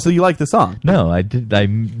 Oh, so you like the song? No, I did. I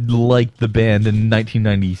liked the band in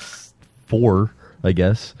 1994, I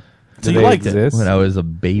guess. So you liked it when I was a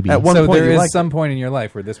baby. At one So point, there you is liked some point in your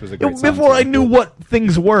life where this was a great song. Before I knew what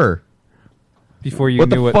things were. Before you what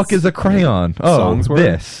knew the what fuck is a crayon? Oh, songs were?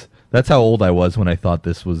 this. That's how old I was when I thought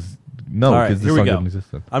this was. No, All right, because here this we song go. didn't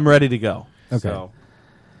exist then. I'm ready to go. Okay. So,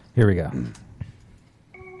 Here we go.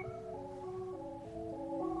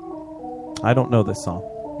 I don't know this song.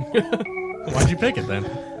 Why'd you pick it then?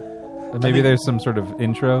 Maybe there's some sort of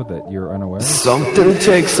intro that you're unaware of. Something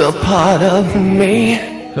takes a part of me.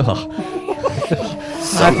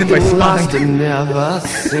 Something lost and never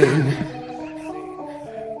seen.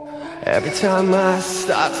 Every time I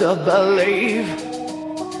start to believe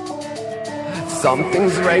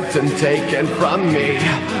something's raped and taken from me,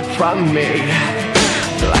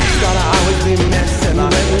 Life's gotta always be messing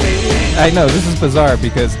with me. I know, this is bizarre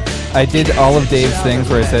because I did all of Dave's things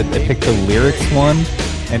where I said I picked the lyrics one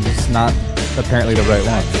and it's not apparently the right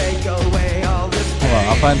one. Hold on,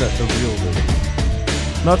 I'll find the real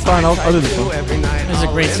lyric. No, it's fine. I'll do this one. This is a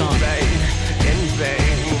great song.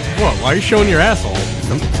 What? Why are you showing your asshole?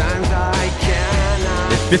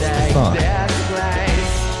 It fits the song.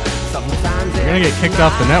 You're gonna get kicked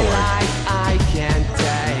off the network.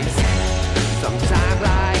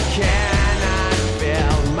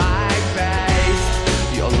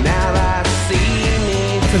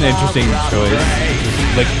 It's an interesting choice.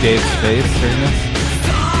 Just lick Dave's face during this.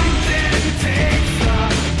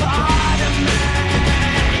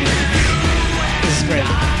 This is great.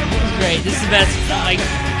 This is great. This is the best. Like,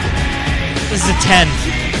 this is a 10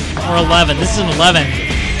 or 11. This is an 11.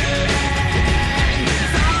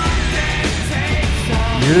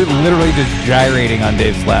 You're literally just gyrating on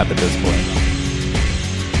Dave's lap at this point.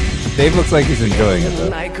 Dave looks like he's enjoying it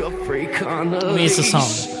though. I mean, it's a song.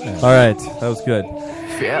 All right, that was good.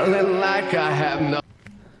 Feeling like I have no.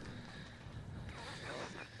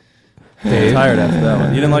 Dave? Tired after that one.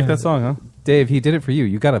 You didn't like that song, huh? Dave, he did it for you.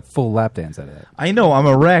 You got a full lap dance out of that. I know, I'm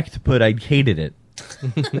erect, but I hated it.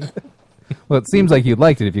 Well, it seems like you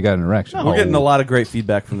liked it if you got an erection. We're getting a lot of great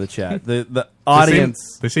feedback from the chat. The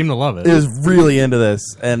audience They seem to love it. is really into this,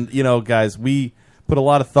 and you know, guys, we put a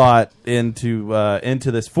lot of thought into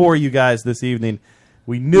this for you guys this evening.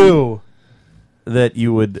 We knew that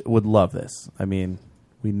you would love this. I mean,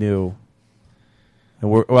 we knew.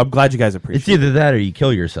 And I'm glad you guys appreciate It's either that or you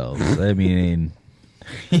kill yourselves. I mean,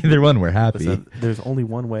 either one, we're happy. Listen, there's only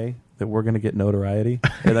one way that we're going to get notoriety,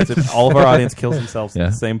 and that's if all of our audience kills themselves at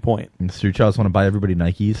the same point. Mr. Charles want to buy everybody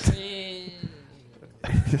Nikes.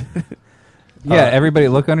 Yeah, everybody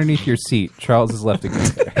look underneath your seat. Charles is left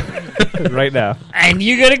again right now. And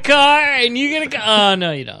you get a car, and you get a car. Oh,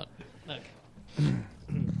 no, you don't.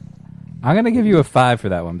 I'm going to give you a 5 for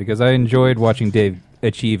that one because I enjoyed watching Dave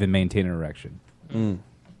achieve and maintain an erection.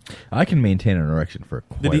 I can maintain an erection for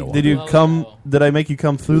quite a while. Did you come? Did I make you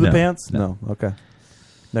come through the pants? No. Okay.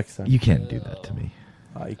 Next time. You can't do that to me.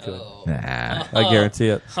 You could. Nah. I guarantee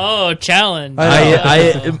it. Oh, challenge.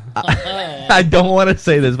 I don't want to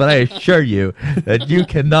say this, but I assure you that you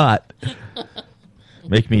cannot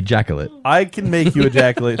make me ejaculate. I can make you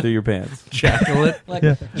ejaculate through your pants. Ejaculate? Like,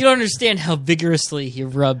 you don't understand how vigorously he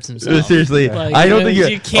rubs himself. Seriously, Like, I don't think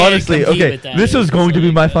you can't honestly. compete Okay, with that. this was going to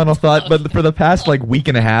be my final thought, but for the past week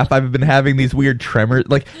and a half, I've been having these weird tremors.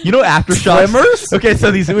 Aftershocks. Tremors? Okay,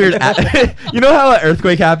 so these weird. You know how an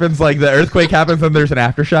earthquake happens? Like the earthquake happens and there's an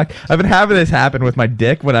aftershock. I've been having this happen with my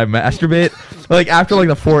dick when I masturbate. After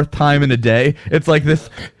the 4th time in a day, it's like this.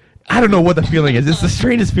 I don't know what the feeling is. It's the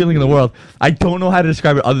strangest feeling in the world. I don't know how to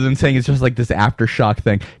describe it other than saying it's just this aftershock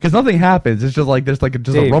thing. Because nothing happens. It's just there's just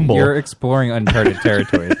Dave, a rumble. You're exploring uncharted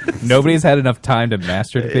territory. Nobody's had enough time to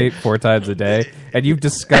masturbate 4 times a day, and you've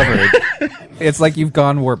discovered it's like you've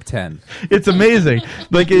gone warp 10. It's amazing.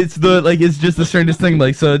 It's just the strangest thing.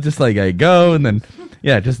 I go and then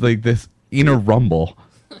just this inner rumble.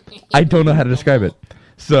 I don't know how to describe it.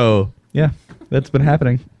 So yeah, that's been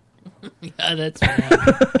happening. Yeah, that's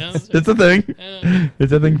It's a thing.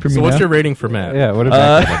 It's a thing for me. So what's now. your rating for Matt? Yeah, what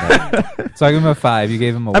about So I give him a 5. You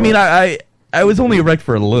gave him a 1. I mean, I was only erect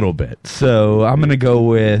for a little bit, so I'm gonna go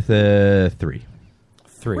with 3.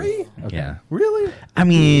 3. Okay. Yeah. Really? I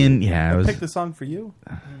mean, yeah. I picked the song for you.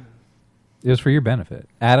 It was for your benefit.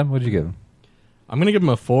 Adam, what'd you give him? I'm gonna give him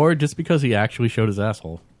a 4 just because he actually showed his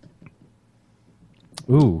asshole.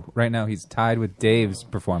 Ooh, right now he's tied with Dave's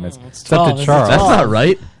performance. It's Except 12. to Charles. That's not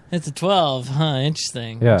right. It's a 12. Huh,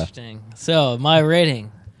 interesting. Yeah. Interesting. So, my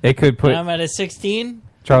rating. It could put I'm at a 16?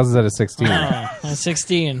 Charles is at a 16. A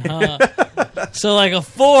 16. So, a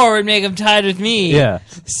 4 would make him tied with me. Yeah.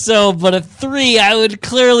 So, but a 3, I would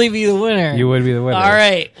clearly be the winner. You would be the winner. All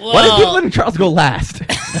right. Well, Why did you letting Charles go last?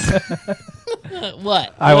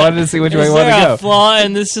 What? I wanted to see which way you Is want to there go. a flaw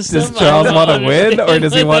in the system? Does Charles want to win, or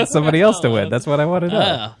does he want somebody else to win? That's what I want to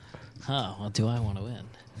know. Well, do I want to win?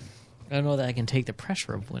 I don't know that I can take the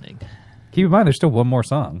pressure of winning. Keep in mind, there's still one more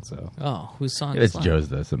song. So. Oh, whose song It's is that? Joe's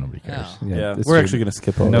though, so nobody cares. Oh. Yeah, it's we're true. actually going to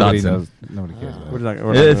skip over. Nobody Dodson. knows. Nobody cares. About it.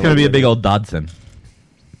 We're not It's going to be a big old Dodson.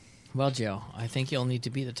 Well, Joe, I think you'll need to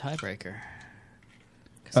be the tiebreaker.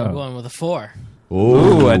 Because I'm going with a 4.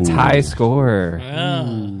 Ooh, a tie score.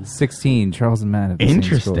 Yeah. 16. Charles and Matt have the same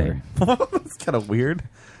Interesting. score. That's kind of weird.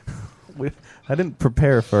 I didn't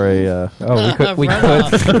prepare for a. We could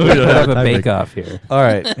have a bake-off here. All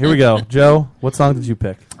right, here we go. Joe, what song did you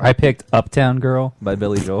pick? I picked Uptown Girl by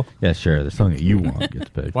Billy Joel. Yeah, sure. The song that you want gets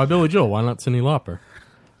picked. Why Billy Joel? Why not Cyndi Lauper?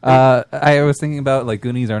 I was thinking about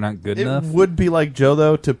Goonies are not good enough. It would be like Joe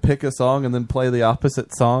though to pick a song and then play the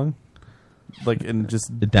opposite song, and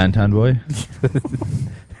just the Downtown Boy.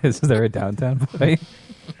 Is there a Downtown Boy?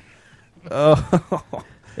 Oh.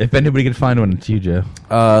 If anybody can find one, it's you, Joe.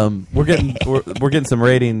 We're getting some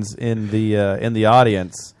ratings in the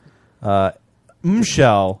audience.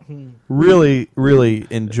 Michelle really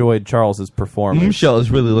enjoyed Charles's performance. Michelle is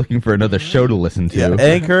really looking for another show to listen to. Yeah,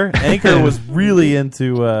 Anchor was really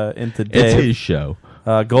into Dave. It's his show.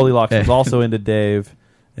 Goldilocks was also into Dave,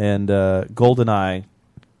 and GoldenEye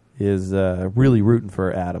is really rooting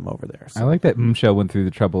for Adam over there. I like that Michelle went through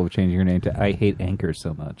the trouble of changing her name to I Hate Anchor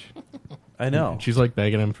so much. I know. She's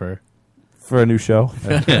begging him for a new show,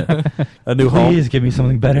 a new home. Please give me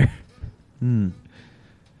something better.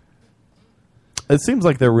 It seems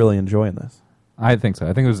like they're really enjoying this. I think so.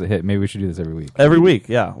 I think it was a hit. Maybe we should do this every week. Every week,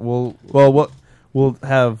 yeah. We'll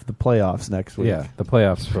have the playoffs next week. Yeah, the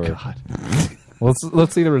playoffs for. God.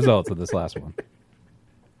 Let's see the results of this last one.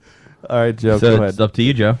 All right, Joe. So go ahead. it's up to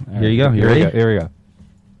you, Joe. All Here you go. You ready? Here we go.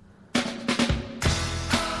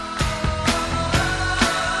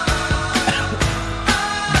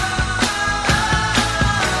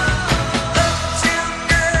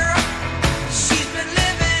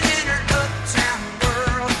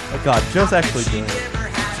 God, Joe's actually doing it.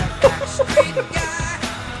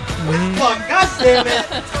 Fuck, God damn it!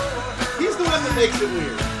 He's the one that makes it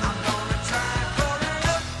weird.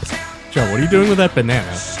 Joe, what are you doing with that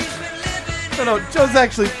banana? No, Joe's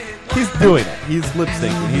actually. He's doing it. He's lip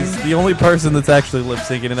syncing. He's the only person that's actually lip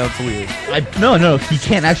syncing, and that's weird. No, he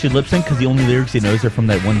can't actually lip sync because the only lyrics he knows are from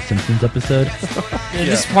that one Simpsons episode. Yeah,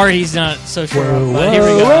 this part he's not so sure of, but here we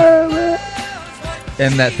go.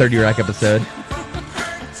 And that 30 Rock episode.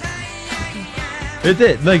 That's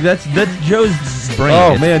it. Like that's Joe's brain.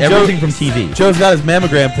 Oh It's man, everything from TV. Joe's got his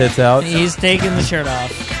mammogram tits out. He's taking the shirt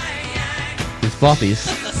off. His floppies.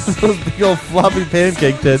 Those big old floppy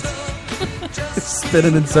pancake tits.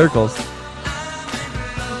 Spinning in circles.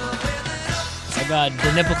 Oh god,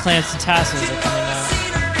 the nipple clamps and tassels are coming out.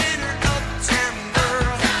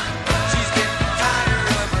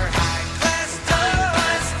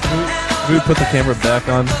 Can we put the camera back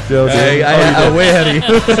on, Joe? I'm way ahead of you.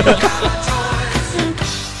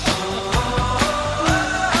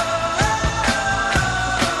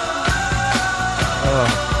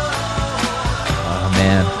 Oh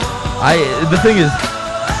man, the thing is,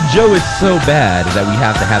 Joe is so bad that we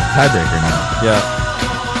have to have the tiebreaker now. Yeah.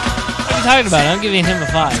 What are you talking about? I'm giving him a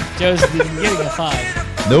 5. Joe's getting a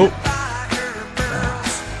 5. Nope.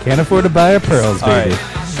 Can't afford to buy her pearls, baby.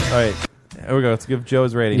 All right. Here we go. Let's give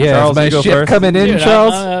Joe's rating. Yeah, Charles, is my you go ship first. coming in, Dude,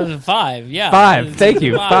 Charles? 5, yeah. 5. Thank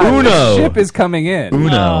you. 5. Uno. The ship is coming in.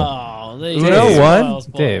 Oh, Uno, one.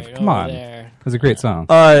 Dave, come on. It was a great song.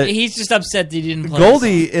 He's just upset that he didn't play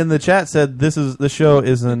Goldie in the chat said the show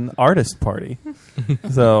is an artist party.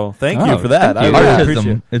 So thank you for that. Thank you. I really Artism.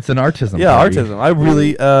 appreciate it. It's an artism. Yeah, party. artism. I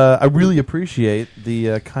really appreciate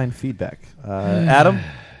the kind feedback. Adam,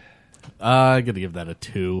 I gotta give that a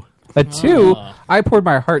 2. A 2? I poured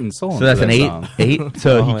my heart and soul So into that's that an 8. song. 8.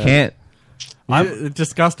 So he can't. It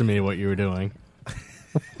disgusted me what you were doing.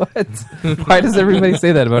 What? Why does everybody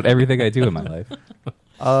say that about everything I do in my life?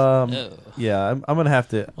 Yeah, I'm gonna have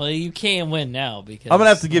to. Well, you can't win now because I'm gonna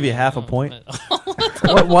have to give you half a point.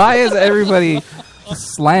 Why is everybody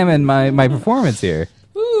slamming my performance here?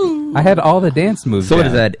 I had all the dance moves. So what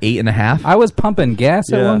down. is that? 8.5. I was pumping gas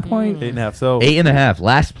at one point. 8.5. So 8.5.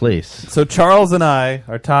 Last place. So Charles and I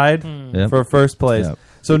are tied for first place. Yep.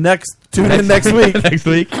 So tune in next week. Next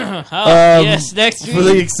week. Yes, next week for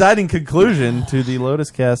the exciting conclusion to the Lotus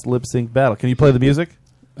Cast lip sync battle. Can you play the music?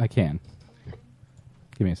 I can.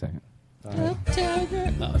 Give me a second. Guys,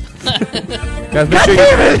 make sure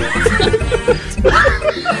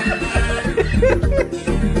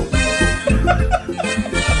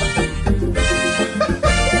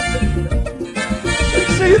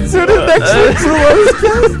you tune in next week to Lotus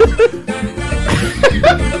Cast.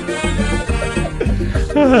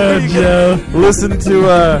 Joe. Listen to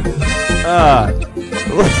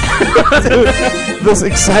this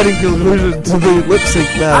exciting conclusion to the lip sync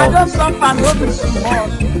battle.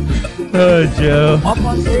 Oh, Joe.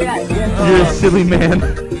 You're a silly man.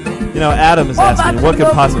 You know, Adam is asking what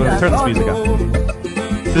could possibly turn this music on.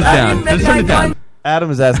 Sit down. Just turn it down.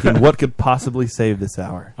 Adam is asking what could possibly save this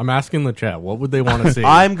hour. I'm asking the chat, what would they want to see?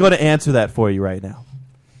 I'm going to answer that for you right now.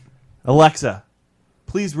 Alexa,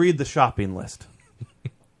 please read the shopping list.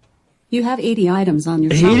 You have 80 items on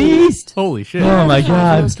your shopping list. Holy shit. Oh my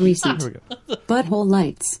god. Most recent. Butthole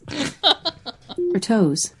lights. For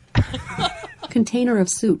toes. Container of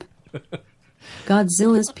soup.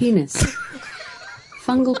 Godzilla's penis.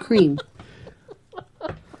 Fungal cream.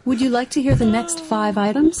 Would you like to hear the next 5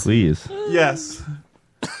 items? Please. Yes.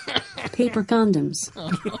 Paper condoms.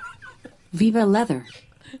 Viva leather.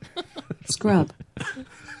 Scrub.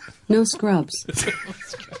 No scrubs.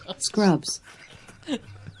 Scrubs.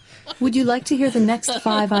 Would you like to hear the next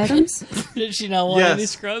 5 items? Did she not want Yes. any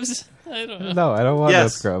scrubs? I don't know. No, I don't want no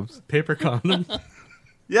Yes. scrubs. Paper condom?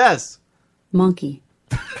 Yes. Monkey.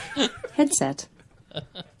 Headset.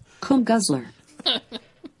 Comb guzzler.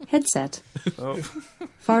 Headset.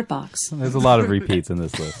 Fart box. There's a lot of repeats in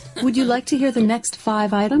this list. Would you like to hear the next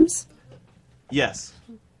 5 items? Yes.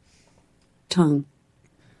 Tongue.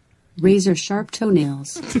 Razor sharp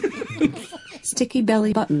toenails. Sticky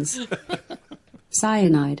belly buttons.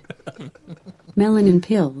 Cyanide. Melanin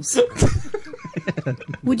pills.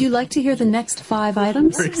 Would you like to hear the next 5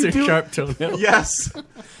 items? Razor sharp toenail. Yes.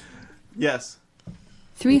 Yes.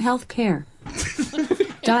 3 health care.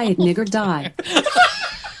 Diet nigger die.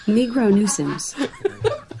 Negro nuisance.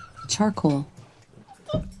 Charcoal.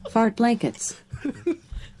 Fart blankets.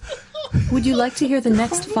 Would you like to hear the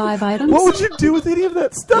next 5 items? What would you do with any of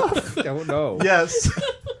that stuff? I don't know. Yes.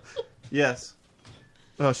 Yes.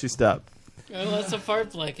 Oh, she stopped. Oh, that's a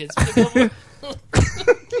fart blankets.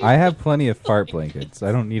 I have plenty of fart blankets.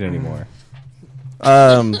 I don't need any more.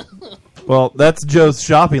 Well, that's Joe's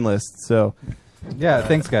shopping list, so. Yeah,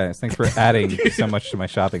 thanks, guys. Thanks for adding so much to my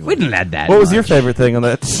shopping list. We didn't add that. What was your favorite thing on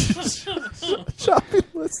that shopping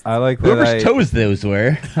list? I like that. Whoever's toes those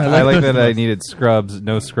were. I like that I needed scrubs,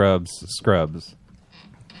 no scrubs, scrubs.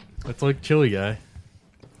 That's like chili guy.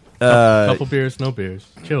 Couple beers, no beers.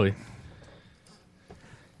 Chili.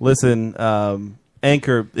 Listen,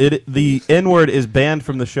 Anchor, the N-word is banned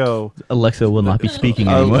from the show. Alexa will not be speaking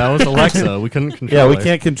anymore. That was Alexa. We couldn't control Yeah, we her.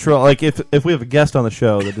 can't control. Like, if we have a guest on the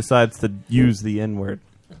show that decides to use the N-word.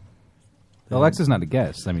 Alexa's not a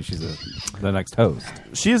guest. I mean, she's the next host.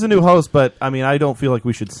 She is a new host, but, I mean, I don't feel like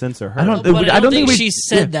we should censor her. I don't think she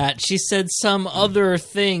said that. She said some other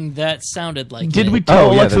thing that sounded like Did it. we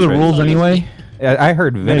tell Alexa the rules anyway? Yeah, I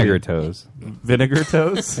heard vinegar toes. Vinegar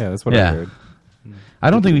toes? Yeah, that's what I heard. I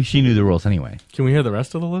don't think she knew the rules anyway. Can we hear the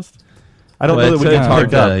rest of the list? I don't know that we can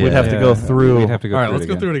pick up. We'd have to go through. All right, let's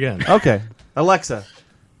go through it again. Okay. Alexa,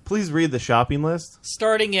 please read the shopping list.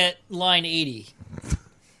 Starting at line 80.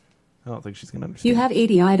 I don't think she's going to understand. You have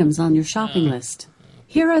 80 items on your shopping list.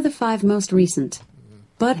 Here are the 5 most recent.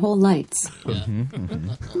 Butthole lights.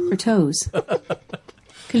 For toes.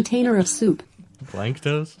 Container of soup. Blank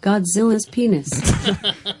toes? Godzilla's penis.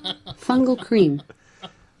 Fungal cream.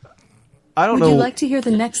 I don't Would know you like to hear the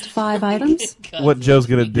next 5 items? what Joe's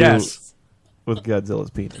going to do Yes. with Godzilla's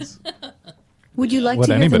penis. Would you like What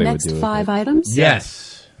to hear the anybody would next do with 5 items?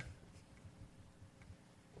 Yes.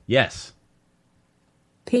 Yes.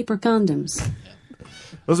 Paper condoms.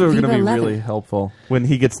 Those are going to Viva be leather. really helpful when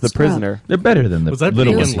he gets the Scrub. prisoner. They're better than the Was that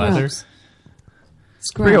little vegan ones. leather? Scrubs.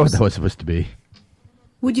 I forget what Scrubs. that was supposed to be.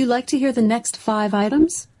 Would you like to hear the next 5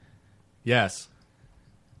 items? Yes.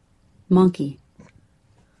 Monkey.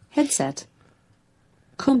 Headset.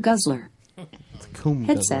 Comb guzzler. Comb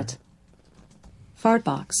Headset. Fart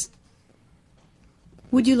box.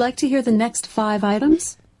 Would you like to hear the next 5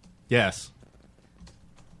 items? Yes.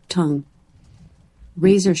 Tongue.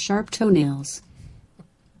 Razor sharp toenails.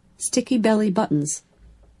 Sticky belly buttons.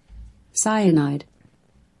 Cyanide.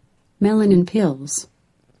 Melanin pills.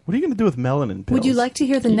 What are you going to do with melanin pills? Would you like to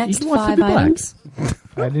hear the next wants to 5 be black. items?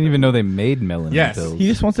 I didn't even know they made melanin Yes. pills. He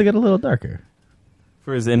just wants to get a little darker.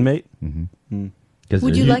 For his inmate?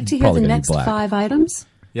 Would you like to hear the next 5 items?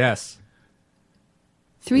 Yes.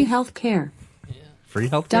 3 health care. Free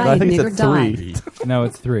health Die, I think it's a nigger, die. 3. No,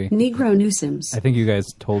 it's 3. Negro nuisance. I think you guys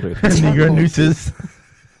told her. Negro nooses.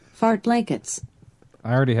 Fart blankets.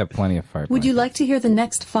 I already have plenty of fire. Would you like to hear the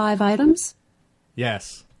next 5 items?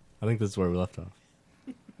 Yes. I think this is where we left off.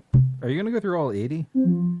 Are you going to go through all 80?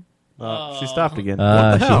 She stopped again.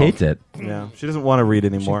 What the She hell? hates it. Yeah, she doesn't want to read She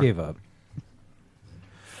anymore. gave up.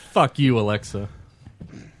 Fuck you, Alexa.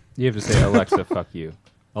 You have to say, Alexa, fuck you.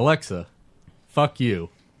 Alexa, fuck you.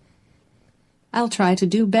 I'll try to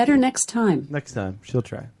do better next time. Next time, she'll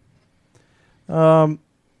try. Well,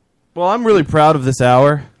 I'm really proud of this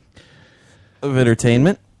hour of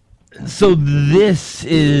entertainment. So this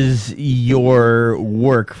is your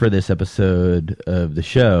work for this episode of the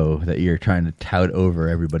show that you're trying to tout over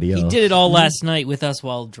everybody else. He did it all last night with us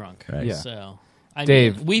while drunk. Right. Yeah. So, I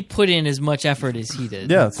Dave. mean, we put in as much effort as he did.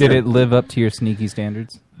 Yeah, Did it live up to your sneaky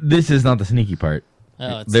standards? This is not the sneaky part.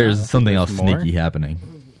 Oh, it's There's not. something else There's more? sneaky happening.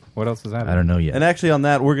 What else is happening? I don't know yet. And actually, on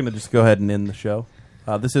that, we're going to just go ahead and end the show.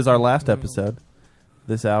 This is our last episode.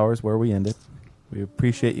 This hour is where we end it. We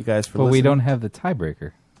appreciate you guys for But listening. we don't have the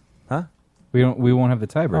tiebreaker. Huh? We won't have the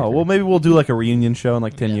tiebreaker. Oh, well, maybe we'll do like a reunion show in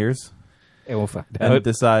like 10 years. Yeah, we'll find And out.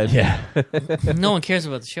 decide. Yeah. No one cares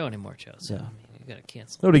about the show anymore, Joe. So, I mean, you got to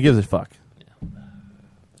cancel. Nobody gives a fuck.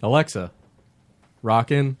 Alexa,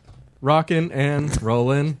 rockin', and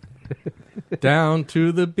rollin'. Down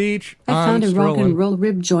to the beach. I found a rock strolling. and roll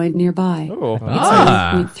rib joint nearby. Oh. It's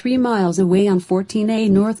Ah. 3 miles away on 14A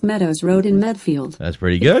North Meadows Road in Medfield. That's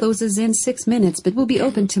pretty It good. closes in 6 minutes, but will be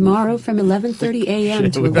open tomorrow from 11:30 a.m.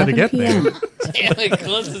 Shit, to we better 11 get there. p.m. Damn, it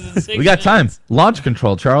closes in 6 We got time. minutes. Launch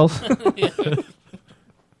control, Charles.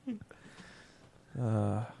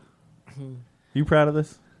 You proud of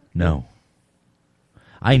this? No.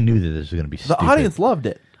 I knew that this was going to be The stupid. audience loved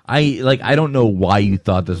it. I don't know why you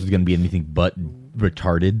thought this was going to be anything but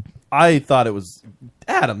retarded. I thought it was...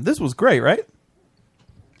 Adam, this was great, right?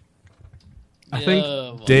 I think,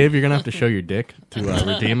 well. Dave, you're going to have to show your dick to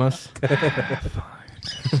redeem us.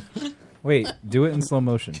 Wait, do it in slow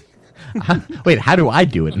motion. Wait, how do I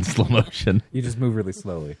do it in slow motion? You just move really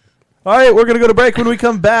slowly. All right, we're going to go to break. When we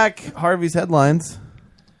come back, Harvey's headlines.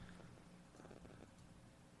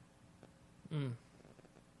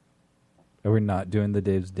 Are we not doing the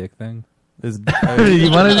Dave's dick thing? Is, you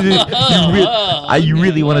want to do? You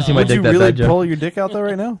really want to see my would dick you that really bad, Joe? pull your dick out though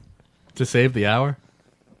right now? To save the hour?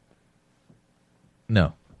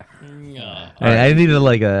 No. I needed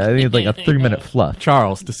like a 3-minute fluff.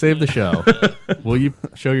 Charles, to save the show, will you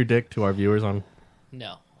show your dick to our viewers on...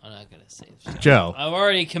 No, I'm not not gonna save Joe. Joe. I've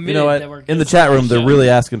already committed. You know what? That we're In gonna the chat save room, they're Joe. really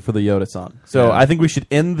asking for the Yoda song. So Yeah. I think we should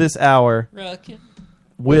end this hour Rockin'.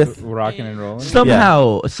 with Rocking and rolling.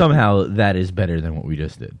 Somehow that is better than what we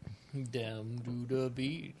just did. Down to the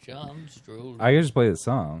beach, I'm strolling. I could just play the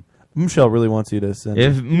song. Michelle really wants you to send.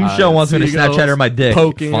 If Michelle wants me to Snapchat her my dick,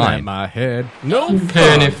 poking fine. at my head. No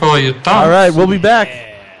penny for your thoughts. All right, we'll be back.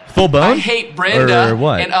 Full bone? I hate Brenda, Or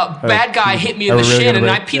what? and a bad guy hit me in Are the we really shin, gonna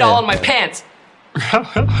and I break? peed all in my pants.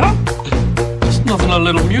 There's nothing a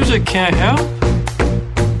little music can't help.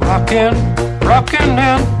 Rockin', rockin'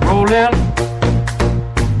 and rollin'.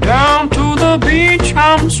 Down to the beach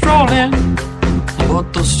I'm strolling.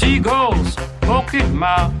 But the seagulls poking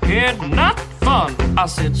my head, not fun. I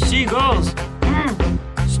said, seagulls,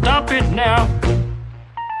 stop it now.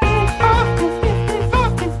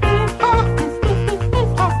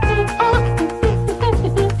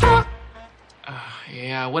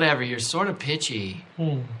 Yeah, whatever, you're sort of pitchy.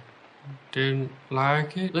 Didn't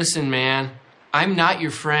like it? Listen, man, I'm not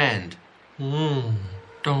your friend.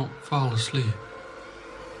 Don't fall asleep.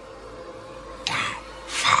 Don't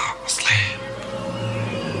fall asleep.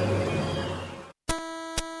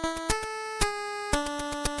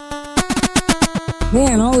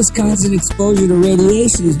 Man, all this constant exposure to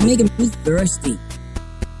radiation is making me thirsty.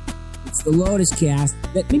 It's the Lotus Cast.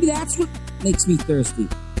 Maybe that's what makes me thirsty.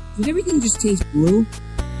 Did everything just taste blue?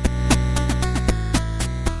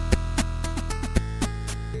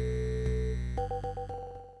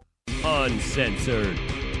 Uncensored,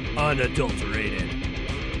 unadulterated,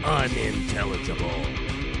 unintelligible.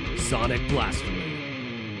 Sonic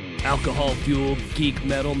blasphemy. Alcohol-fueled geek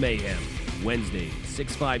metal mayhem. Wednesday,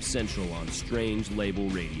 6/5 Central on Strange Label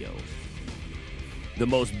Radio. The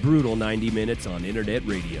most brutal 90 minutes on internet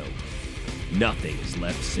radio. Nothing is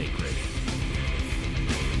left sacred.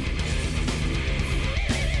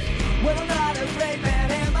 Well, I'm not a great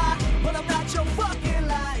man, am I? But I'm not your fucking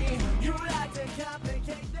lying. You like to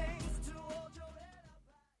complicate things to hold your head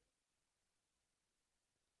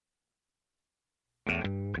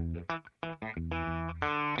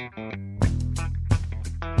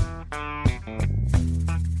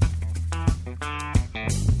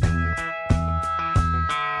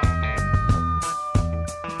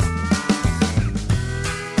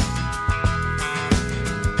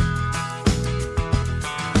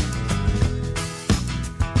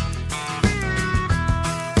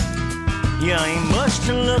You ain't much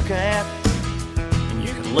to look at, and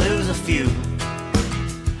you can lose a few.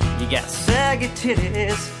 You got saggy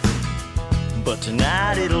titties, but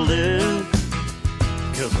tonight it'll do.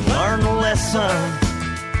 'Cause I learned a lesson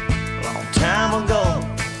a long time ago.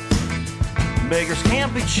 Beggars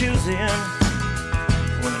can't be choosing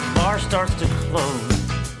when the bar starts to close.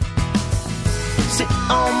 Sit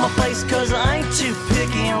on my face 'cause I ain't too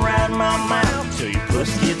picky and ride my mouth till your puss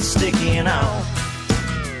gets sticky and all.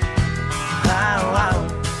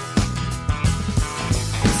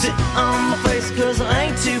 Sit on my face 'cause I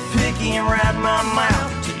ain't too picky and ride my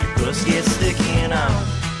mouth till your puss gets sticky and all.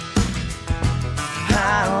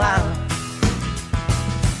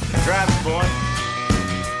 Drive it, boy.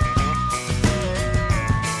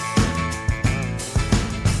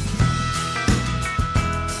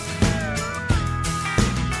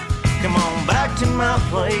 Come on back to my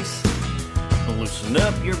place, loosen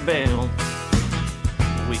up your belt.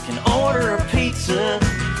 We can order a pizza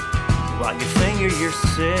while you finger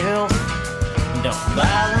yourself. Don't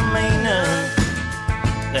bother me none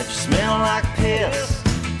that you smell like piss.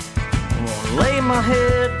 I wanna lay my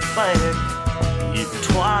head back, you can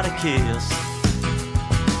twat a kiss.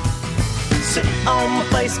 Sit on my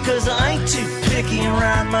face 'cause I ain't too picky and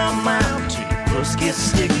ride my mouth till your puss gets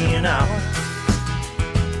sticky and all.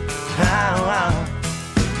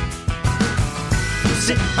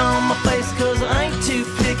 Sit on my face 'cause I ain't too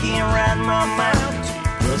picky and ride my mouth till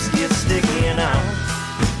your puss gets sticky and all.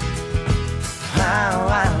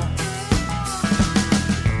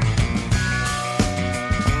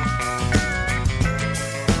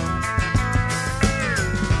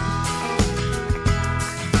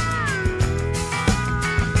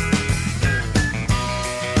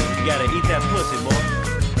 You gotta eat that pussy, boy.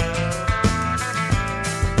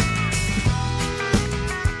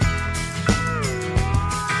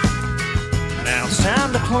 Now it's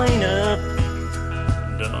time to clean up.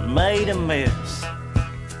 Done made a mess.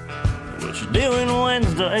 What you doing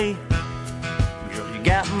Wednesday? Girl, you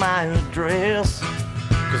got my address.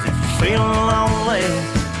 'Cause if you're feeling lonely,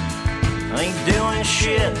 ain't doing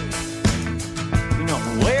shit, you know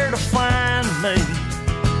where to find me.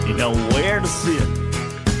 You know where to sit.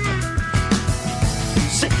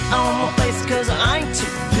 Sit on my face 'cause I ain't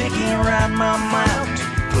too picky and ride my mouth till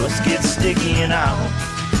your puss gets sticky and all.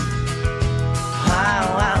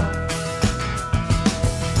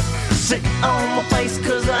 Sit on my face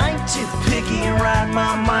cause I ain't too picky and ride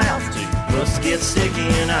my mouth too. Must get sticky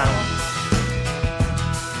and out.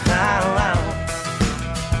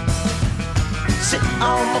 Sit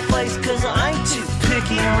on my face cause I ain't too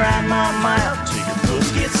picky and ride my mouth too. Your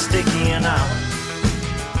puss gets sticky and out.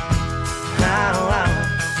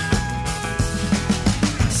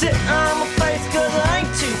 Sit on my face cause I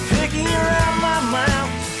ain't too picky and ride my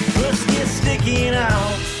mouth. Puss gets sticky and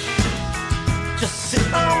out. Just sit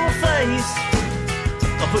on my face.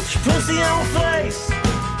 I'll put your pussy on my face.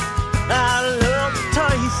 I love the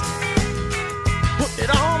taste. Put it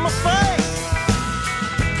on my face.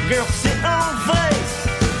 Girl, sit on my face.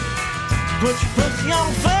 Put your pussy on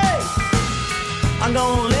my face. I'm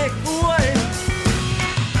gonna lick away.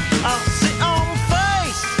 I'll sit on my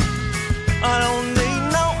face. I don't need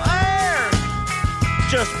no air.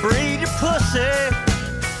 Just breathe your pussy.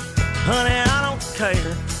 Honey, I don't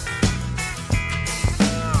care.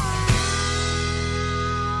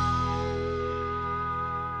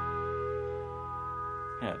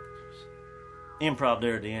 Improv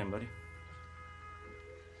there at the end, buddy.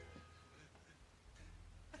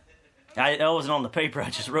 That wasn't on the paper. I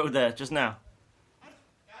just wrote that just now.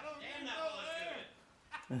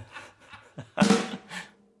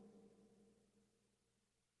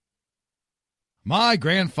 My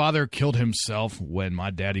grandfather killed himself when my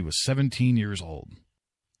daddy was 17 years old.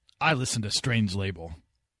 I listened to Strange Label.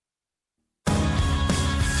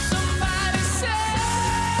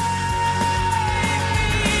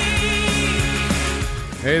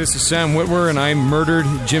 Hey, this is Sam Witwer, and I murdered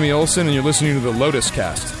Jimmy Olsen, and you're listening to the Lotus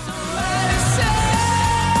Cast.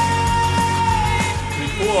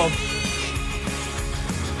 Pretty cool.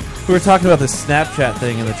 We were talking about this Snapchat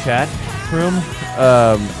thing in the chat room.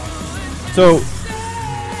 So,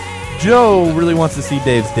 Joe really wants to see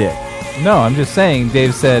Dave's dick. No, I'm just saying,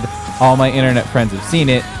 Dave said all my internet friends have seen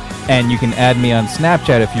it, and you can add me on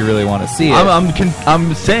Snapchat if you really want to see it.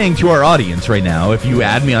 I'm saying to our audience right now, if you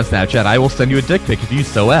add me on Snapchat, I will send you a dick pic if you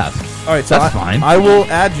so ask. All right, so that's fine. I will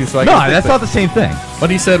add you. So I no, can that's not the same thing. But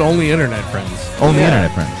he said only internet friends. Only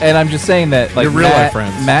internet friends. And I'm just saying that, like, Your real life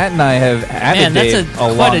friends. Matt and I have added Man, that's Dave quite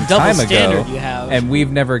long a double time standard ago, you have. and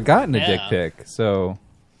we've never gotten a Yeah. dick pic. So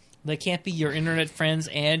They can't be your internet friends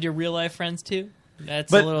and your real life friends too.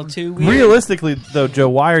 That's But a little too weird. realistically, though, Joe,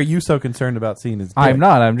 why are you so concerned about seeing his dick? I'm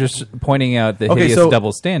not. I'm just pointing out the hideous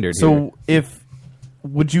double standard here. So,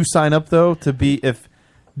 would you sign up though to be if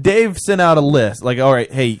Dave sent out a list like, all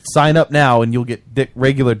right, hey, sign up now and you'll get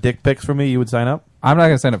regular dick pics from me? You would sign up? I'm not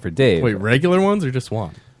going to sign up for Dave. Wait, regular ones or just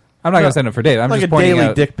one? I'm not going to sign up for Dave. I'm Like just a pointing daily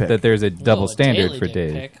out dick pic. that there's a double standard for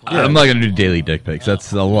Dave. pic. I'm not going to do daily dick pics.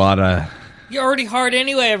 That's a lot of... You're already hard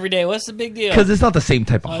anyway every day. What's the big deal? Because it's not the same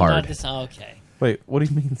type of hard. Okay. Wait, what do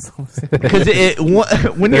you mean? Because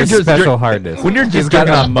when you're There's just special hardness. when you're He's just got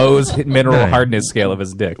jerking a off, Mohs mineral Right. hardness scale of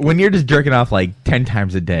his dick. when you're just jerking off like 10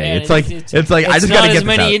 times a day, Man, it's like I just got to not get as this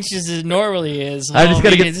many out. inches as it normally is. I just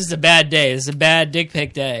gotta maybe get- This is a bad day. This is a bad dick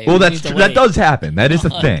pic day. Well, We that's need to true. That wait. does happen. That is a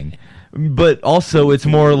thing. But also, it's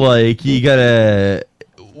more like you gotta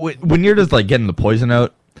when you're just like getting the poison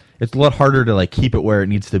out. It's a lot harder to like keep it where it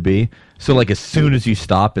needs to be. So like as soon as you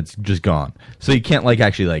stop, it's just gone. So you can't like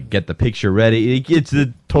actually like get the picture ready. It's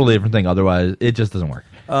a totally different thing. Otherwise, it just doesn't work.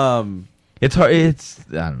 It's hard. It's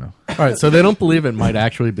I don't know. All right, so they don't believe it might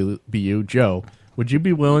actually be you, Joe. Would you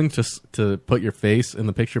be willing to put your face in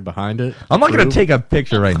the picture behind it? I'm not going to take a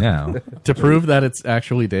picture right now to prove that it's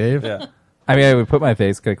actually Dave. Yeah. I mean, I would put my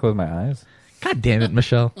face. Could I close my eyes? God damn it,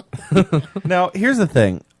 Michelle. Now, here's the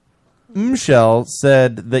thing. Michelle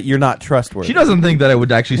said that you're not trustworthy. She doesn't think that I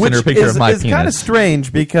would actually send her a picture of my It's kind of penis.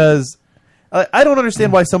 strange because I don't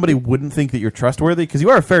understand why somebody wouldn't think that you're trustworthy because you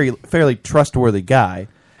are a fairly trustworthy guy.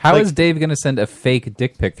 How is Dave going to send a fake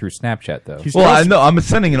dick pic through Snapchat, though? Well, I know I'm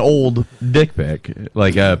sending an old dick pic,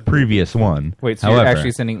 like a previous one. Wait, so you're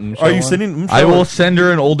actually sending Michelle Are you one? sending I will send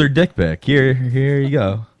her an older dick pic. Here you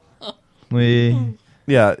go.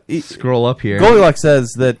 Yeah, scroll up here. Goldilocks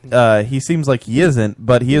says that he seems like he isn't,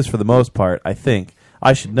 but he is for the most part. I think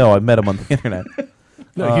I should know. I met him on the internet.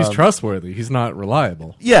 No, he's trustworthy. He's not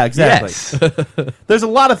reliable. Yeah, exactly. There's a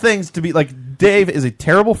lot of things to be like. Dave is a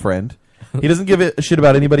terrible friend. He doesn't give a shit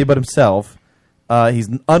about anybody but himself. He's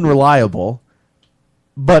unreliable,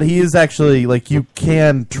 but he is actually like you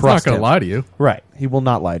can trust. He's not him. going to lie to you, right? He will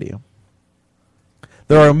not lie to you.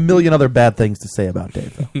 There are a million other bad things to say about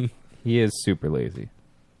Dave, though. He is super lazy.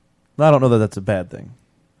 I don't know that that's a bad thing,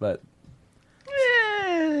 but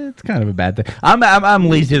it's kind of a bad thing. I'm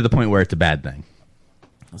lazy to the point where it's a bad thing.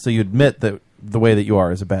 So you admit that the way that you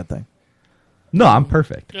are is a bad thing. No, I'm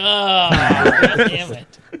perfect. Oh, damn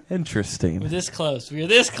it. Interesting. We're this close. We're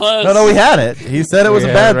this close. No, we had it. He said it was a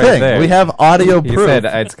We bad had it right thing. there. We have audio He proof. said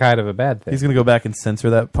it's kind of a bad thing. He's going to go back and censor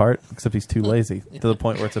that part, except he's too lazy to the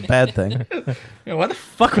point where it's a bad thing. Yeah, why the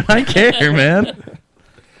fuck would I care, man?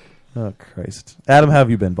 Oh, Christ. Adam, how have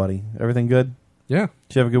you been, buddy? Everything good? Yeah.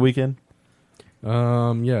 Did you have a good weekend?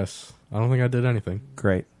 Yes. I don't think I did anything.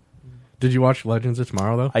 Great. Did you watch Legends of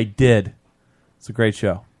Tomorrow, though? I did. It's a great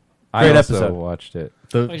show. I Great also episode. watched it.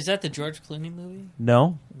 Wait, is that the George Clooney movie?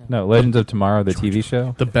 No. No, Legends of Tomorrow, the TV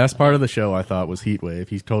show. The best part of the show, I thought, was Heatwave.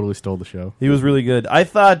 He totally stole the show. He was really good. I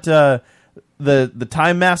thought the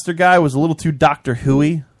Time Master guy was a little too Doctor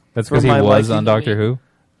Who-y. That's because he was on Doctor Who?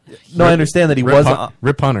 No, I understand that he Rip was Hun-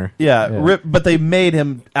 Rip Hunter. Yeah, Yeah. Rip, but they made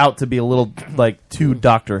him out to be a little like too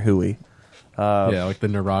Doctor Who-y. Yeah, like the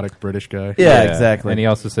neurotic British guy. Yeah, exactly. And he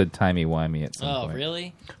also said timey-wimey at some Oh, point.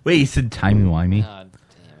 really? Wait, you said timey-wimey? God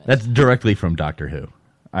damn it. That's directly from Doctor Who.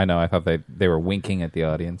 I know, I thought they were winking at the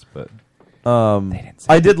audience, but...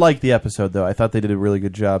 I did like the episode, though. I thought they did a really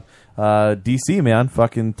good job. DC, man,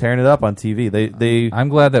 fucking tearing it up on TV. They I'm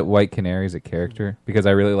glad that White Canary's a character, because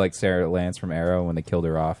I really liked Sarah Lance from Arrow. When they killed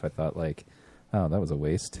her off, I thought, like, oh, that was a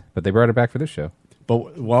waste. But they brought her back for this show.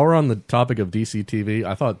 But while we're on the topic of DC TV,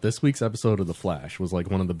 I thought this week's episode of The Flash was like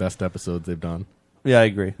one of the best episodes they've done. Yeah, I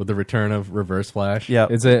agree. With the return of Reverse Flash. Yeah.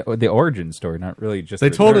 It's the origin story, not really just... They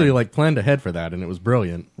the totally return. like planned ahead for that, and it was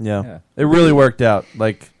brilliant. Yeah. It really worked out.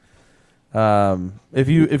 Like, if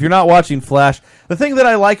you're not watching Flash, the thing that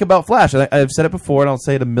I like about Flash, and I've said it before, and I'll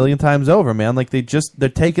say it a million times over, man. Like they're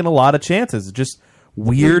taking a lot of chances. It's just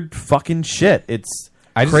weird fucking shit. It's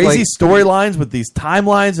crazy storylines with these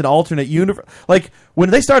timelines and alternate universe. Like when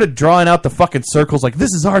they started drawing out the fucking circles, like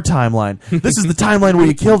this is our timeline. This is the timeline where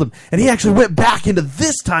you killed him, and he actually went back into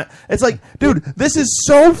this time. It's like, dude, this is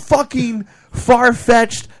so fucking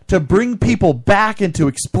far-fetched to bring people back and to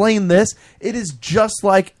explain this. It is just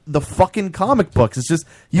like the fucking comic books. It's just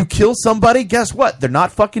you kill somebody, guess what? They're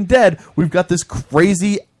not fucking dead. We've got this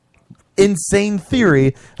crazy, insane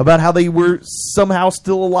theory about how they were somehow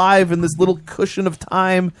still alive in this little cushion of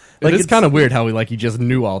time. Like, It's kind of weird how he just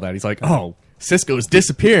knew all that. He's like, oh, Cisco's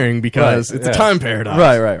disappearing because it's a time paradox.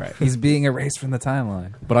 Right. He's being erased from the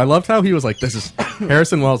timeline. But I loved how he was like, this is...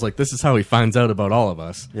 Harrison Wells, like, this is how he finds out about all of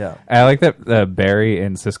us. Yeah. I like that Barry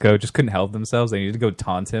and Cisco just couldn't help themselves. They needed to go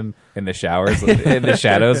taunt him in the showers, in the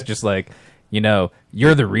shadows, just like,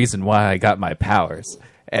 you're the reason why I got my powers.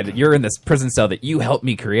 And you're in this prison cell that you helped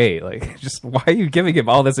me create. Like, just why are you giving him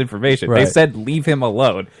all this information? Right. They said, leave him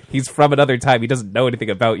alone. He's from another time. He doesn't know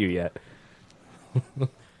anything about you yet.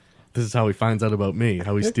 This is how he finds out about me,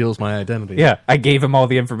 how he steals my identity. Yeah, I gave him all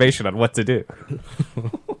the information on what to do.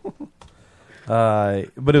 But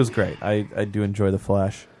it was great. I do enjoy The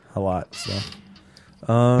Flash a lot. So,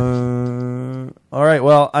 all right.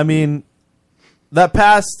 Well, I mean, that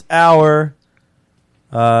past hour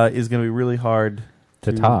is going to be really hard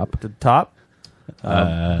to top.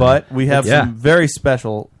 But we have some very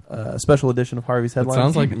special edition of Harvey's It Headlines.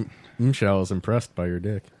 sounds like Michelle is impressed by your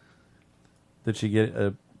dick. Did she get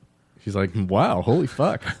a... She's like, wow, holy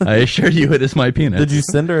fuck. I assured you it is my penis. Did you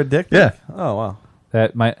send her a dick? Yeah. Oh, wow.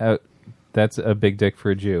 That's a big dick for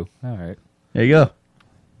a Jew. All right. There you go.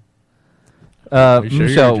 Are you sure you're a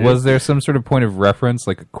Michelle, Jew? was there some sort of point of reference,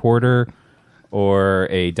 like a quarter or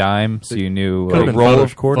a dime, so you knew Could've a been roll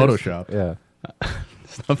of quarters? Photoshop. Yeah.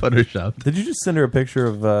 It's not Photoshop. Did you just send her a picture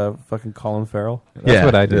of fucking Colin Farrell? That's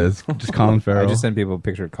what I did. it is. Just Colin Farrell. I just send people a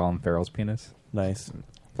picture of Colin Farrell's penis. Nice.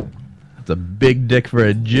 It's a big dick for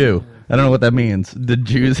a Jew. I don't know what that means. Did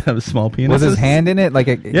Jews have small penises? Was his hand in it?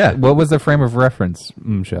 Yeah. What was the frame of reference,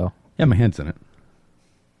 Michelle? Yeah, my hand's in it.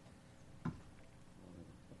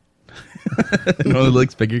 No, it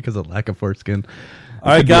looks bigger because of lack of foreskin.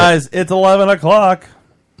 All right, guys, it's 11 o'clock.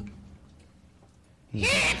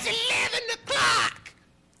 It's 11 o'clock.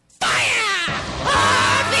 Fire!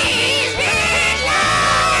 All these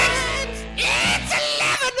headlines. It's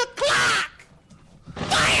 11 o'clock.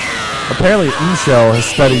 Fire! Apparently, Michelle has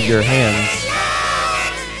studied your hands.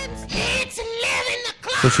 It's 11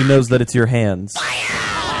 o'clock. So she knows that it's your hands.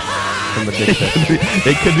 From the dick pic.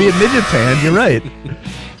 It could be a midget's hand. You're right.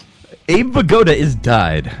 Abe Vigoda is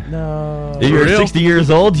died. No. If you're For real? 60 years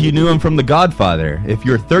old, you knew him from The Godfather. If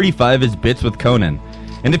you're 35, his bits with Conan.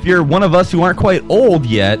 And if you're one of us who aren't quite old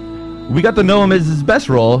yet, we got to know him as his best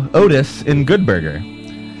role, Otis in Good Burger.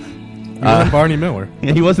 He wasn't Barney Miller.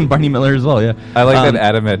 Yeah, he wasn't Barney Miller as well, yeah. I like that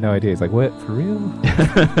Adam had no idea. He's like, what, for real?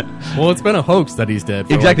 Well, it's been a hoax that he's dead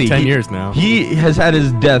for Exactly. like 10 years now. He has had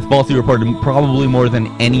his death falsely reported probably more than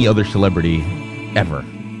any other celebrity ever.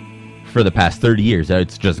 for the past 30 years.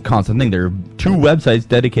 It's just a constant thing. There are 2 websites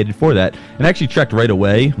dedicated for that, and I actually checked right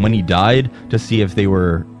away when he died to see if they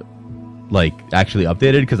were like actually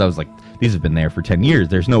updated, because I was like, these have been there for 10 years.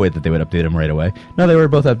 There's no way that they would update them right away. No, they were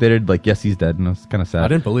both updated. Like, yes, he's dead, and I was kind of sad. I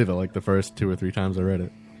didn't believe it like the first 2 or 3 times I read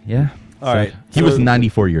it. Yeah. All right. He was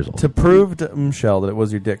 94 years old. To prove to Michelle that it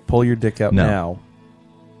was your dick, pull your dick out No. now.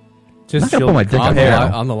 Just I'm not gonna pull my dick out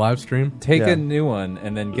now. On the live stream? Take Yeah. a new one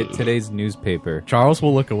and then get today's newspaper. Charles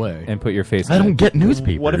will look away. And put your face I on don't it. get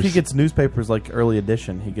newspapers. What if he gets newspapers like early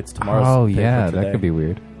edition? He gets tomorrow's Oh, paper yeah, today. that could be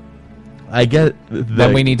weird. I get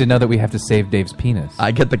Then we need to know that we have to save Dave's penis.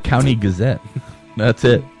 I get the County Gazette. That's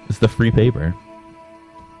it. It's the free paper.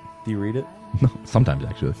 Do you read it? No, sometimes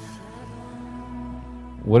actually.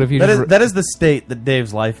 What if you That is the state that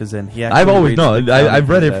Dave's life is in. He actually I've always reads known. the County I've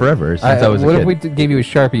read it Gazette. forever since I was a What kid. if we gave you a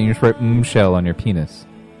Sharpie and you just write shell on your penis?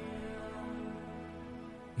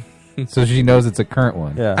 So she knows it's a current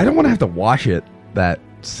one. Yeah. I don't want to have to wash it that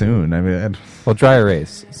soon. I mean, Well, dry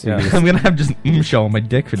erase. So Yeah. you just- I'm gonna have just shell on my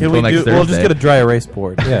dick Can until we next do? Thursday. We'll just get a dry erase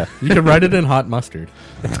board. yeah. You can write it in hot mustard.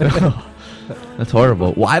 That's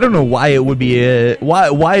horrible. Well, I don't know why it would be.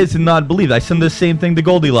 Why is it not believed? I sent the same thing to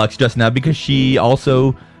Goldilocks just now because she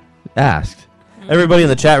also asked. Everybody in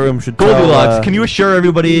the chat room should Goldilocks, tell, can you assure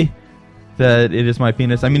everybody that it is my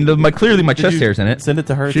penis? I mean, clearly my chest hair's in it. Send it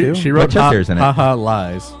to her She, too. she My wrote chest hair's in it. haha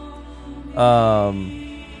lies.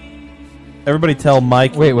 Everybody tell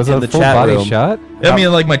Mike. Wait, was in it the a full chat body room. shot? I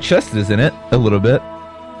mean, like my chest is in it a little bit.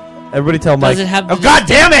 Everybody tell Mike. Does it have? Oh God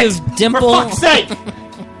damn it! Dimple. For fuck's sake!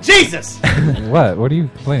 Jesus! What? What are you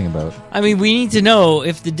complaining about? I mean, we need to know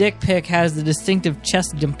if the dick pic has the distinctive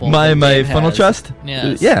chest dimple. My that Dave funnel has. chest.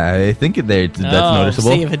 Yes. Yeah, I think that's noticeable.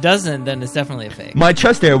 See, if it doesn't, then it's definitely a fake. My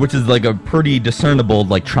chest hair, which is like a pretty discernible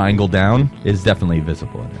like triangle down, is definitely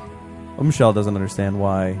visible in it. Well, Michelle doesn't understand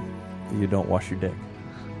why you don't wash your dick.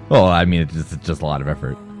 Well, I mean, it's just a lot of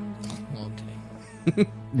effort. Okay.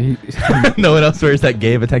 No one else wears that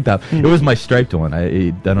gay of a tank top. It was my striped one. I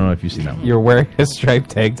don't know if you've seen that one. You're wearing a striped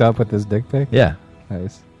tank top with this dick pic? Yeah.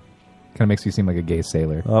 Nice. Kind of makes you seem like a gay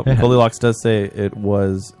sailor. Goldilocks does say it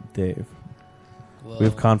was Dave. We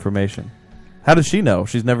have confirmation. How does she know?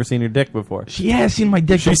 She's never seen your dick before. She has seen my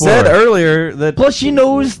dick She before. said earlier that... Plus, she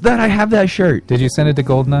knows that I have that shirt. Did you send it to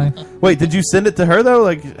Goldeneye? Wait, did you send it to her, though?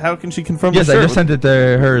 Like, how can she confirm Yes, the I shirt? just sent it to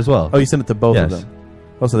her as well. Oh, you sent it to both of Yes. them?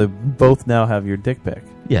 Oh, so they both now have your dick pic.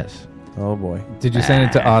 Yes. Oh, boy. Did you send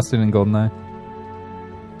it to Austin and Goldeneye?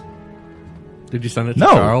 Did you send it to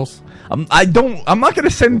No. Charles? I'm not going to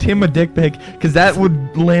send him a dick pic because that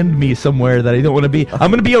would land me somewhere that I don't want to be.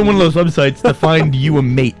 I'm going to be on one of those websites to find you a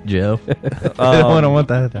mate, Joe. I don't want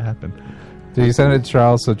that to happen. Did you send it to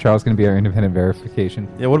Charles so Charles can be our independent verification?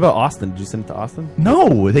 Yeah, what about Austin? Did you send it to Austin?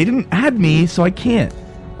 No, they didn't add me, so I can't.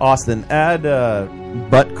 Austin, add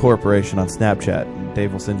Butt Corporation on Snapchat, and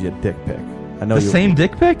Dave will send you a dick pic. I know The same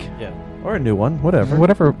dick pic? Yeah. Or a new one, whatever.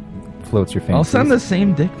 Whatever floats your fancy. I'll send the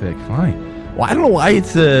same dick pic. Fine. Well, I don't know why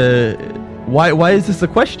it's a. Why is this a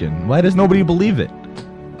question? Why does nobody believe it?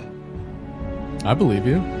 I believe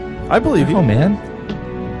you. I believe you. Oh man,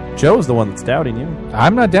 Joe's the one that's doubting you.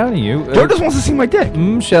 I'm not doubting you. Joe just wants to see my dick.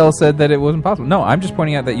 Michelle said that it wasn't possible. No, I'm just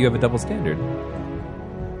pointing out that you have a double standard.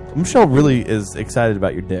 Michelle really is excited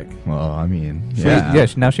about your dick. Well, I mean,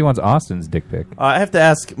 Now she wants Austin's dick pic. I have to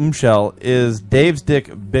ask Michelle, is Dave's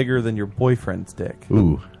dick bigger than your boyfriend's dick?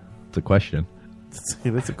 Ooh, it's a question.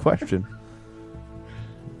 That's a question.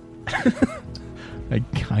 I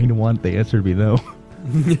kind of want the answer to be no.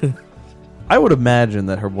 I would imagine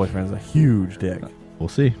that her boyfriend has a huge dick. We'll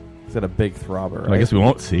see. He's got a big throbber, right? Well, I guess we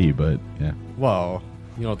won't see, but yeah, Well,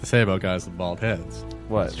 you know what they say about guys with bald heads.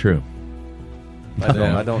 What? it's true.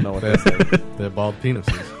 I don't know what They that is. they have bald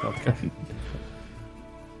penises. Okay.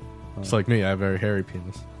 It's like me. I have a very hairy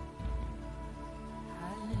penis.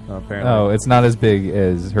 Apparently. Oh, it's not as big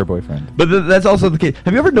as her boyfriend. But that's also the case.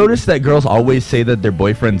 Have you ever noticed that girls always say that their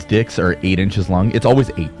boyfriend's dicks are 8 inches long? It's always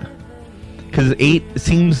 8. Because 8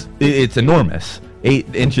 seems... It's enormous.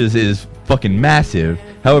 8 inches is fucking massive.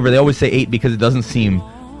 However, they always say 8 because it doesn't seem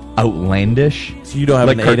outlandish. So you don't have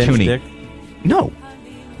like an 8-inch cartoony. dick? No.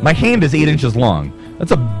 My hand is 8 inches long.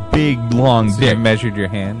 That's a big, long So dick. you measured your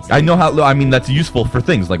hands? I know how... I mean, that's useful for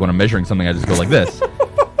things. Like when I'm measuring something, I just go like this.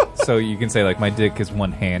 So you can say, like, my dick is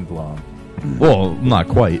 1 hand long. Well, not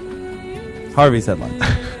quite. Harvey's headlines.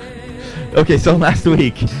 Okay, so last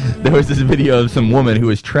week there was this video of some woman who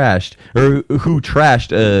was trashed, or who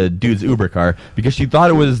trashed a dude's Uber car because she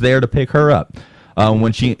thought it was there to pick her up.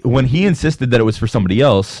 When he insisted that it was for somebody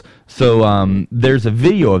else. So there's a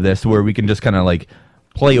video of this where we can just kind of like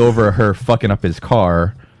play over her fucking up his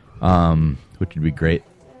car, which would be great.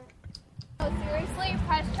 Oh, seriously?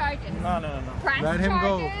 Press charges. No. Press Let him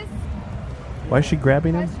go. charges? Why is she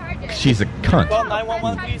grabbing him? She's a cunt. Call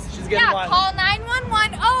 911, please. She's getting one. Call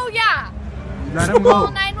 911. Oh, yeah. Let him go.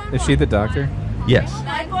 Call 911. Is she the doctor? Yes.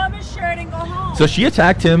 Go up his shirt and go home. So she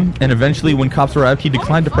attacked him, and eventually, when cops arrived, he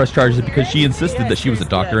declined to press charges because she insisted that she was a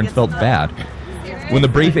doctor and felt bad. When the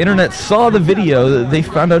brave internet saw the video, they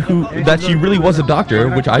found out that she really was a doctor,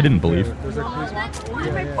 which I didn't believe,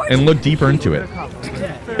 and looked deeper into it,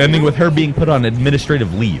 ending with her being put on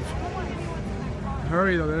administrative leave.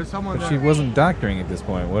 Hurry though, there's someone But there. she wasn't doctoring at this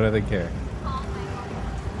point. What do they care?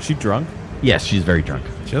 She drunk? Yes, she's very drunk.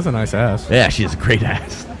 She has a nice ass. Yeah, she has a great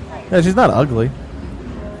ass. Yeah, she's not ugly.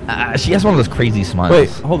 She has one of those crazy smiles. Wait,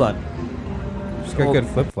 hold on. She's got good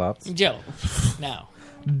flip-flops. Joe, now.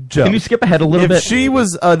 Joe, Can you skip ahead a little bit? If she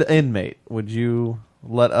was an inmate, would you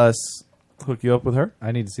let us hook you up with her?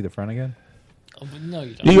 I need to see the front again. Oh, no,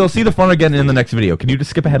 you don't. You'll see the front again in the next video. Can you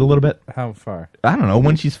just skip ahead a little bit? How far? I don't know,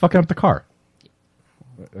 when she's fucking up the car.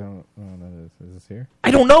 No, is this here?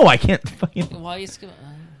 I don't know, I can't fucking... Why are you skipping?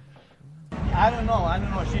 I don't know.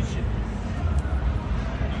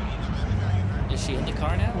 Is she in the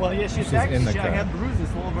car now? Well, yeah, she's in the I car. have bruises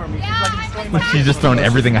all over me. She's like She's just throwing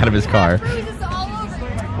everything out of his car.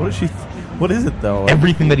 What is she? What is it though?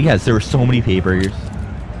 Everything that he has. There were so many papers.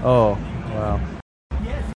 Oh, wow.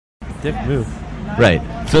 Dick move. Right.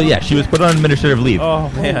 So yeah, she was put on administrative leave. Oh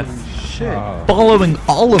man. Shit. Following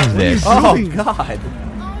all of this, Oh god.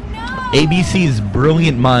 ABC's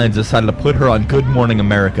brilliant minds decided to put her on Good Morning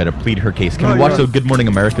America to plead her case. Can we watch the Good Morning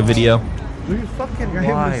America video?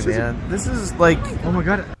 Why, man? This is like, oh my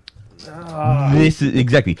god. This is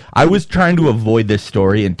exactly. I was trying to avoid this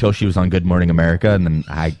story until she was on Good Morning America, and then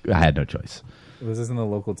I had no choice. Was this in the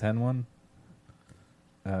Local 10 one?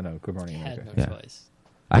 Oh, no. Good Morning America. Had no choice.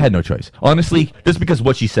 I had no choice. Honestly, just because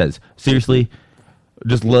what she says. Seriously,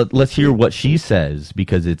 just let's hear what she says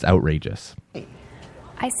because it's outrageous.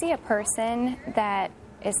 I see a person that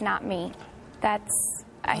is not me.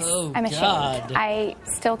 I'm ashamed. God. I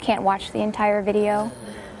still can't watch the entire video.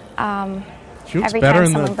 She looks Every better time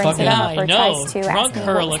in someone the brings it fucking- up or Yeah, I know. tries to Drunk ask me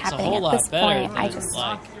her what was looks a happening whole at lot this better point, I than, just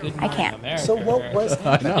like, Good I Morning can't. America. So what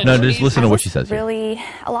was No, just listen to what she says here. Really,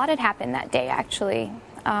 a lot had happened that day, actually.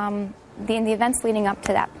 In the events leading up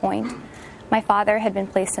to that point, my father had been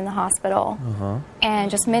placed in the hospital.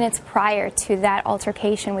 And just minutes prior to that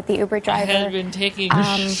altercation with the Uber driver, had been taking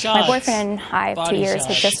my shots, boyfriend and I of 2 body years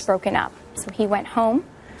had shots. just broken up. So he went home.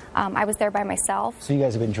 I was there by myself. So you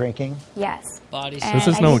guys have been drinking? Yes. Body And This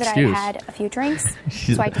is I no knew excuse. that I had a few drinks,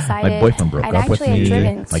 She's- so I decided. my boyfriend broke I'd up with actually me. had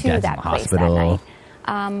driven My to dad's in that the place hospital.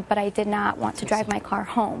 that night, but I did not want to drive my car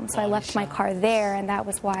home, so I left my car there, and that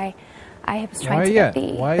was why I was trying to get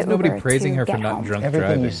the Why is the nobody Uber praising to her for get not home. drunk Everything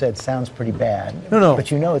driving? you said sounds pretty bad. No.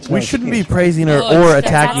 But you know it's no we shouldn't be excuse, right? praising her No, or it's-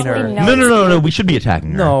 attacking there's her. absolutely No. We should be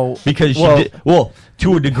attacking her. No, because well- she did. Well,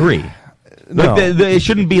 to a degree. No. Like it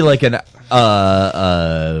shouldn't be like an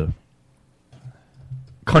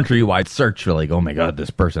countrywide search for like, oh my god, this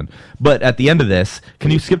person. But at the end of this,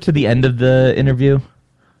 can you skip to the end of the interview?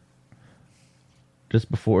 Just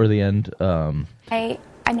before the end.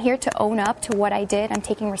 I'm here to own up to what I did. I'm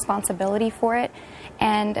taking responsibility for it,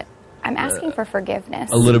 and I'm asking for forgiveness.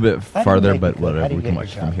 A little bit farther, but whatever. We can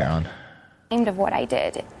watch from here on. Ashamed of what I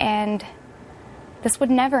did, and this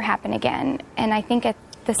would never happen again. And I think at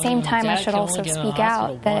the same time, I Dad should can also only get in speak the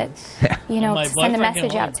hospital out that, My to send a boyfriend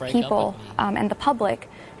message can out only to break up people and the public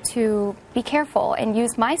to be careful and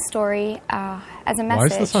use my story as a Why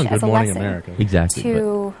is message, this on as Good a Morning lesson America? Exactly,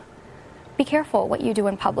 to be careful what you do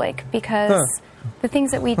in public, because the things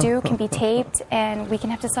that we do can be taped, and we can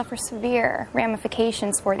have to suffer severe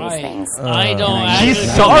ramifications for these things. I don't. She's actually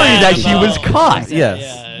sorry feel that bad she was about- caught.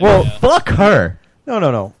 Yes. Well, fuck her. No.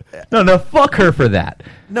 No, fuck her for that.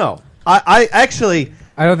 No. I actually.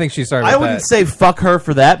 I don't think she's sorry about I wouldn't that. say fuck her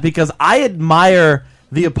for that, because I admire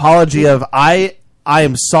the apology of I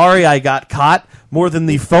am sorry I got caught more than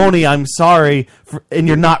the phony I'm sorry for, and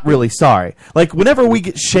you're not really sorry. Like whenever we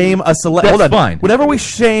shame a That's fine. Whenever we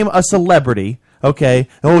shame a celebrity, okay,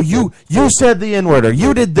 oh you said the N-word or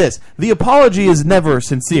you did this. The apology is never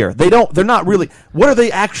sincere. They're not really. What are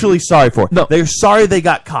they actually sorry for? No. They're sorry they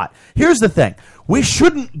got caught. Here's the thing. We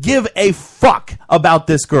shouldn't give a fuck about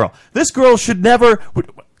this girl. This girl should never.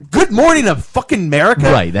 Good Morning of fucking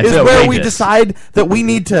America Right, that's is where we outrageous. decide that we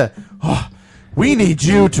need to. We need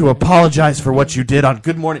you to apologize for what you did on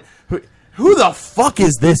Good Morning. Who the fuck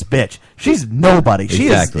is this bitch? She's nobody. She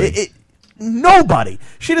Exactly. is nobody.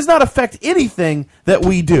 She does not affect anything that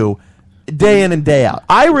we do day in and day out.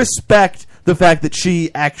 I respect the fact that she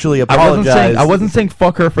actually apologized. I wasn't saying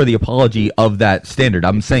fuck her for the apology of that standard.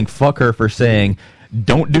 I'm saying fuck her for saying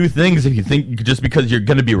don't do things if you think just because you're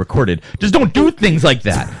going to be recorded. Just don't do things like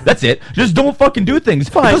that. That's it. Just don't fucking do things.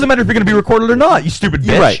 Fine. It doesn't matter if you're going to be recorded or not, you stupid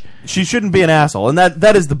bitch. You're right. She shouldn't be an asshole, and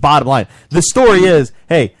that is the bottom line. The story is,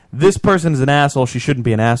 hey, this person is an asshole. She shouldn't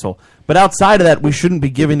be an asshole. But outside of that, we shouldn't be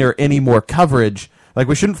giving her any more coverage. Like,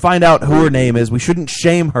 we shouldn't find out who her name is. We shouldn't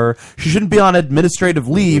shame her. She shouldn't be on administrative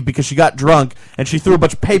leave because she got drunk and she threw a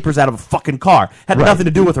bunch of papers out of a fucking car. Had nothing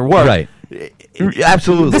to do with her work. Right.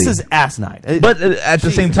 Absolutely. This is asinine. But at the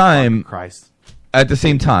same time, at the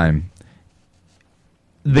same time,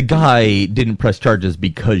 the guy didn't press charges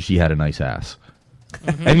because she had a nice ass.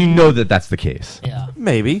 And you know that that's the case. Yeah.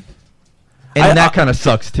 Maybe. And that kind of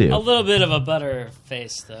sucks, too. A little bit of a better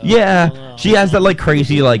face, though. Yeah, she has that like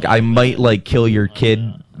crazy like I might like kill your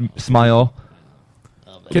kid smile.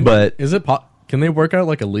 But is it? Can they work out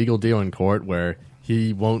like a legal deal in court where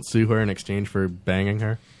he won't sue her in exchange for banging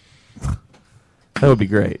her? That would be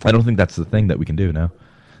great. I don't think that's the thing that we can do now.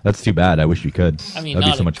 That's too bad. I wish we could. I mean, that'd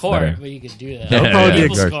not be so in much court, better. but you could do that. That would probably be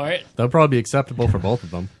People's court. that would probably be acceptable for both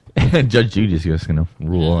of them. And Judge Judy's just gonna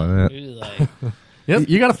rule on it. Yep,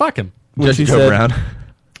 you gotta fuck him. When she Judge said Brown.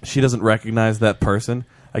 she doesn't recognize that person,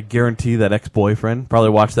 I guarantee that ex-boyfriend probably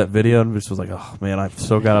watched that video and just was like, "Oh man, I'm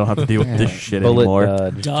so glad I don't have to deal with this shit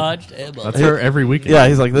anymore." Dodged a bullet. That's her every weekend. Yeah,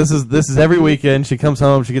 he's like, "This is every weekend." She comes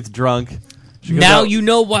home, she gets drunk. She goes Now out- you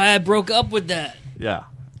know why I broke up with that. Yeah.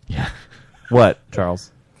 What,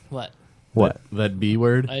 Charles? What? What? That B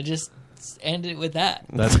word? I just ended it with that.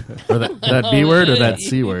 Or that B word or that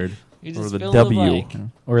C word? You just Or the fill W. blank.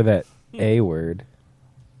 Or that A word.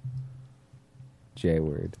 J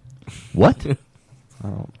word. What?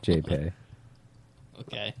 Oh, JPay.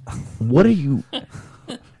 Okay. What are you?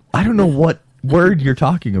 I don't know what word you're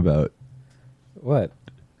talking about. What?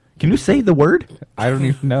 Can you say the word? I don't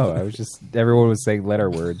even know. I was just everyone was saying letter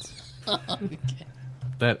words. Okay.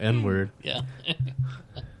 That N word. Yeah.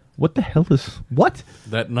 What the hell is what?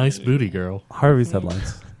 That nice booty girl. Harvey's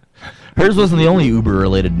headlines. Hers wasn't the only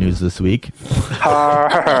Uber-related news this week.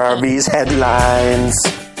 Harvey's headlines.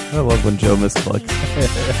 I love when Joe misclicks.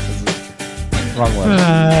 Wrong one.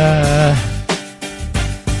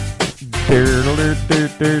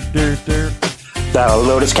 The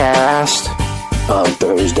Lotus Cast on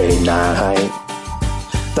Thursday night.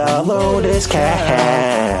 The Lotus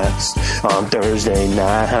Cast on Thursday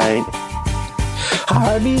night.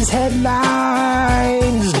 Harvey's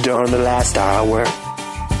headlines during the last hour.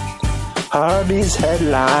 Harvey's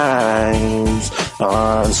headlines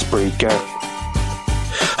on Spreaker.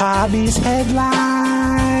 Harvey's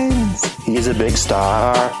headlines. He's a big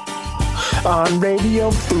star on Radio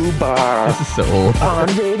Fubar. This is so old. On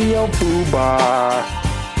Radio Fubar.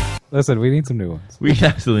 Listen, we need some new ones. We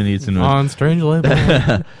absolutely need some new ones. On Strange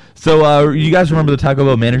Label. So, you guys remember the Taco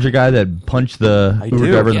Bell manager guy that punched the Uber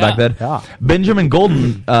driver in the back of the head? Yeah. Benjamin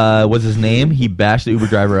Golden was his name. He bashed the Uber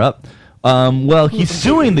driver up. Well, he's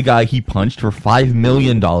suing the guy he punched for $5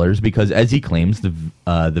 million because, as he claims, the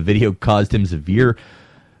video caused him severe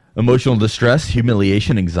emotional distress,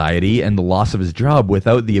 humiliation, anxiety, and the loss of his job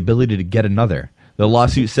without the ability to get another. The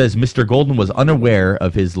lawsuit says Mr. Golden was unaware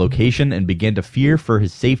of his location and began to fear for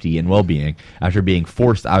his safety and well-being after being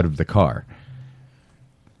forced out of the car.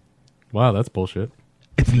 Wow, that's bullshit.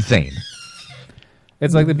 It's insane.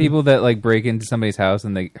 It's like the people that like break into somebody's house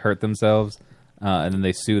and they hurt themselves, and then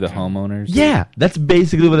they sue the homeowners. Yeah, that's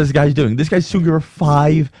basically what this guy's doing. This guy's suing for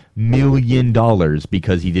 $5 million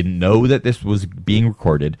because he didn't know that this was being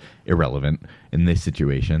recorded. Irrelevant in this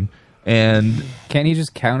situation. And can't he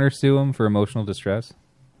just countersue him for emotional distress?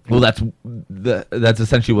 Well, that's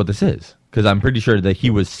essentially what this is. Because I'm pretty sure that he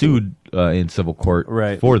was sued in civil court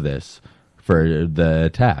for this, for the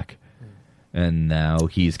attack. And now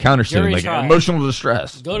he's countersuing, Jury like trial. Emotional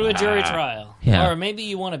distress. Go to a jury trial. Yeah. Or maybe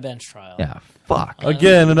you want a bench trial. Yeah, fuck.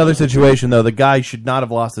 Again, another situation, though. The guy should not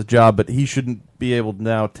have lost his job, but he shouldn't be able to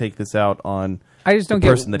now take this out on I just don't the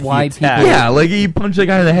get person that why he attacked. Yeah, like he punched the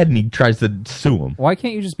guy in the head and he tries to sue him. Why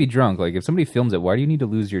can't you just be drunk? Like, if somebody films it, why do you need to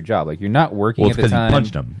lose your job? Like, you're not working Well, at it's the because time. he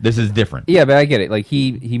punched him. This is different. Yeah, but I get it. Like,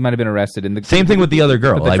 he might have been arrested. In the Same thing with the other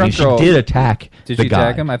girl. But the I mean, drunk she girl- did attack Did the she guy.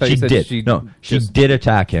 attack him? I thought she you said did. she she did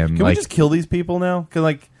attack him. Can we just kill these people now?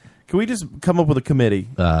 Can we just come up with a committee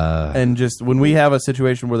and just when we have a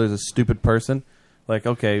situation where there's a stupid person, like,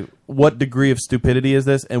 okay, what degree of stupidity is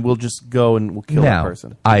this? And we'll just go and we'll kill that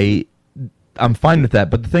person. I'm fine with that,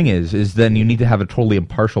 but the thing is then you need to have a totally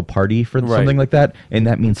impartial party for something like that, and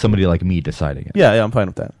that means somebody like me deciding it. Yeah, I'm fine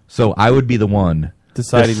with that. So I would be the one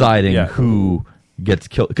deciding yeah. who gets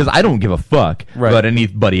killed, because I don't give a fuck about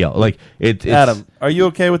anybody else. Like it's Adam, are you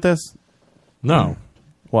okay with this? No.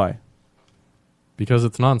 Why? Because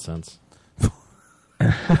it's nonsense.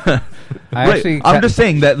 I'm just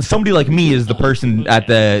saying that somebody like me is the person at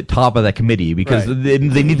the top of that committee because they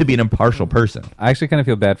need to be an impartial person. I actually kind of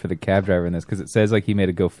feel bad for the cab driver in this because it says like he made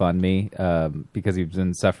a GoFundMe because he's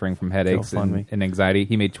been suffering from headaches and anxiety.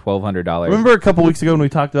 He made $1,200. Remember a couple weeks ago when we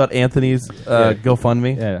talked about Anthony's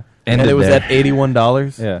GoFundMe? Yeah. And it was at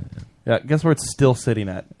 $81? Yeah. Yeah. Guess where it's still sitting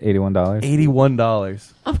at? $81.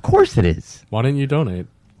 $81. Of course it is. Why didn't you donate?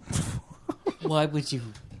 Why would you?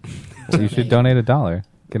 You should donate $1.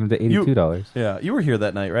 Get him to $82. Yeah. You were here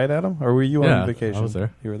that night, right, Adam? Or were you on vacation? I was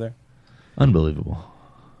there. You were there? Unbelievable.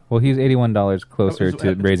 Well, he's $81 closer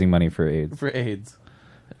to raising money for AIDS. For AIDS.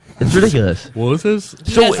 It's ridiculous. What was his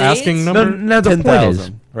asking number? No, the point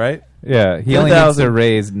is, right? Yeah, he only needs to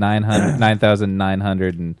raise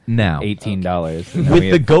 $9,918.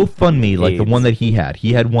 With the GoFundMe, like the one that he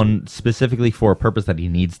had one specifically for a purpose that he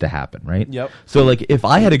needs to happen, right? Yep. So, like, if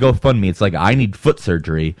I had a GoFundMe, it's like I need foot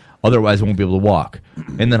surgery, otherwise I won't be able to walk,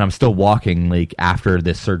 and then I'm still walking like after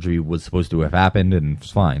this surgery was supposed to have happened, and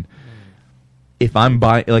it's fine. If I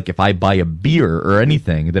buy a beer or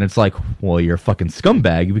anything, then it's like, well, you're a fucking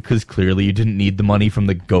scumbag because clearly you didn't need the money from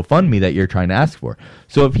the GoFundMe that you're trying to ask for.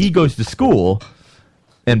 So if he goes to school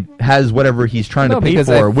and has whatever he's trying to pay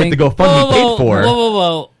for with the GoFundMe paid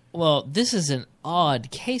for, Well, this is an odd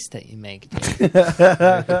case that you make.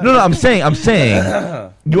 no, I'm saying,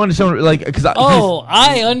 you understand, like, because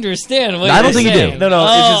I understand what I don't you're think saying. you do.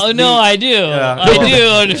 I do. I do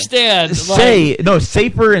understand. Say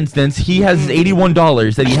for instance, he has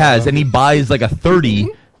 $81 that he has, and he buys like a 30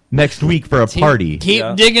 next week for a party.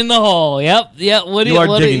 Keep digging the hole. Yep. What You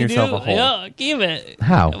are digging yourself a hole. Yeah, keep it.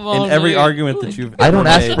 How? Well, In every argument that you've I don't ever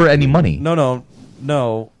ask made- for any money. No.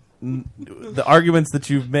 The arguments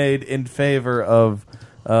that you've made in favor of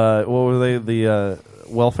what were they? The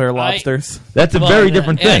welfare lobsters. That's a very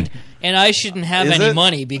different thing. And I shouldn't have Is any it?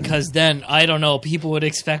 money because then I don't know. People would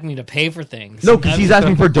expect me to pay for things. No, because he's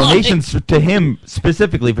asking for donations to him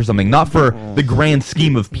specifically for something, not for the grand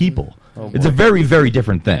scheme of people. It's a very, very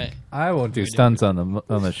different thing. I won't do stunts on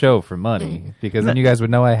the show for money because then you guys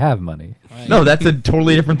would know I have money. No, that's a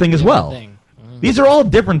totally different thing as well. These are all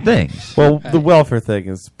different things. Well, the welfare thing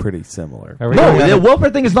is pretty similar. No, the welfare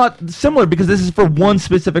thing is not similar because this is for one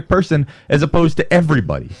specific person as opposed to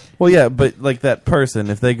everybody. Well, yeah, but like that person,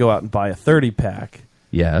 if they go out and buy a 30-pack,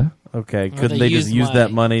 yeah, okay, Or couldn't they they just use use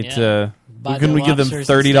that money, money to? Buy Couldn't the we give them lobsters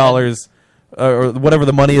 $30 or whatever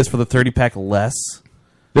the money is for the 30-pack less?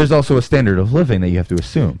 There's also a standard of living that you have to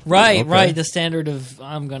assume. Right. The standard of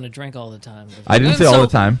I'm going to drink all the time. I didn't say all the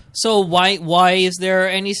time. So why is there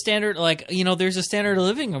any standard? Like, there's a standard of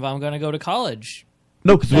living if I'm going to go to college.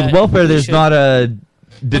 No, because with welfare, there's not a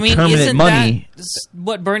determinate isn't money. that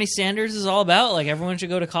what Bernie Sanders is all about? Like, everyone should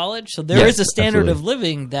go to college. So there is a standard of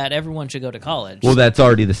living that everyone should go to college. Well, that's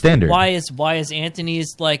already the standard. Why is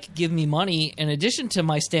Anthony's like give me money in addition to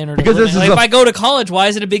my standard Because of this living? is Like, if I go to college, why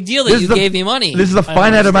is it a big deal that you gave me money? This is a I don't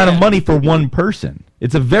finite amount of understand. money for one person.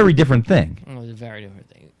 It's a very different thing. Oh, it's a very different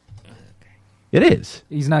thing. It is.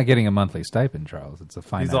 He's not getting a monthly stipend, Charles. It's a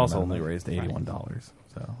finite. He's also amount of only money. raised $81,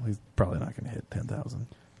 so he's probably not going to hit 10,000.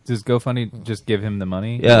 Does GoFundMe just give him the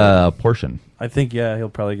money? A portion. I think he'll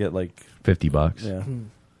probably get like $50. Yeah.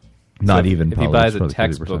 Not So even. If he probably. buys It's a probably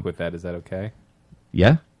textbook 30%. with that, is that okay?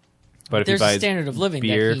 Yeah. But if There's he a buys standard of living that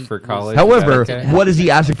beer he for was- college, However, is that okay? what is he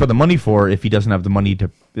asking for the money for if he doesn't have the money to?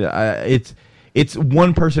 It's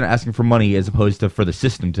one person asking for money as opposed to for the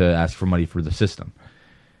system to ask for money for the system.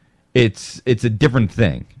 It's a different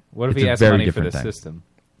thing. What if It's he a asks very money for different the thing. system?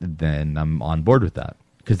 Then I'm on board with that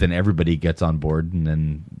because then everybody gets on board and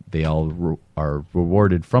then they all are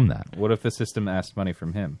rewarded from that. What if the system asked money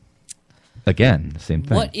from him? Again, the same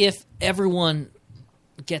thing. What if everyone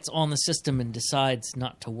gets on the system and decides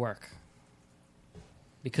not to work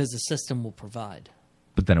because the system will provide?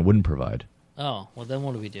 But then it wouldn't provide. Oh, well, then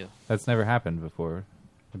what do we do? That's never happened before.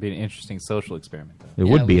 It'd be an interesting social experiment, though. It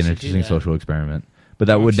would be an interesting social experiment, but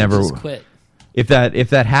that would should never. just quit. If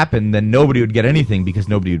that happened, then nobody would get anything because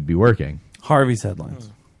nobody would be working. Harvey's headlines.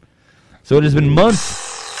 So it has been months.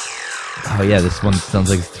 Oh yeah, this one sounds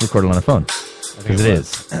like it's recorded on a phone. Because it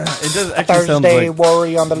is. It does actually sound Thursday like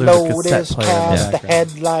worry on the there's a load cassette is player in the cast. The background.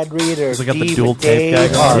 headline reader. It's like got the Steve dual tape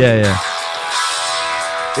Dave guy. Harvey. Yeah.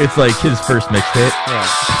 It's like his first mixtape. Yeah.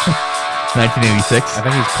 1986. I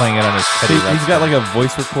think he's playing it on his Teddy Ruxpin. He's got like a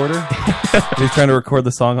voice recorder. He's trying to record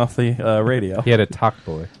the song off the radio. He had a talk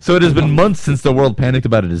boy. So it has been months since the world panicked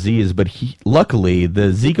about a disease, but luckily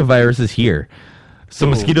the Zika virus is here.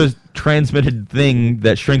 Some mosquitoes transmitted thing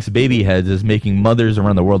that shrinks baby heads is making mothers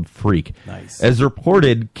around the world freak. Nice. As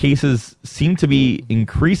reported, cases seem to be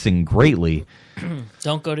increasing greatly.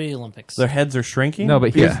 Don't go to the Olympics. Their heads are shrinking? No,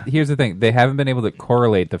 but here's the thing. They haven't been able to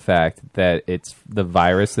correlate the fact that it's the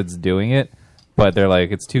virus that's doing it, but they're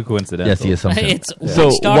like, it's too coincidental. That's the assumption. It's So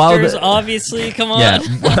witch while doctors, the- obviously. Come on.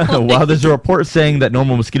 Yeah. While there's a report saying that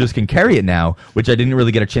normal mosquitoes can carry it now, which I didn't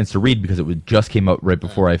really get a chance to read because it just came out right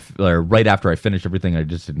before right after I finished everything. I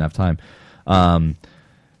just didn't have time.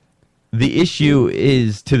 The issue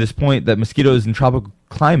is to this point that mosquitoes in tropical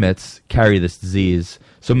climates carry this disease.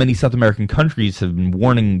 So many South American countries have been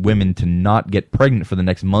warning women to not get pregnant for the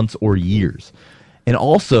next months or years. And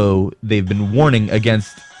also, they've been warning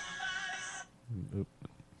against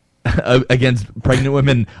pregnant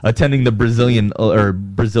women attending the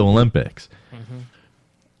Brazil Olympics.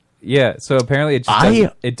 Yeah, so apparently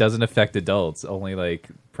it doesn't affect adults, only like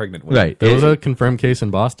pregnant women. Right. There was a confirmed case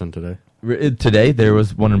in Boston today. Today there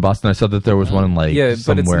was one in Boston. I saw that there was one in but it's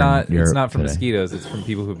somewhere not. in It's Europe not from today. mosquitoes. It's from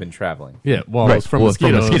people who've been traveling. Yeah, well, Right. it's from Well, it's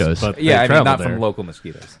from mosquitoes. mosquitoes. But Yeah, I mean, travel not there. from local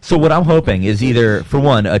mosquitoes. So what I'm hoping is either, for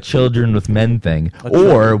one, a children with men thing,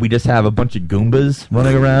 or we just have a bunch of Goombas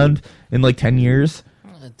running around in like 10 years.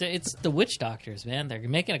 It's the witch doctors, man. They're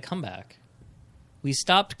making a comeback. We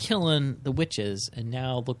stopped killing the witches, and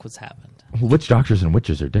now look what's happened. Witch doctors and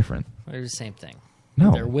witches are different. They're the same thing.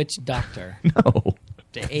 No. They're witch doctor. No.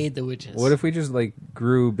 To aid the witches. What if we just like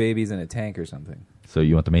grew babies in a tank or something? So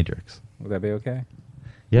you want the Matrix? Would that be okay?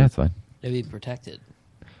 Yeah, it's fine. They'd be protected.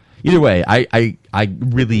 Either way, I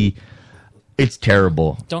really, it's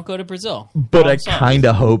terrible. Don't go to Brazil. But I Problem solved. kind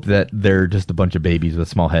of hope that they're just a bunch of babies with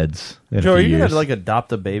small heads. In Joe, a are few you years. gonna like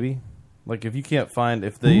adopt a baby? Like if you can't find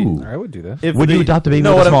if they, Ooh. I would do that. If Would you they- adopt a baby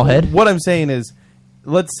no, with a what small I'm- head? What I'm saying is,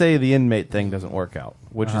 let's say the inmate thing doesn't work out,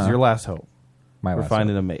 which is your last hope. My for last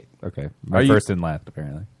finding hope. a mate. Okay, my Are you- first and last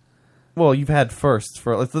apparently. Well, you've had firsts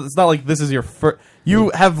for. It's not like this is your first. You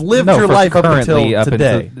have lived No, your for life up currently, until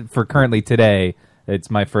today. for currently today, it's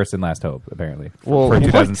my first and last hope apparently. Well, for what?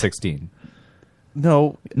 2016.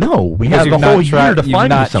 No, we Because have the you've whole not tried- year to you've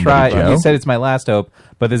find you not somebody, tried- Joe. You said it's my last hope,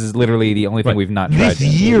 but this is literally the only thing we've not tried. This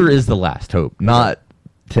yet. year is the last hope, not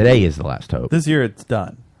today is the last hope. This year it's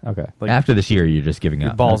done. Okay. After this year, you're just giving Your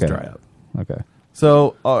up. balls Okay. dry up. Okay.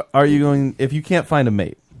 So, are you going? If you can't find a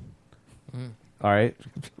mate, all right,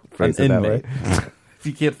 an Phrase it that inmate. If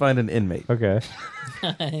you can't find an inmate, okay,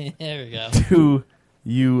 There we go. do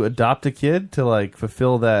you adopt a kid to like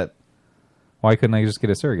fulfill that? Why couldn't I just get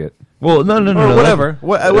a surrogate? Well, no, Or whatever.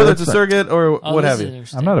 Whether it's a that's not- surrogate or Oh, what this have is you.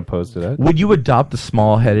 interesting. I'm not opposed to that. Would you adopt a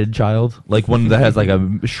small-headed child, like one that has like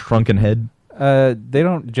a shrunken head? They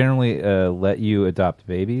don't generally let you adopt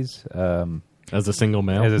babies as a single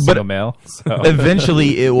male. As a single male. So.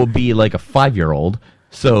 Eventually, it will be like a 5-year-old.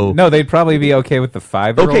 So no, they'd probably be okay with the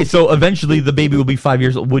 5-year-old. Okay, so eventually the baby will be 5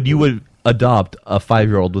 years old. Would you adopt a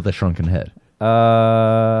 5-year-old with a shrunken head?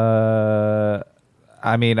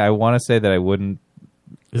 I mean, I want to say that I wouldn't.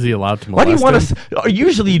 Is he allowed to Why molest do you want him? to?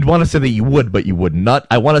 Usually, you'd want to say that you would, but you wouldn't. Not.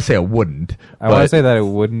 I want to say I wouldn't. I want to say that I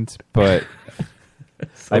wouldn't, but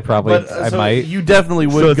I probably I so might. You definitely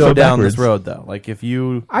would So it's go so down this backwards. road though. Like if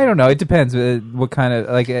you, I don't know. It depends. What kind of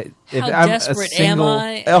like if How I'm desperate a single.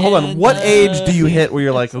 am I? hold on. And, What age do you hit where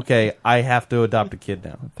you're like, okay, I have to adopt a kid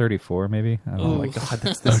now? 34, maybe. I don't know. Oh my god,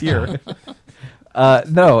 that's this year.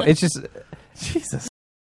 No, it's just Jesus.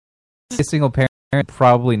 A single parent,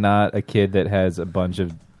 probably not a kid that has a bunch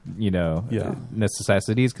of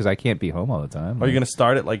necessities because I can't be home all the time. Are you going to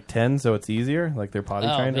start at like 10 so it's easier? Like they're potty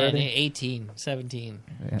Oh, trained man, already? 18, 17.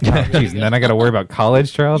 Jeez, and then I got to worry about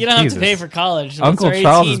college, Charles. You don't Jesus. have to pay for college. Once Uncle they're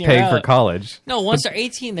Charles 18, is paying you're for out. college. No, once they're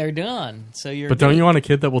 18, they're done. So you're. But don't good. you want a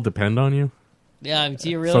kid that will depend on you? Yeah, do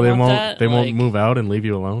you really so they want won't that? they won't Like- move out and leave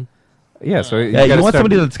you alone? Yeah, so Yeah, you gotta want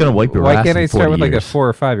somebody that's gonna wipe your Why ass can't in I start 40 with like a years. 4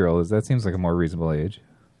 or 5 year old? That seems like a more reasonable age.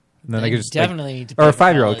 And then They I could just definitely need to or pay a for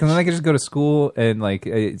 5-year-old, because then college. I could just go to school and like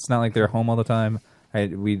it's not like they're home all the time.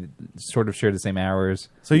 We sort of share the same hours.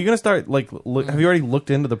 So you're going to start like have you already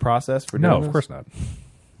looked into the process for No, doing of this? course not.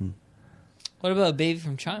 What about a baby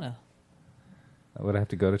from China? Would I have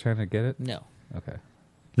to go to China to get it? No. Okay.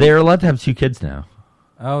 They are allowed to have 2 kids now.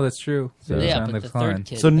 Oh, that's true. So Yeah, it's on but the decline. third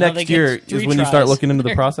kid. So No, they next get year 3 is when you start tries. looking into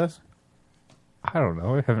the process? I don't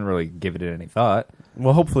know. I haven't really given it any thought.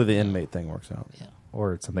 Well, hopefully the inmate thing works out. Yeah.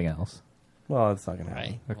 Or something else. Well, it's not going to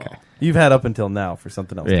happen. Right. Okay. You've had up until now for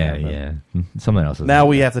something else to Yeah, happen. yeah. Something else. is Now out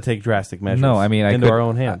we there. have to take drastic measures. No, I mean I into could, our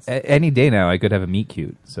own hands. Any day now, I could have a meet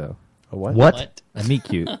cute. So A what? What? a meet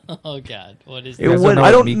cute. Oh God, what is It this? would-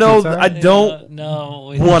 I don't meat know. cutes are? I don't No,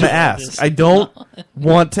 we want don't to know ask. this. I don't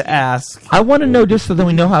want to ask. I want to know just so that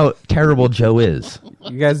we know how terrible Joe is.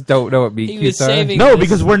 You guys don't know what meet He was cutes are? saving No, this.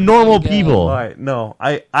 because we're normal There you go. people. All right, no,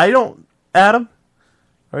 I don't. Adam,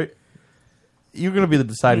 all right. you're going to be the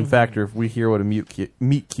deciding factor if we hear what a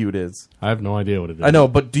meet cute is. I have no idea what it is. I know,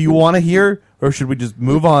 but do you want to hear, or should we just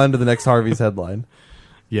move on to the next Harvey's headline?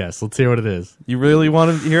 Yes, let's hear what it is. You really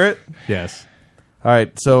want to hear it? Yes. All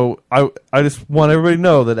right, so I just want everybody to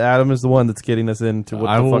know that Adam is the one that's getting us into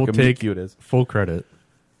what the fuck a meet cute is. Full credit.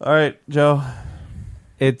 All right, Joe.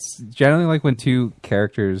 It's generally like when two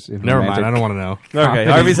characters in Never romantic mind, I don't want to know. Okay,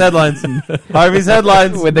 Harvey's headlines. Harvey's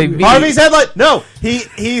headlines. When they meet. Harvey's headline. No,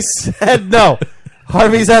 he said no.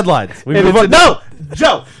 Harvey's headlines. We move on. No,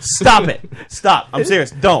 Joe, stop it. Stop. I'm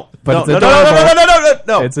serious. Don't. But no, it's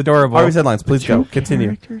no. It's adorable. Harvey's headlines. Please go.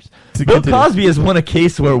 Continue. Bill Cosby has won a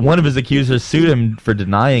case where one of his accusers sued him for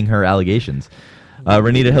denying her allegations.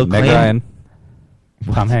 Renita Hill Meg claimed...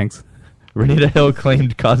 Ryan. Tom Hanks. Renita Hill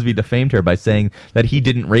claimed Cosby defamed her by saying that he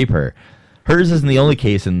didn't rape her. Hers isn't the only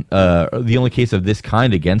case of this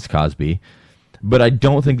kind against Cosby, but I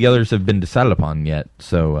don't think the others have been decided upon yet.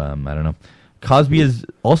 So I don't know. Cosby has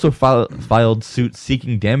also filed suit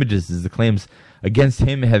seeking damages as the claims against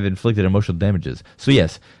him have inflicted emotional damages. So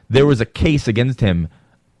yes, there was a case against him,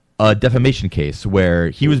 a defamation case,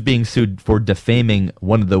 where he was being sued for defaming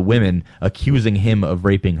one of the women, accusing him of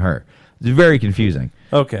raping her. It's very confusing.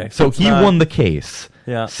 Okay. So he won the case,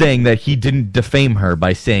 Yeah. saying that he didn't defame her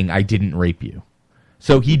by saying, I didn't rape you.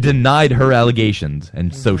 So he denied her allegations,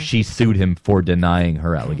 and so she sued him for denying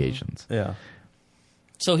her allegations. Yeah.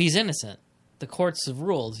 So he's innocent. The courts have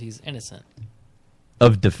ruled he's innocent.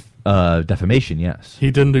 Of defamation, yes. He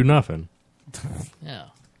didn't do nothing. Yeah,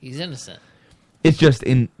 he's innocent. It's just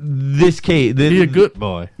in this case... Be a good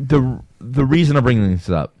boy. The reason I'm bringing this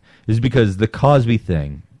up is because the Cosby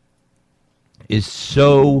thing is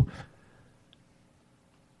so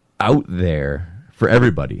out there for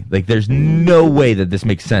everybody. Like, there's no way that this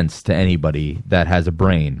makes sense to anybody that has a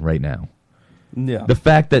brain right now. Yeah. The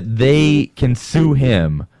fact that they can sue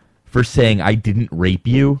him for saying, I didn't rape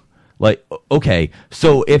you. Like, okay,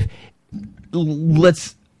 so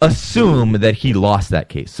let's assume that he lost that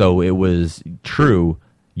case. So it was true.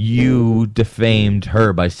 You defamed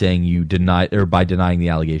her by saying you denied, or by denying the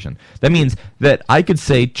allegation. That means that I could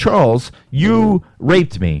say, Charles, you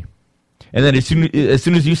raped me. And then as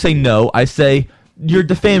soon as you say no, I say, you're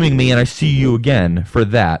defaming me, and I sue you again for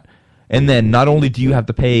that. And then not only do you have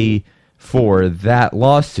to pay for that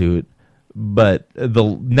lawsuit, but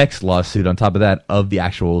the next lawsuit on top of that of the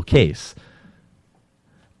actual case.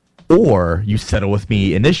 Or you settle with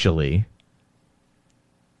me initially,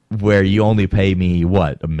 where you only pay me,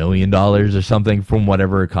 what, $1 million or something from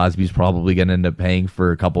whatever Cosby's probably going to end up paying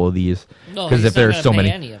for a couple of these. Because if there are so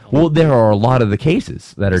many, well, there are a lot of the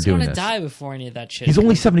cases that are doing this. He's going to die before any of that shit. He's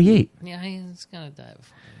only 78. Yeah, he's going to die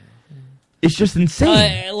before. It's just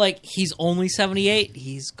insane. Like, he's only 78.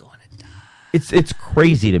 He's going to die. It's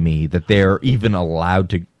crazy to me that they're even allowed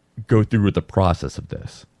to go through with the process of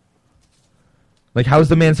this. Like, how is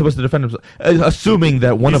the man supposed to defend himself? Assuming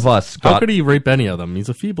that one of us got... How could he rape any of them? He's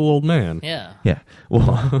a feeble old man. Yeah. Yeah.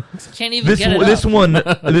 Well, can't even get it this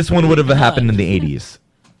up. this one would have happened in the 80s.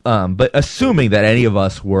 But assuming that any of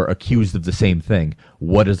us were accused of the same thing,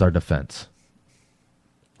 what is our defense?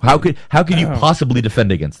 How could you possibly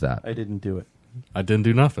defend against that? I didn't do it. I didn't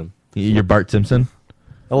do nothing. You're Bart Simpson?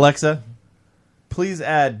 Alexa, please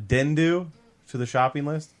add Dendu to the shopping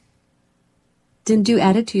list. Dendu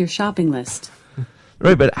added to your shopping list.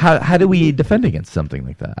 Right, but how do we defend against something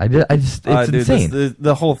like that? I just it's dude, insane.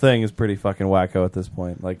 The whole thing is pretty fucking wacko at this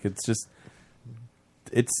point. Like,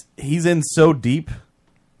 he's in so deep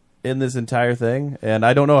in this entire thing, and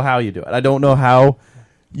I don't know how you do it. I don't know how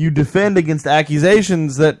you defend against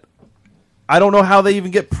accusations that I don't know how they even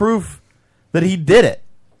get proof that he did it.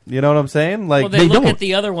 You know what I'm saying? Like, well, they look at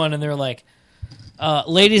the other one and they're like,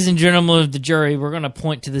 ladies and gentlemen of the jury, we're going to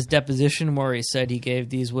point to this deposition where he said he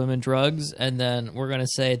gave these women drugs, and then we're going to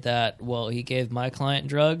say that, well, he gave my client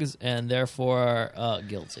drugs, and therefore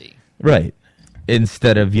guilty. Right.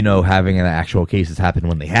 Instead of, having the actual cases happen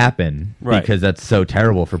when they happen, right? Because that's so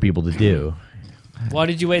terrible for people to do. Why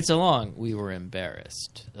did you wait so long? We were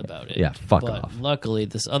embarrassed about it. Yeah, fuck off. Luckily,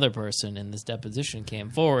 this other person in this deposition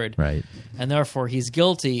came forward. Right. And therefore, he's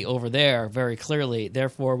guilty over there very clearly.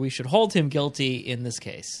 Therefore, we should hold him guilty in this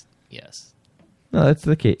case. Yes. No, that's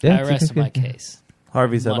the case. I rest my case.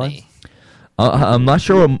 Harvey's Money. headlines. I'm not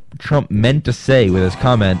sure what Trump meant to say with his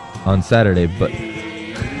comment on Saturday, but...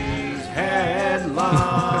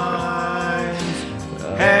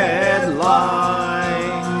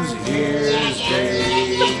 Headlines, here's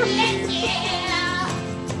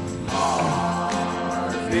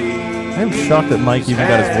I'm shocked that Mike even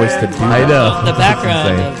got his voice to do that. I know. The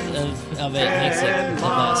background of it makes it the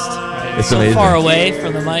best. Right? It's so amazing. far away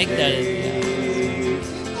from the mic that it,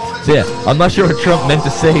 So yeah, I'm not sure what Trump meant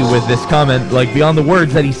to say with this comment, like beyond the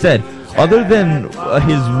words that he said. Other than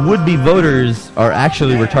his would-be voters are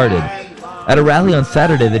actually retarded. At a rally on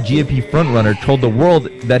Saturday, the GOP frontrunner told the world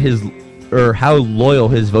that how loyal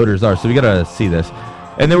his voters are. So we gotta see this.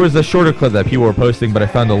 And there was a shorter clip that people were posting, but I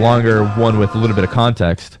found a longer one with a little bit of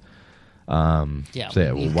context. We'll watch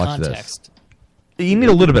context. this. You need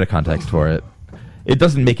a little bit of context for it. It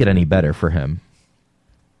doesn't make it any better for him.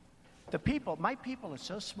 My people are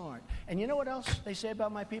so smart. And you know what else they say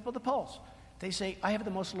about my people? The polls. They say, I have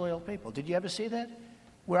the most loyal people. Did you ever see that?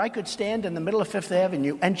 Where I could stand in the middle of Fifth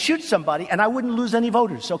Avenue and shoot somebody and I wouldn't lose any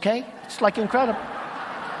voters, okay? It's like incredible.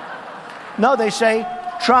 No, they say,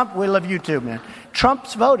 Trump, we love you too, man.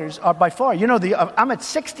 Trump's voters are by far, I'm at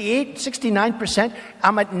 68, 69%.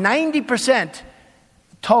 I'm at 90%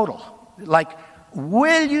 total. Like,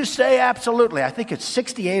 will you stay? Absolutely. I think it's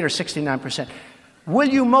 68 or 69%. Will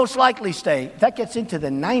you most likely stay? That gets into the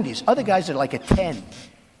 90s. Other guys are like at 10.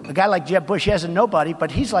 A guy like Jeb Bush, he has nobody,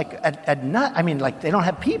 but he's like at nut. I mean, like they don't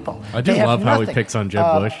have people. I do love how he picks on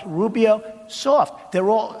Jeb Bush. Rubio, soft. They're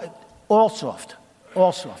all soft.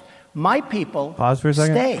 All soft. My people Pause for a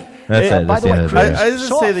second. stay. By the way, I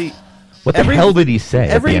just say what the hell did he say?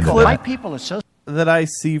 Every at the end clip of my that? people are so. that I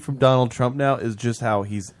see from Donald Trump now is just how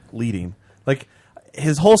he's leading. Like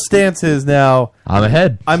his whole stance is now. I'm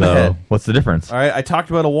ahead. I'm so ahead. What's the difference? All right. I talked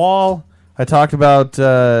about a wall. I talked about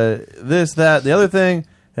this, that, the other thing.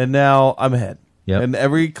 And now I'm ahead. Yep. And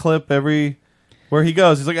every clip, where he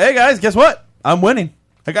goes, he's like, "Hey guys, guess what? I'm winning.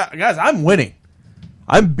 Guys, I'm winning.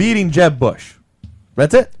 I'm beating Jeb Bush."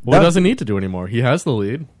 That's it. Well, he doesn't need to do anymore. He has the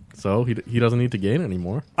lead, so he doesn't need to gain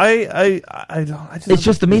anymore. I don't. It's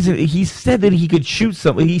just amazing. He said that he could shoot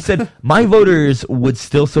somebody. He said my voters would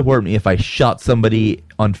still support me if I shot somebody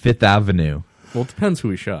on Fifth Avenue. Well, it depends who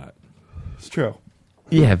he shot. It's true.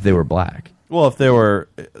 Yeah, if they were black. Well, if they were,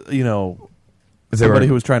 somebody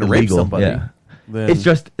who was trying to rape illegal, somebody. Yeah. Then It's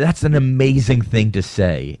just, that's an amazing thing to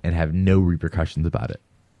say and have no repercussions about it.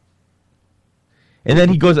 And then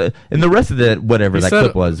he goes, and the rest of it, whatever He that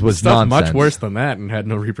said clip was stuff nonsense. much worse than that and had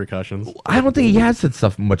no repercussions. I don't think he has said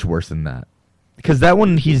stuff much worse than that. Because that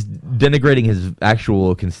one, he's denigrating his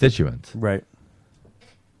actual constituents. Right.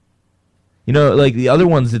 Like the other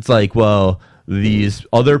ones, it's like, well, these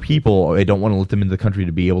other people, I don't want to let them into the country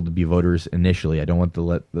to be able to be voters initially. I don't want to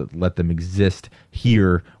let them exist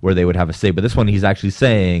here where they would have a say. But this one, he's actually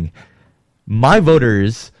saying, my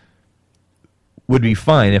voters would be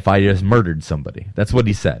fine if I just murdered somebody. That's what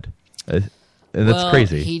he said. And that's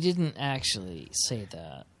crazy. He didn't actually say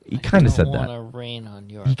that. He kind of said that.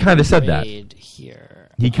 He kind of said that. Here.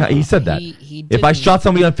 He said that. He if I shot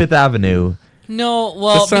somebody on Fifth Avenue... No,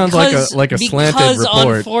 well, this sounds like a slanted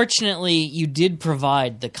report. Unfortunately, you did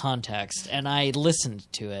provide the context, and I listened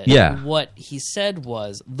to it. Yeah. What he said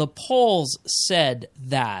was, the polls said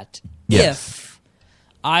that Yes. if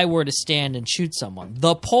I were to stand and shoot someone,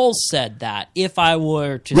 the polls said that if I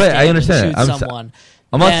were to Right, stand I understand and that. shoot someone,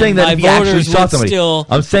 I'm not saying that my if he actually voters shot would somebody. still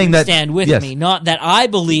I'm saying that stand with yes. me. Not that I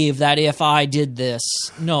believe that if I did this.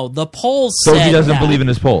 No, the polls So said he doesn't that. believe in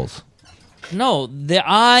his polls. No,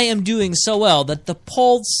 I am doing so well that the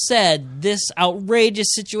polls said this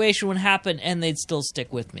outrageous situation would happen and they'd still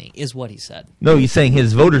stick with me, is what he said. No, he's saying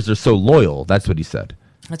his voters are so loyal. That's what he said.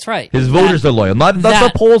 That's right. His voters are loyal. Not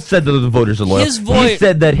the polls said that the voters are loyal. He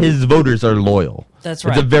said that his voters are loyal. That's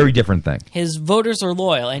right. It's a very different thing. His voters are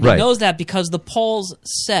loyal, and Right. he knows that because the polls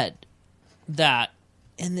said that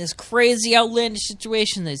in this crazy, outlandish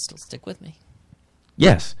situation, they'd still stick with me.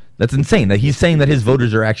 Yes, that's insane. That he's saying that his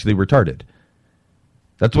voters are actually retarded.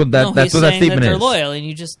 That's what that. No, that's he's what that saying statement that they're is. loyal, and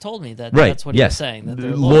you just told me that Right. that's what yes. he was saying, that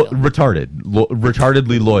they're loyal.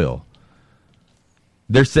 Retardedly loyal.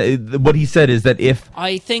 What he said is that if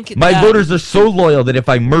I think my that- voters are so loyal that if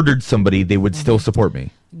I murdered somebody, they would still support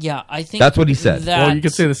me. Yeah, I think that's what he said. that Well, you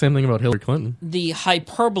could say the same thing about Hillary Clinton. the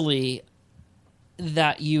hyperbole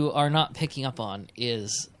that you are not picking up on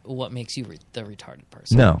is what makes you the retarded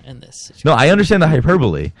person in this situation. No, I understand the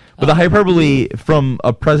hyperbole, but the hyperbole from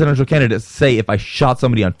a presidential candidate to say if I shot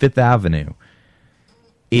somebody on Fifth Avenue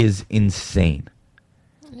is insane.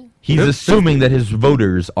 He's assuming that his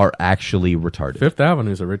voters are actually retarded. Fifth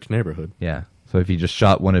Avenue is a rich neighborhood. Yeah, so if he just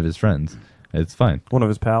shot one of his friends, it's fine. One of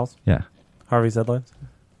his pals? Yeah. Harvey's headlines?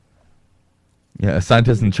 Yeah,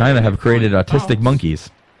 scientists in China have created autistic monkeys.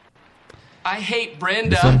 I hate This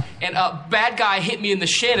Brenda, one? and a bad guy hit me in the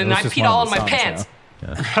shin, and That was I just peed one of all the in my songs,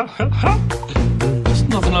 pants. There's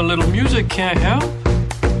nothing a little music can't help.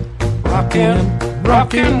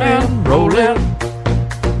 Rockin' and rollin'.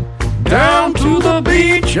 Down to the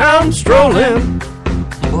beach I'm strolling.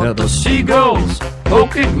 But the seagulls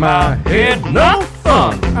poke at my head. No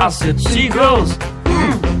fun. I said, seagulls,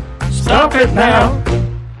 stop it now.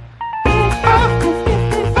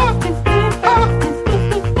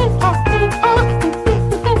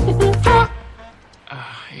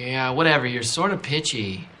 Yeah, whatever. You're sort of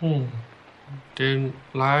pitchy. Didn't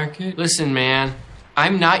like it? Listen, man,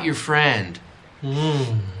 I'm not your friend.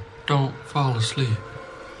 Don't fall asleep.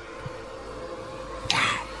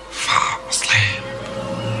 Fall asleep.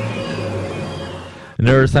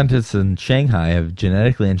 Neuroscientists in Shanghai have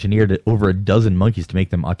genetically engineered over a dozen monkeys to make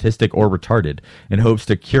them autistic or retarded in hopes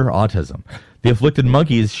to cure autism. The afflicted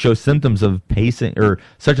monkeys show symptoms of pacing,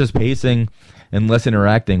 such as pacing and less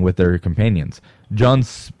interacting with their companions. John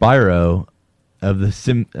Spiro of the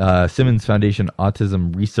Simmons Foundation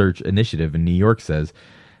Autism Research Initiative in New York says,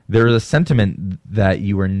 there is a sentiment that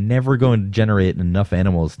you are never going to generate enough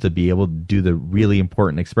animals to be able to do the really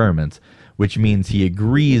important experiments, which means he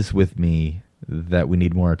agrees with me that we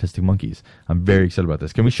need more autistic monkeys. I'm very excited about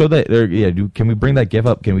this. Can we show that? Can we bring that GIF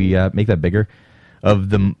up? Can we make that bigger? Of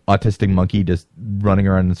the autistic monkey just running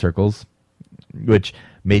around in circles, which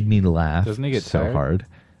made me laugh. Doesn't he get so tired? hard?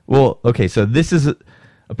 Well, okay, so this is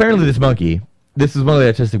apparently this monkey. This is one of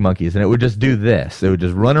the autistic monkeys, and it would just do this. It would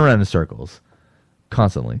just run around in circles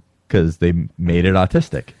constantly because they made it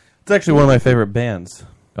autistic. It's actually one of my favorite bands.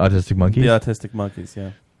 Autistic Monkeys? The Autistic Monkeys,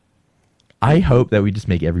 yeah. I hope that we just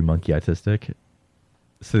make every monkey autistic,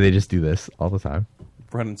 so they just do this all the time.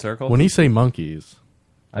 Run in circles? When you say monkeys,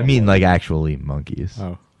 I mean like actually monkeys.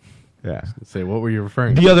 Oh. Yeah. Say, what were you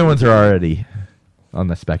referring to? The other ones are already on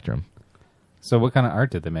the spectrum. So what kind of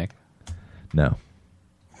art did they make? No.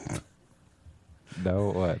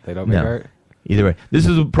 No, what? They don't make art? Either way. This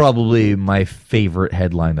is probably my favorite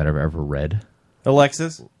headline that I've ever read.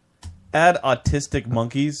 Alexis, add autistic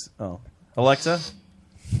monkeys. Oh. Alexa,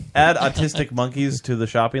 add autistic monkeys to the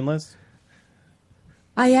shopping list.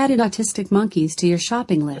 I added autistic monkeys to your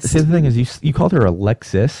shopping list. See, the thing is, you called her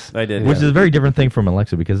Alexis. I did, Which yeah. is a very different thing from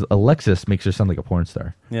Alexa, because Alexis makes her sound like a porn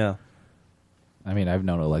star. Yeah. I mean, I've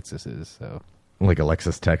known Alexis's, so. Like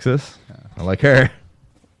Alexis, Texas? Yeah. I like her.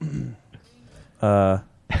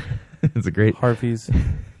 It's a great... Harvey's.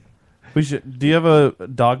 We should. Do you have a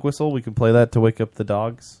dog whistle? We can play that to wake up the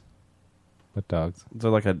dogs. What dogs? They're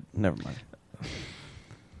like a... Never mind.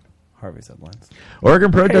 Harvey's headlines.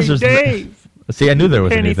 Oregon protesters... Hey, Dave. See, I knew there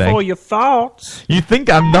was a new Penny thing. for your thoughts. You think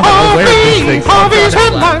I'm not aware of these things? Harvey's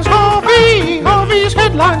headlines, Harvey's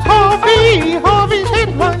headlines, Harvey's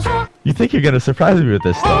headlines. You think you're going to surprise me with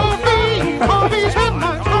this stuff? Harvey's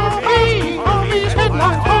headlines, Harvey's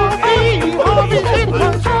headlines, Harvey's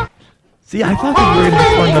headlines. See, I thought that you were going to be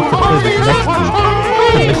smart enough to play this next week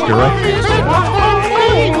to misdirect me.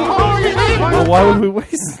 Well, why would we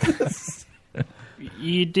waste this?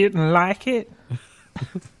 You didn't like it?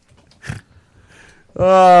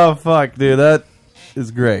 Oh, fuck, dude. That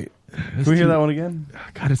is great. Can we hear that one again?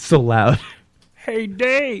 God, it's so loud. Hey,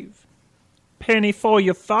 Dave. Penny for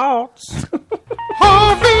your thoughts.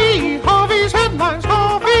 Harvey's headlines,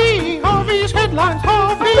 Harvey's headlines,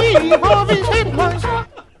 Harvey's headlines. Harvey's headlines,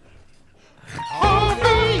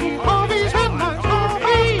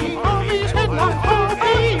 Harvey's headlines,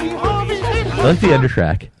 Harvey's headlines. I like the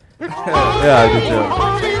undertrack. Yeah, I do too.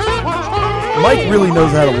 Mike really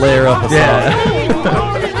knows how to layer up a song.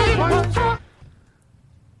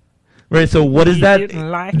 Right, so what is that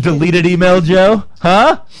like deleted email, Joe?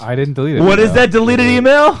 Huh? I didn't delete it. What is that deleted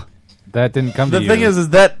email? That didn't come to The you. thing is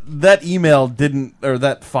that email didn't, or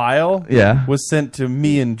that file was sent to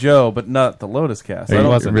me and Joe, but not the Lotus Cast. It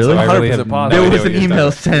wasn't. Really? I'm 100% positive. There was an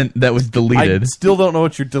email sent that was deleted. I still don't know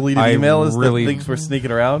what your deleted email is really that thinks we're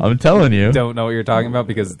sneaking around. I'm telling you. Don't know what you're talking about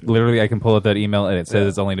because literally I can pull up that email and it says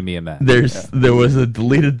it's only to me and Matt. There was a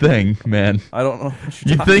deleted thing, man. I don't know what You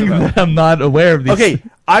you're talking think about. that I'm not aware of these? Okay,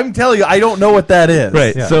 I'm telling you, I don't know what that is.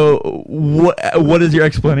 Right. So what is your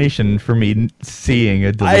explanation for me seeing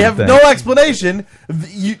a deleted I have thing? no explanation.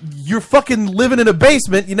 You're fucking living in a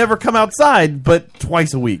basement. You never come outside, but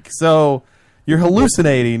twice a week. So you're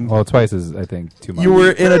hallucinating. Well, twice is, I think, too much. You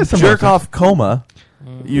were in a jerk-off coma.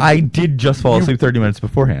 I did just fall asleep 30 minutes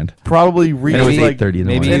beforehand. Probably reached And it was like 8:30 in the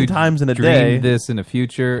Maybe morning. 10 times in a dreamed day. this in the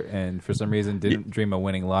future and for some reason didn't dream of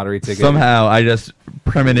winning lottery ticket. Somehow I just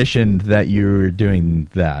premonitioned that you were doing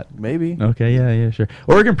that. Maybe. Okay, yeah, sure.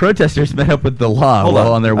 Oregon protesters met up with the law Hold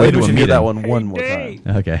while on their I way think to we a should meeting. hear that one more time.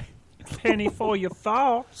 Okay. Penny for your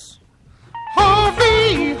thoughts.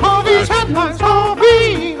 Harvey's headlines,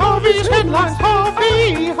 Harvey's headlines,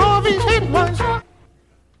 Harvey's headlines.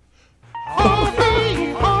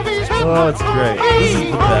 Oh, it's great. This is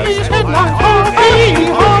the Harvey's best. headlines,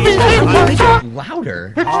 Harvey's headlines.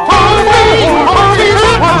 Louder. Harvey's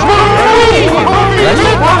headlines, Harvey's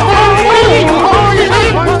headlines,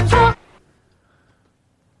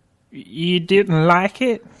 You didn't like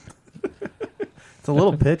it? It's a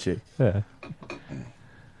little pitchy. Yeah.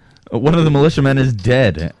 One of the militiamen is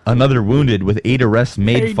dead. Another wounded, with 8 arrests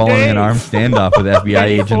made Hey, following an Dave. armed standoff with FBI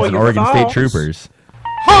Hey, agents for and your Oregon State thoughts. troopers.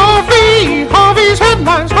 Harvey's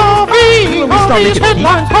headlines. Harvey's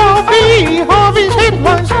headlines. Harvey's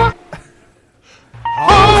headlines.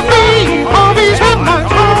 Harvey's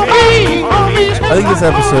headlines. I think this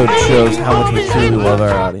episode shows how much we truly love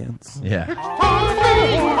our audience. Yeah.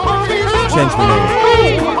 Change the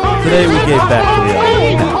name. Today we gave back to the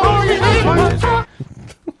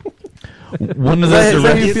audience. One of Is that those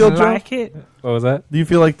how you feel, Joe? Like it? What was that? Do you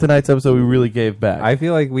feel like tonight's episode we really gave back? I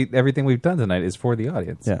feel like everything we've done tonight is for the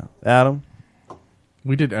audience. Yeah. Adam?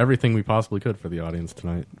 We did everything we possibly could for the audience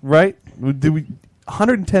tonight. Right? Did we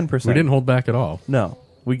 110%? We didn't hold back at all. No.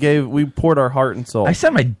 We poured our heart and soul. I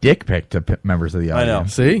sent my dick pic to members of the I know.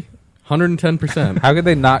 audience. See? 110%. How could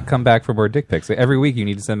they not come back for more dick pics? Every week you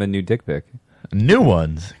need to send them a new dick pic. New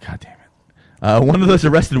ones. God damn it. One of those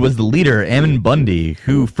arrested was the leader, Ammon Bundy,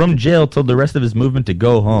 who from jail told the rest of his movement to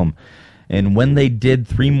go home. And when they did,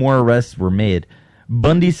 3 more arrests were made.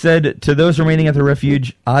 Bundy said to those remaining at the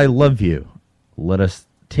refuge, "I love you. Let us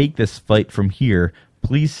take this fight from here.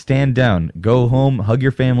 Please stand down. Go home. Hug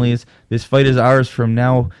your families. This fight is ours from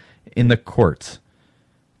now in the courts.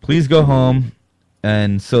 Please go home."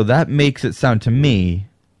 And so that makes it sound to me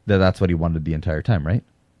that that's what he wanted the entire time, right?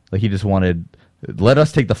 Like he just wanted, let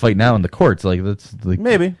us take the fight now in the courts. Like that's like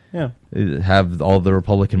maybe, yeah. Have all the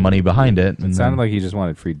Republican money behind it. It sounded like he just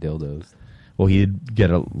wanted free dildos. Well, he'd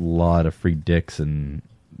get a lot of free dicks and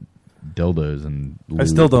dildos and. I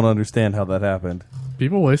still don't understand how that happened.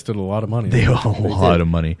 People wasted a lot of money. They a lot of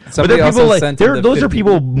money. Somebody But also people sent him the those are 50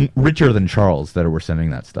 people richer than Charles that were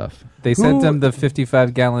sending that stuff. They sent him the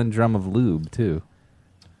 55-gallon drum of lube too.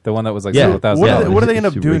 The one that was like Yeah. $1,000. What do they end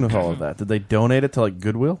up Super doing rich. with all of that? Did they donate it to like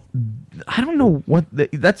Goodwill? I don't know what.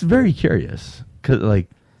 That's very curious. Cause like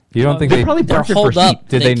You don't think they they- probably they're burnt it holed for up. heat.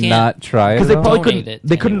 Did they not try it, Because they though? probably Donate couldn't. it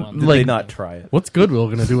They to couldn't anyone. Did like they not try it? What's Goodwill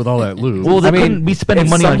going to do with all that lube? Well, they couldn't be spending if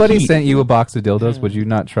money on somebody heat. sent you a box of dildos, would you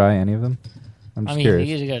not try any of them? I'm just I mean,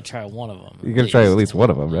 curious. you gotta try one of them. You got to try at least one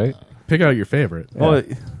of them, right? Pick out your favorite. Well,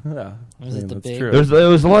 Was it the big? There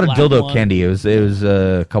was a lot of black dildo one? candy. It was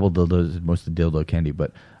a couple dildos, most of dildo candy,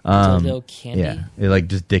 but Dildo candy? Yeah, it, like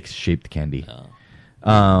just dick shaped candy.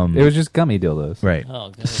 It was just gummy dildos, right? Oh,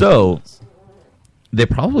 gummy So they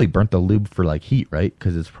probably burnt the lube for like heat, right?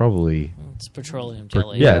 Because it's probably It's petroleum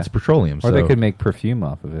jelly. yeah, it's petroleum. Or so they could make perfume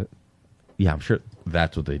off of it. Yeah, I'm sure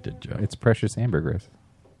that's what they did, Joe. It's precious ambergris.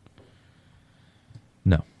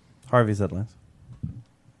 No. Harvey's headlines.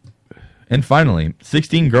 And finally,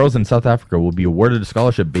 16 girls in South Africa will be awarded a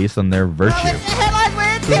scholarship based on their virtue. Headlines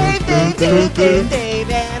with Dave,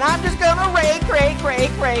 and I'm just gonna rake,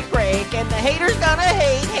 and the haters gonna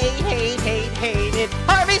hate it.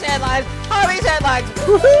 Harvey's headlines,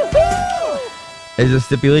 woo-hoo-hoo! As a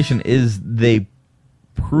stipulation is they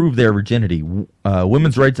prove their virginity.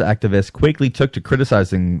 Women's rights activists quickly took to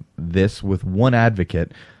criticizing this, with one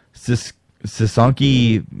advocate,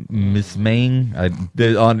 Sisonke Mismang.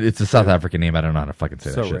 It's a South African name. I don't know how to fucking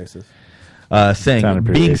say So that shit. racist. Saying Sounded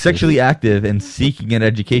pretty being racist. sexually active and seeking an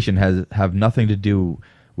education have nothing to do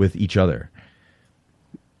with each other.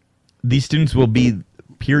 These students will be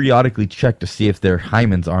periodically checked to see if their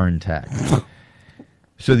hymens are intact.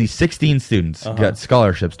 So these 16 students got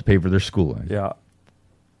scholarships to pay for their schooling. Yeah.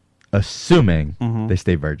 Assuming they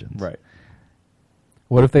stay virgins. Right.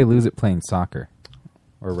 What if they lose it playing soccer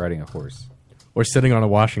or riding a horse? Or sitting on a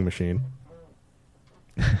washing machine.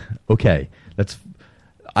 Okay,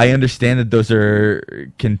 I understand that those are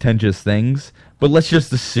contentious things, but let's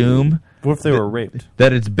just assume. What if they were raped?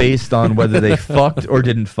 That it's based on whether they fucked or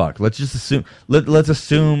didn't fuck. Let's just assume. Let's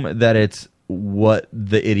assume that it's what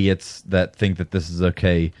the idiots that think that this is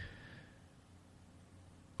okay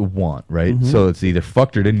want, right? Mhm. So it's either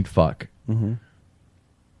fucked or didn't fuck. Mm-hmm.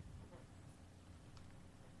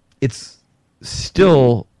 It's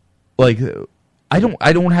still like I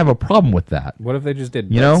don't have a problem with that. What if they just did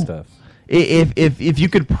You butt know? stuff? If you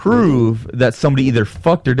could prove that somebody either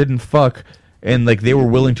fucked or didn't fuck, and like they were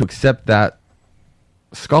willing to accept that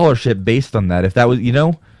scholarship based on that, if that was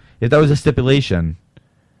if that was a stipulation,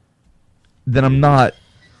 then I'm not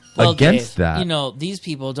against Dave, that. You know, these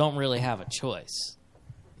people don't really have a choice.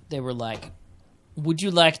 They were like, "Would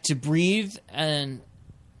you like to breathe?" and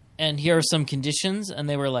here are some conditions, and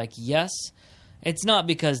they were like, "Yes." It's not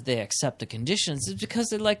because they accept the conditions; it's because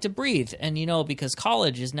they like to breathe. And because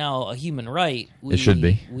college is now a human right, It should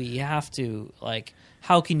be. We have to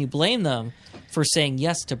How can you blame them for saying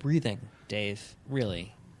yes to breathing, Dave?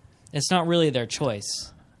 Really, it's not really their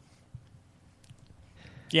choice.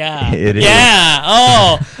 Yeah. It is. Yeah.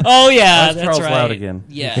 Oh yeah. Why is That's Charles right. loud again?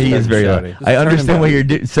 Yeah. He is very loud. I understand what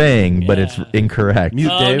you're saying, but it's incorrect.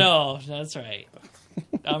 No, that's right.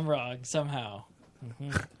 I'm wrong somehow.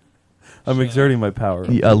 I'm exerting my power.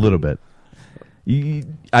 A little bit.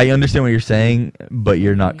 I understand what you're saying, but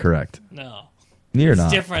you're not correct. No. You're It's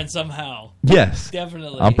not. different somehow. Yes.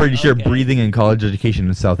 Definitely. I'm pretty sure Okay. breathing and college education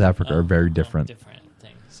in South Africa are very different. Different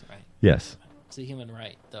things, right? Yes. It's a human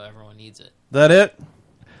right, though everyone needs it. That it?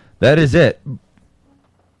 That is it.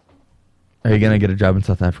 Are you going to get a job in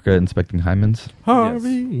South Africa inspecting hymens?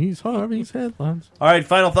 Harvey's headlines. All right,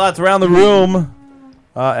 final thoughts around the room.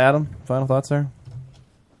 Adam, final thoughts there?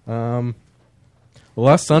 Well,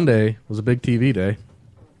 last Sunday was a big TV day.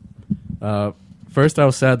 First, I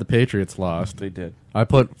was sad the Patriots lost. They did. I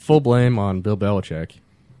put full blame on Bill Belichick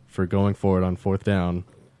for going for it on 4th down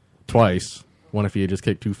twice. One, if he had just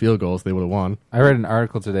kicked 2 field goals, they would have won. I read an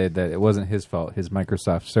article today that it wasn't his fault. His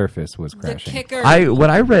Microsoft Surface was crashing. The kicker what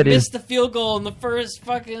I read is missed the field goal in the first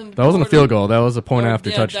fucking. That wasn't a quarter. field goal. That was a point after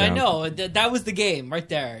Yeah, touchdown. I know that was the game right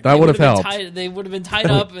there. That They would have been helped. They would have been tied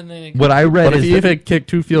up, and then What I read But if is he that- had kicked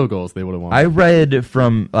 2 field goals, they would have won. I read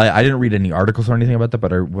from I didn't read any articles or anything about that,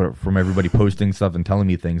 but from everybody posting stuff and telling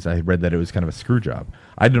me things, I read that it was kind of a screw job.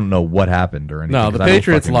 I don't know what happened or anything. No, the 'cause I don't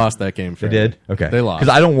Patriots fucking- lost that game. They fairly. did. Okay, They lost.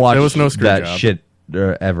 because I don't watch. There was no screw that job. shit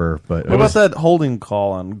ever. But What about that holding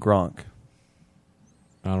call on Gronk?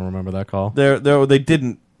 I don't remember that call. They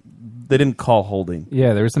didn't call holding.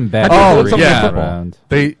 Yeah, there was some bad. Oh, refereeing yeah. around.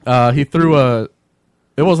 He threw a.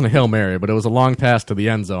 It wasn't a Hail Mary, but it was a long pass to the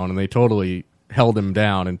end zone, and they totally held him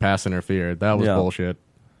down and pass interfered. That was bullshit.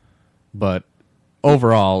 But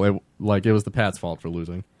overall, it was the Pats' fault for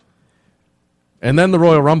losing. And then the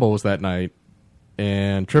Royal Rumble was that night,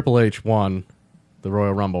 and Triple H won the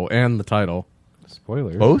Royal Rumble and the title.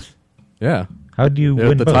 Spoilers. Both? Yeah. How do you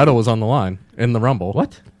win The both? title was on the line in the Rumble.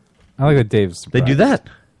 What? I like that Dave's. They do that.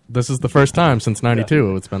 This is the first time since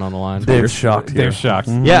 '92 it's been on the line. Dave's shocked. Dave's shocked.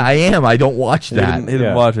 Mhm. Yeah, I am. I don't watch that. He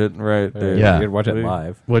didn't watch it, right? Yeah. You could watch it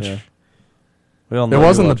live. Which Yeah. We all it know you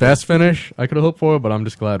wasn't the watch best finish I could have hoped for, but I'm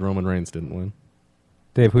just glad Roman Reigns didn't win.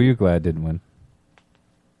 Dave, who you glad didn't win?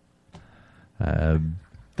 I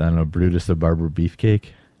don't know, Brutus the Barber Beefcake.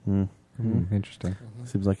 Interesting.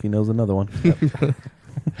 Seems like he knows another one.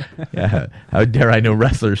 Yeah. How dare I know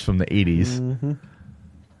wrestlers from the 80s?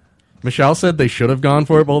 Michelle said they should have gone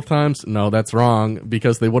for it both times. No, that's wrong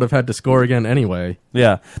because they would have had to score again anyway.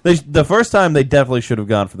 Yeah, the first time they definitely should have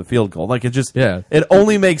gone for the field goal. Like Yeah. it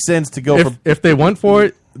only makes sense to go for. If they went for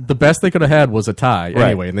it, the best they could have had was a tie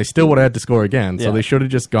anyway, and they still would have had to score again. So Yeah. they should have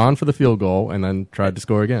just gone for the field goal and then tried to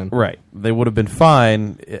score again. Right, they would have been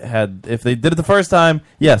fine if they did it the first time.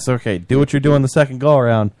 Yes, okay, do what you're doing the second go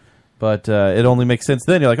around, but it only makes sense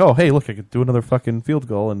then. You're like, oh, hey, look, I could do another fucking field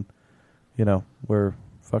goal, and we're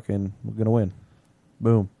gonna win.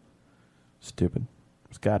 Boom. Stupid.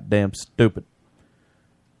 It's goddamn stupid.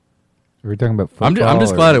 We're talking about football. I'm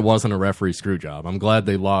just or- glad it wasn't a referee screw job. I'm glad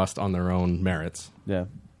they lost on their own merits. Yeah.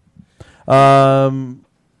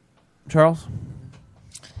 Charles?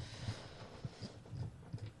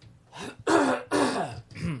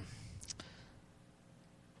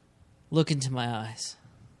 Look into my eyes.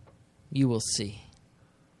 You will see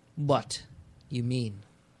what you mean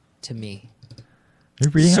to me. Are you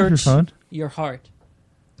reading off your Search phone? your heart.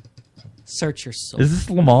 Search your soul. Is this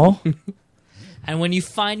Lamal? And when you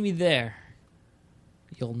find me there,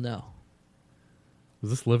 you'll know. Is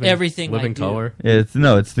this living Everything living I do. color? It's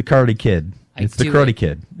the Karate Kid. I It's the do Karate it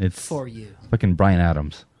Kid. It's for you. Fucking Bryan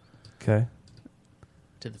Adams. Okay.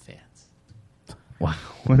 To the fans. Wow.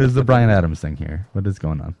 What is the Bryan Adams thing here? What is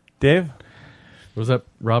going on? Dave? Was that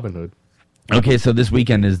Robin Hood? Okay, so this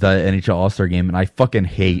weekend is the NHL All-Star Game, and I fucking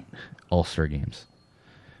hate All-Star Games.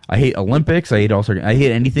 I hate Olympics. I hate All-Star Games. I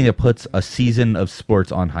hate anything that puts a season of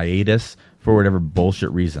sports on hiatus for whatever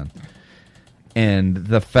bullshit reason. And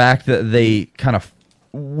the fact that they kind of,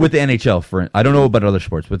 with the NHL, I don't know about other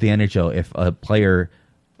sports, with the NHL, if a player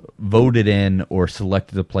voted in or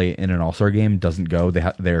selected to play in an All-Star Game doesn't go,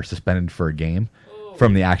 they're suspended for a game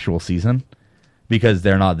from the actual season because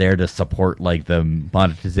they're not there to support like the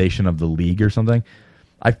monetization of the league or something.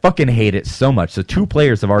 I fucking hate it so much. So 2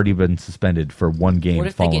 players have already been suspended for one game. What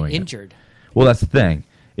if they following get it. injured? Well, that's the thing.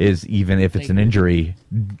 Is even if it's an injury,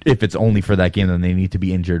 if it's only for that game, then they need to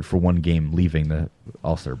be injured for one game leaving the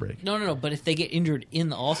All-Star break. No. But if they get injured in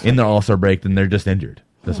the All-Star In the All-Star break, then they're just injured.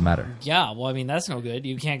 Doesn't matter. Yeah, well, I mean, that's no good.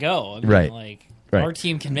 You can't go. I mean, Right. Like, Right. our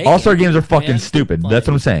team can make All-Star it. games are fucking Man, stupid. like- That's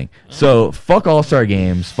what I'm saying. So fuck All-Star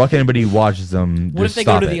games. Fuck anybody who watches them. What Just if they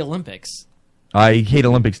go stop to it. the Olympics? I hate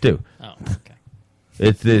Olympics too. Oh, okay.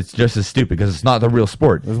 It's just as stupid because it's not the real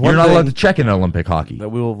sport. There's You're one not allowed thing to check in Olympic hockey. that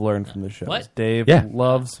we will have learned from this show. What? Dave Yeah.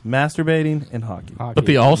 loves masturbating in hockey. But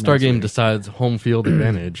the All-Star game decides home field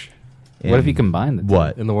advantage. What if you combine the two?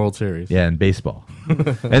 What? In the World Series. Yeah, in baseball.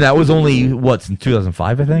 And that was only, since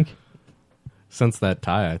 2005, I think? Since that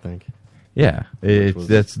tie, I think. Yeah.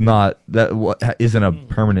 That's not, isn't a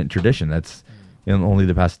permanent tradition. That's in only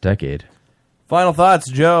the past decade. Final thoughts,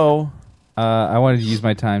 Joe. I wanted to use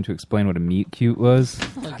my time to explain what a meet cute was.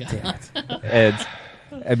 Oh, God. And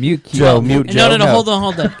a mute cute. Joe, mute Joe. No, hold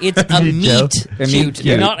on. It's a Mute Joe. meet A meet cute,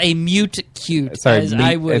 cute. not a mute cute. Sorry, as meet-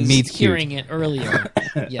 I a was meet cute. hearing it earlier.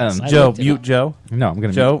 Yes, I Joe, looked it mute up. Joe. No, I'm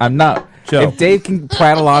gonna. Joe. I'm not. Joe. If Dave can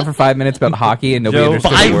prattle on for 5 minutes about hockey and nobody Joe.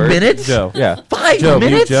 understood 5 a word, minutes? Joe. Yeah. 5 Joe,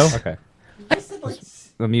 mute minutes? Joe. Okay.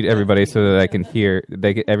 I'll mute everybody so that I can hear.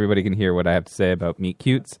 Everybody can hear what I have to say about meet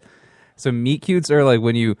cutes. So meet cutes are like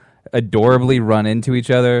when you adorably run into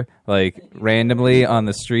each other like randomly on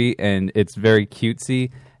the street, and it's very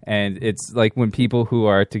cutesy. And it's like when people who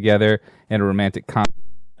are together in a romantic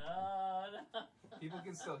People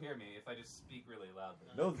can still hear me if I just speak really loudly.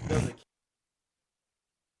 No, they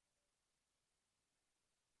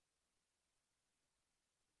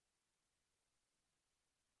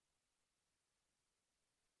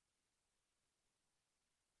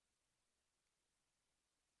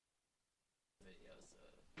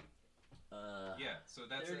Yeah, so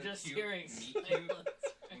that's They're a just cute hearing meet cute.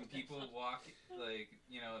 When people walk, like,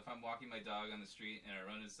 if I'm walking my dog on the street and I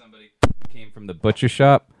run into somebody who came from the butcher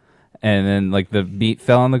shop, and then like the meat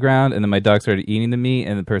fell on the ground, and then my dog started eating the meat,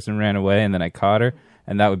 and the person ran away, and then I caught her,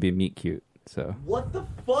 and that would be meet cute. So, What the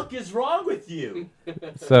fuck is wrong with you?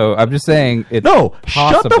 so I'm just saying it's No,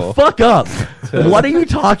 shut possible. the fuck up. What are you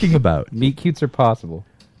talking about? Meet cutes are possible.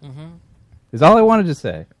 Is all I wanted to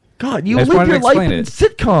say. God, you I just live wanted your to life explain in it.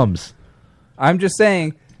 sitcoms. I'm just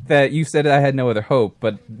saying that you said I had no other hope,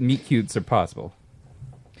 but meet cutes are possible.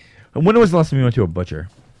 And when was the last time you went to a butcher?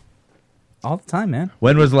 All the time, man.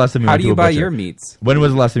 When was the last time you How went do to you a buy butcher? your meats? When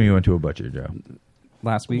was the last time you went to a butcher, Joe?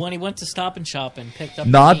 Last week. When he went to Stop and Shop and picked up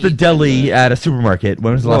Not the meat. deli at a supermarket.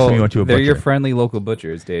 When was the last time you went to a they're butcher? your friendly local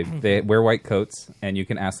butchers, Dave. They wear white coats, and you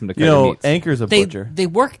can ask them to cut You your know, meats. Anchor's a They butcher.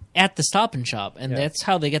 work at the Stop and Shop, and that's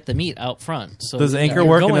how they get the meat out front. So Does you know, Anchor you're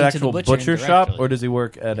work in going an to the actual butcher shop, indirectly. or does he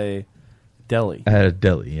work at a deli? At a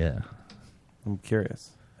deli, yeah. I'm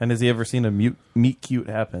curious. And has he ever seen a meet cute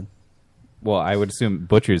happen? Well, I would assume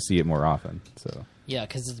butchers see it more often. So Yeah,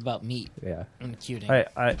 because it's about meat. Yeah. And cuting.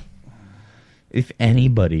 If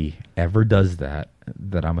anybody ever does that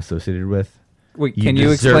I'm associated with, wait, can you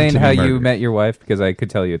deserve explain to be how you murdered. met your wife? Because I could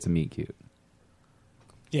tell you it's a meet cute.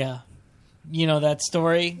 Yeah. You know that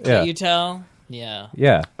story Yeah. that you tell? Yeah.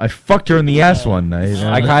 Yeah, I fucked her in the ass one night.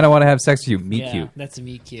 I kind of want to have sex with you. Meet Yeah, cute. that's a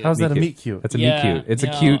meet cute. How's that a meet cute? That's a Yeah, meet cute. It's a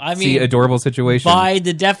no, cute, I mean, adorable situation. By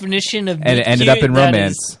the definition of meet And it ended cute, up in that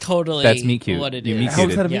romance. is totally That's meet cute. what it You is. meet How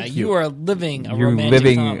is cuted. that a meet Yeah, cute? you are living a You're romantic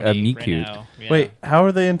living comedy a meet right cute. now. Yeah. Wait, how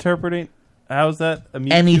are they interpreting? How's that a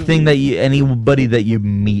meet Anything cute? anybody that you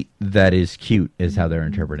meet that is cute is how they're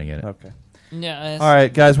interpreting it. Okay. Yeah, All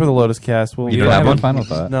right, guys, we're the Lotus Cast. You don't have one? Final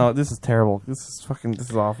thought? No, this is terrible. This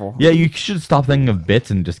is awful. Yeah, you should stop thinking of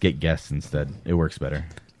bits and just get guests instead. It works better.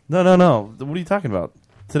 No. What are you talking about?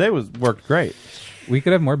 Today worked great. We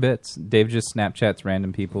could have more bits. Dave just Snapchats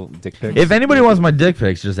random people dick pics. If anybody wants my dick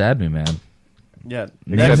pics, just add me, man. Yeah.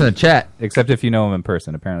 Name's in the chat. Except if you know him in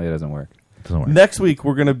person. Apparently, it doesn't work. Doesn't work. Next week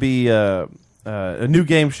we're going to be a new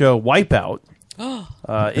game show, Wipeout,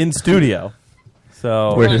 in studio.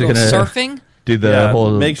 So We're just go gonna surfing? do the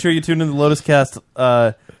whole. Make sure you tune in to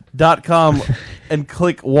lotuscast.com and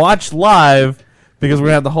click watch live because we're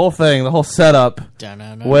gonna have the whole thing, the whole setup,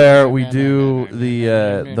 where we do the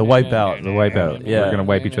wipeout. The wipeout. Yeah, We're gonna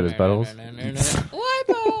wipe each other's buttholes.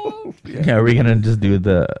 Yeah, are we gonna just do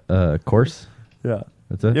the course? Yeah,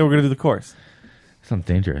 that's it. Yeah, we're gonna do the course. Sounds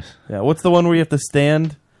dangerous. Yeah, what's the one where you have to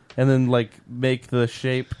stand and then like make the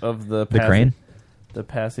shape of the crane? The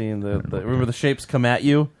passing, the remember the shapes come at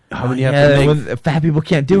you, and Oh, then you have yeah, to make. when fat people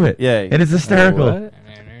can't do it. Yeah, and it's hysterical. What?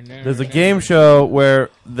 There's a game show where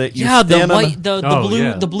you Yeah, the stand on white, the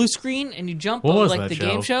blue, the blue screen, and you jump What was like that the show?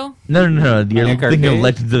 game show. No. You're Nick thinking of Arcade?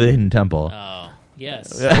 Legends of the Hidden Temple. Oh,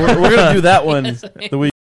 yes. Yeah, we're gonna do that one the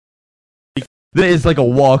week. It's like a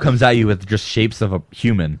wall comes at you with just shapes of a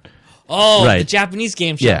human. Oh, right. the Japanese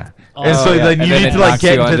game show. Yeah. Oh, and so yeah. then And you then need it to like knocks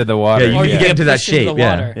get you into under the water. Yeah, you Or need you to get get into that pushed into shape. the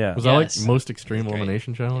water. Yeah. Was Yes. that like most extreme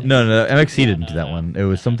elimination challenge? No, MX exceeded into that one. It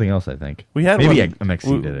was something else, I think. We had maybe one. MX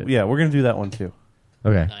exceeded it. Yeah, we're gonna do that one too.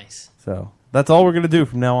 Okay. Nice. So that's all we're gonna do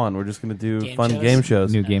from now on. We're just gonna do Game fun shows? game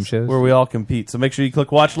shows, New game shows. where we all compete. So make sure you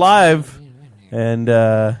click watch live, and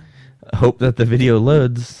Hope that the video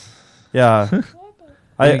loads. yeah,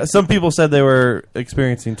 Some people said they were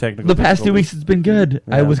experiencing technical. The past 2 difficulties. weeks it's been good.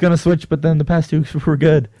 Yeah. I was gonna switch, but then the past 2 weeks were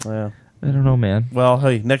good. Yeah. I don't know, man. Well,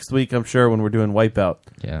 hey, next week I'm sure when we're doing Wipeout,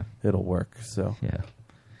 yeah, it'll work. So yeah.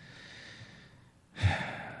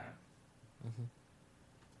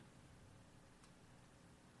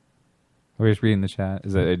 We're just reading the chat.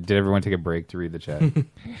 Did everyone take a break to read the chat?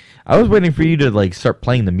 I was waiting for you to like start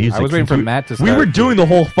playing the music. I was waiting since for Matt to We start. were doing the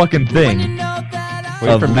whole fucking thing. Waiting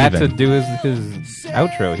for of Matt to leaving. do his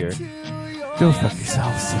outro here. go fuck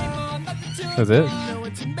yourselves. That's it.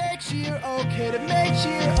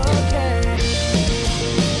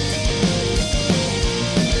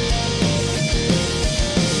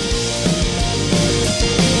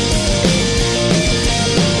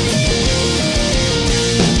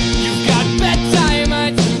 You've got bedtime,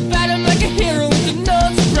 I fight him like a hero with no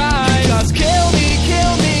surprise. Just kill me,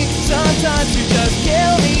 sometimes you just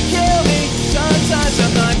kill me. Sometimes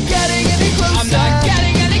I'm not getting any closer. I'm not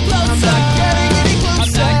getting any closer. I'm not getting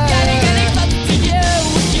any closer to you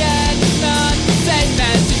again. It's not the same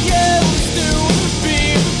as it used to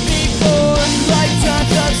be before. Lifetime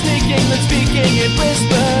stops sneaking, but speaking in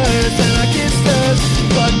whispers, and I kissed her.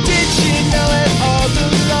 But did she know it all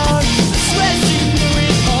along? I swear she knew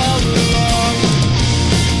it all along.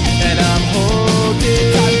 And I'm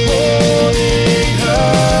holding her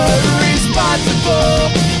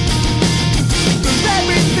responsible for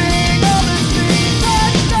everything, all the things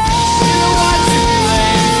I've done. You know what to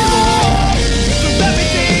blame for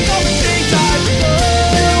everything, all the things I've done.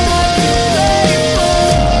 You know what to blame for.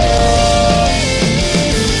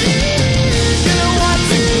 You know what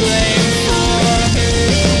to blame for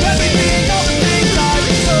everything, all the things I've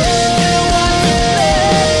done. You know what to blame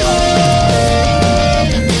for.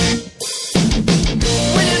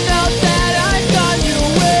 When you know that I'm gone, you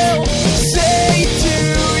will say to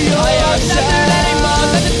yourself, nothing anymore,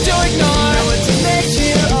 nothing to ignore. Know what to make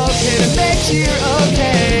you okay, to make you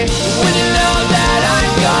okay. When you know that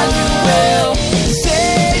I'm gone, you will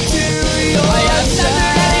say to yourself,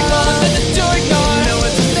 nothing anymore, nothing to ignore. Know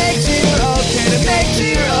what to make you okay, to make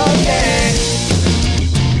you okay.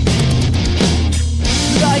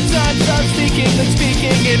 Like time stops speaking, but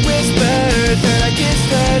speaking in whispers, and I kissed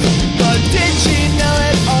her. But did she know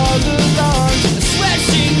it all along? I swear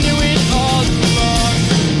she knew it all along.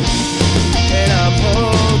 And I'm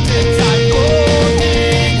holding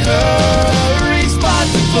her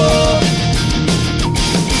responsible for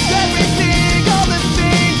everything, all the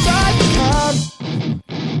things I've become.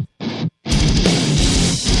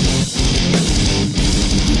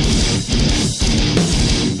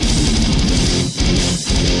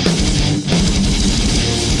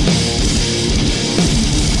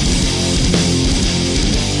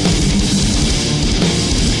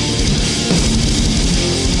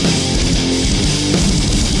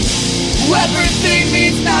 Everything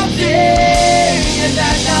means nothing, and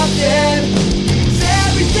that now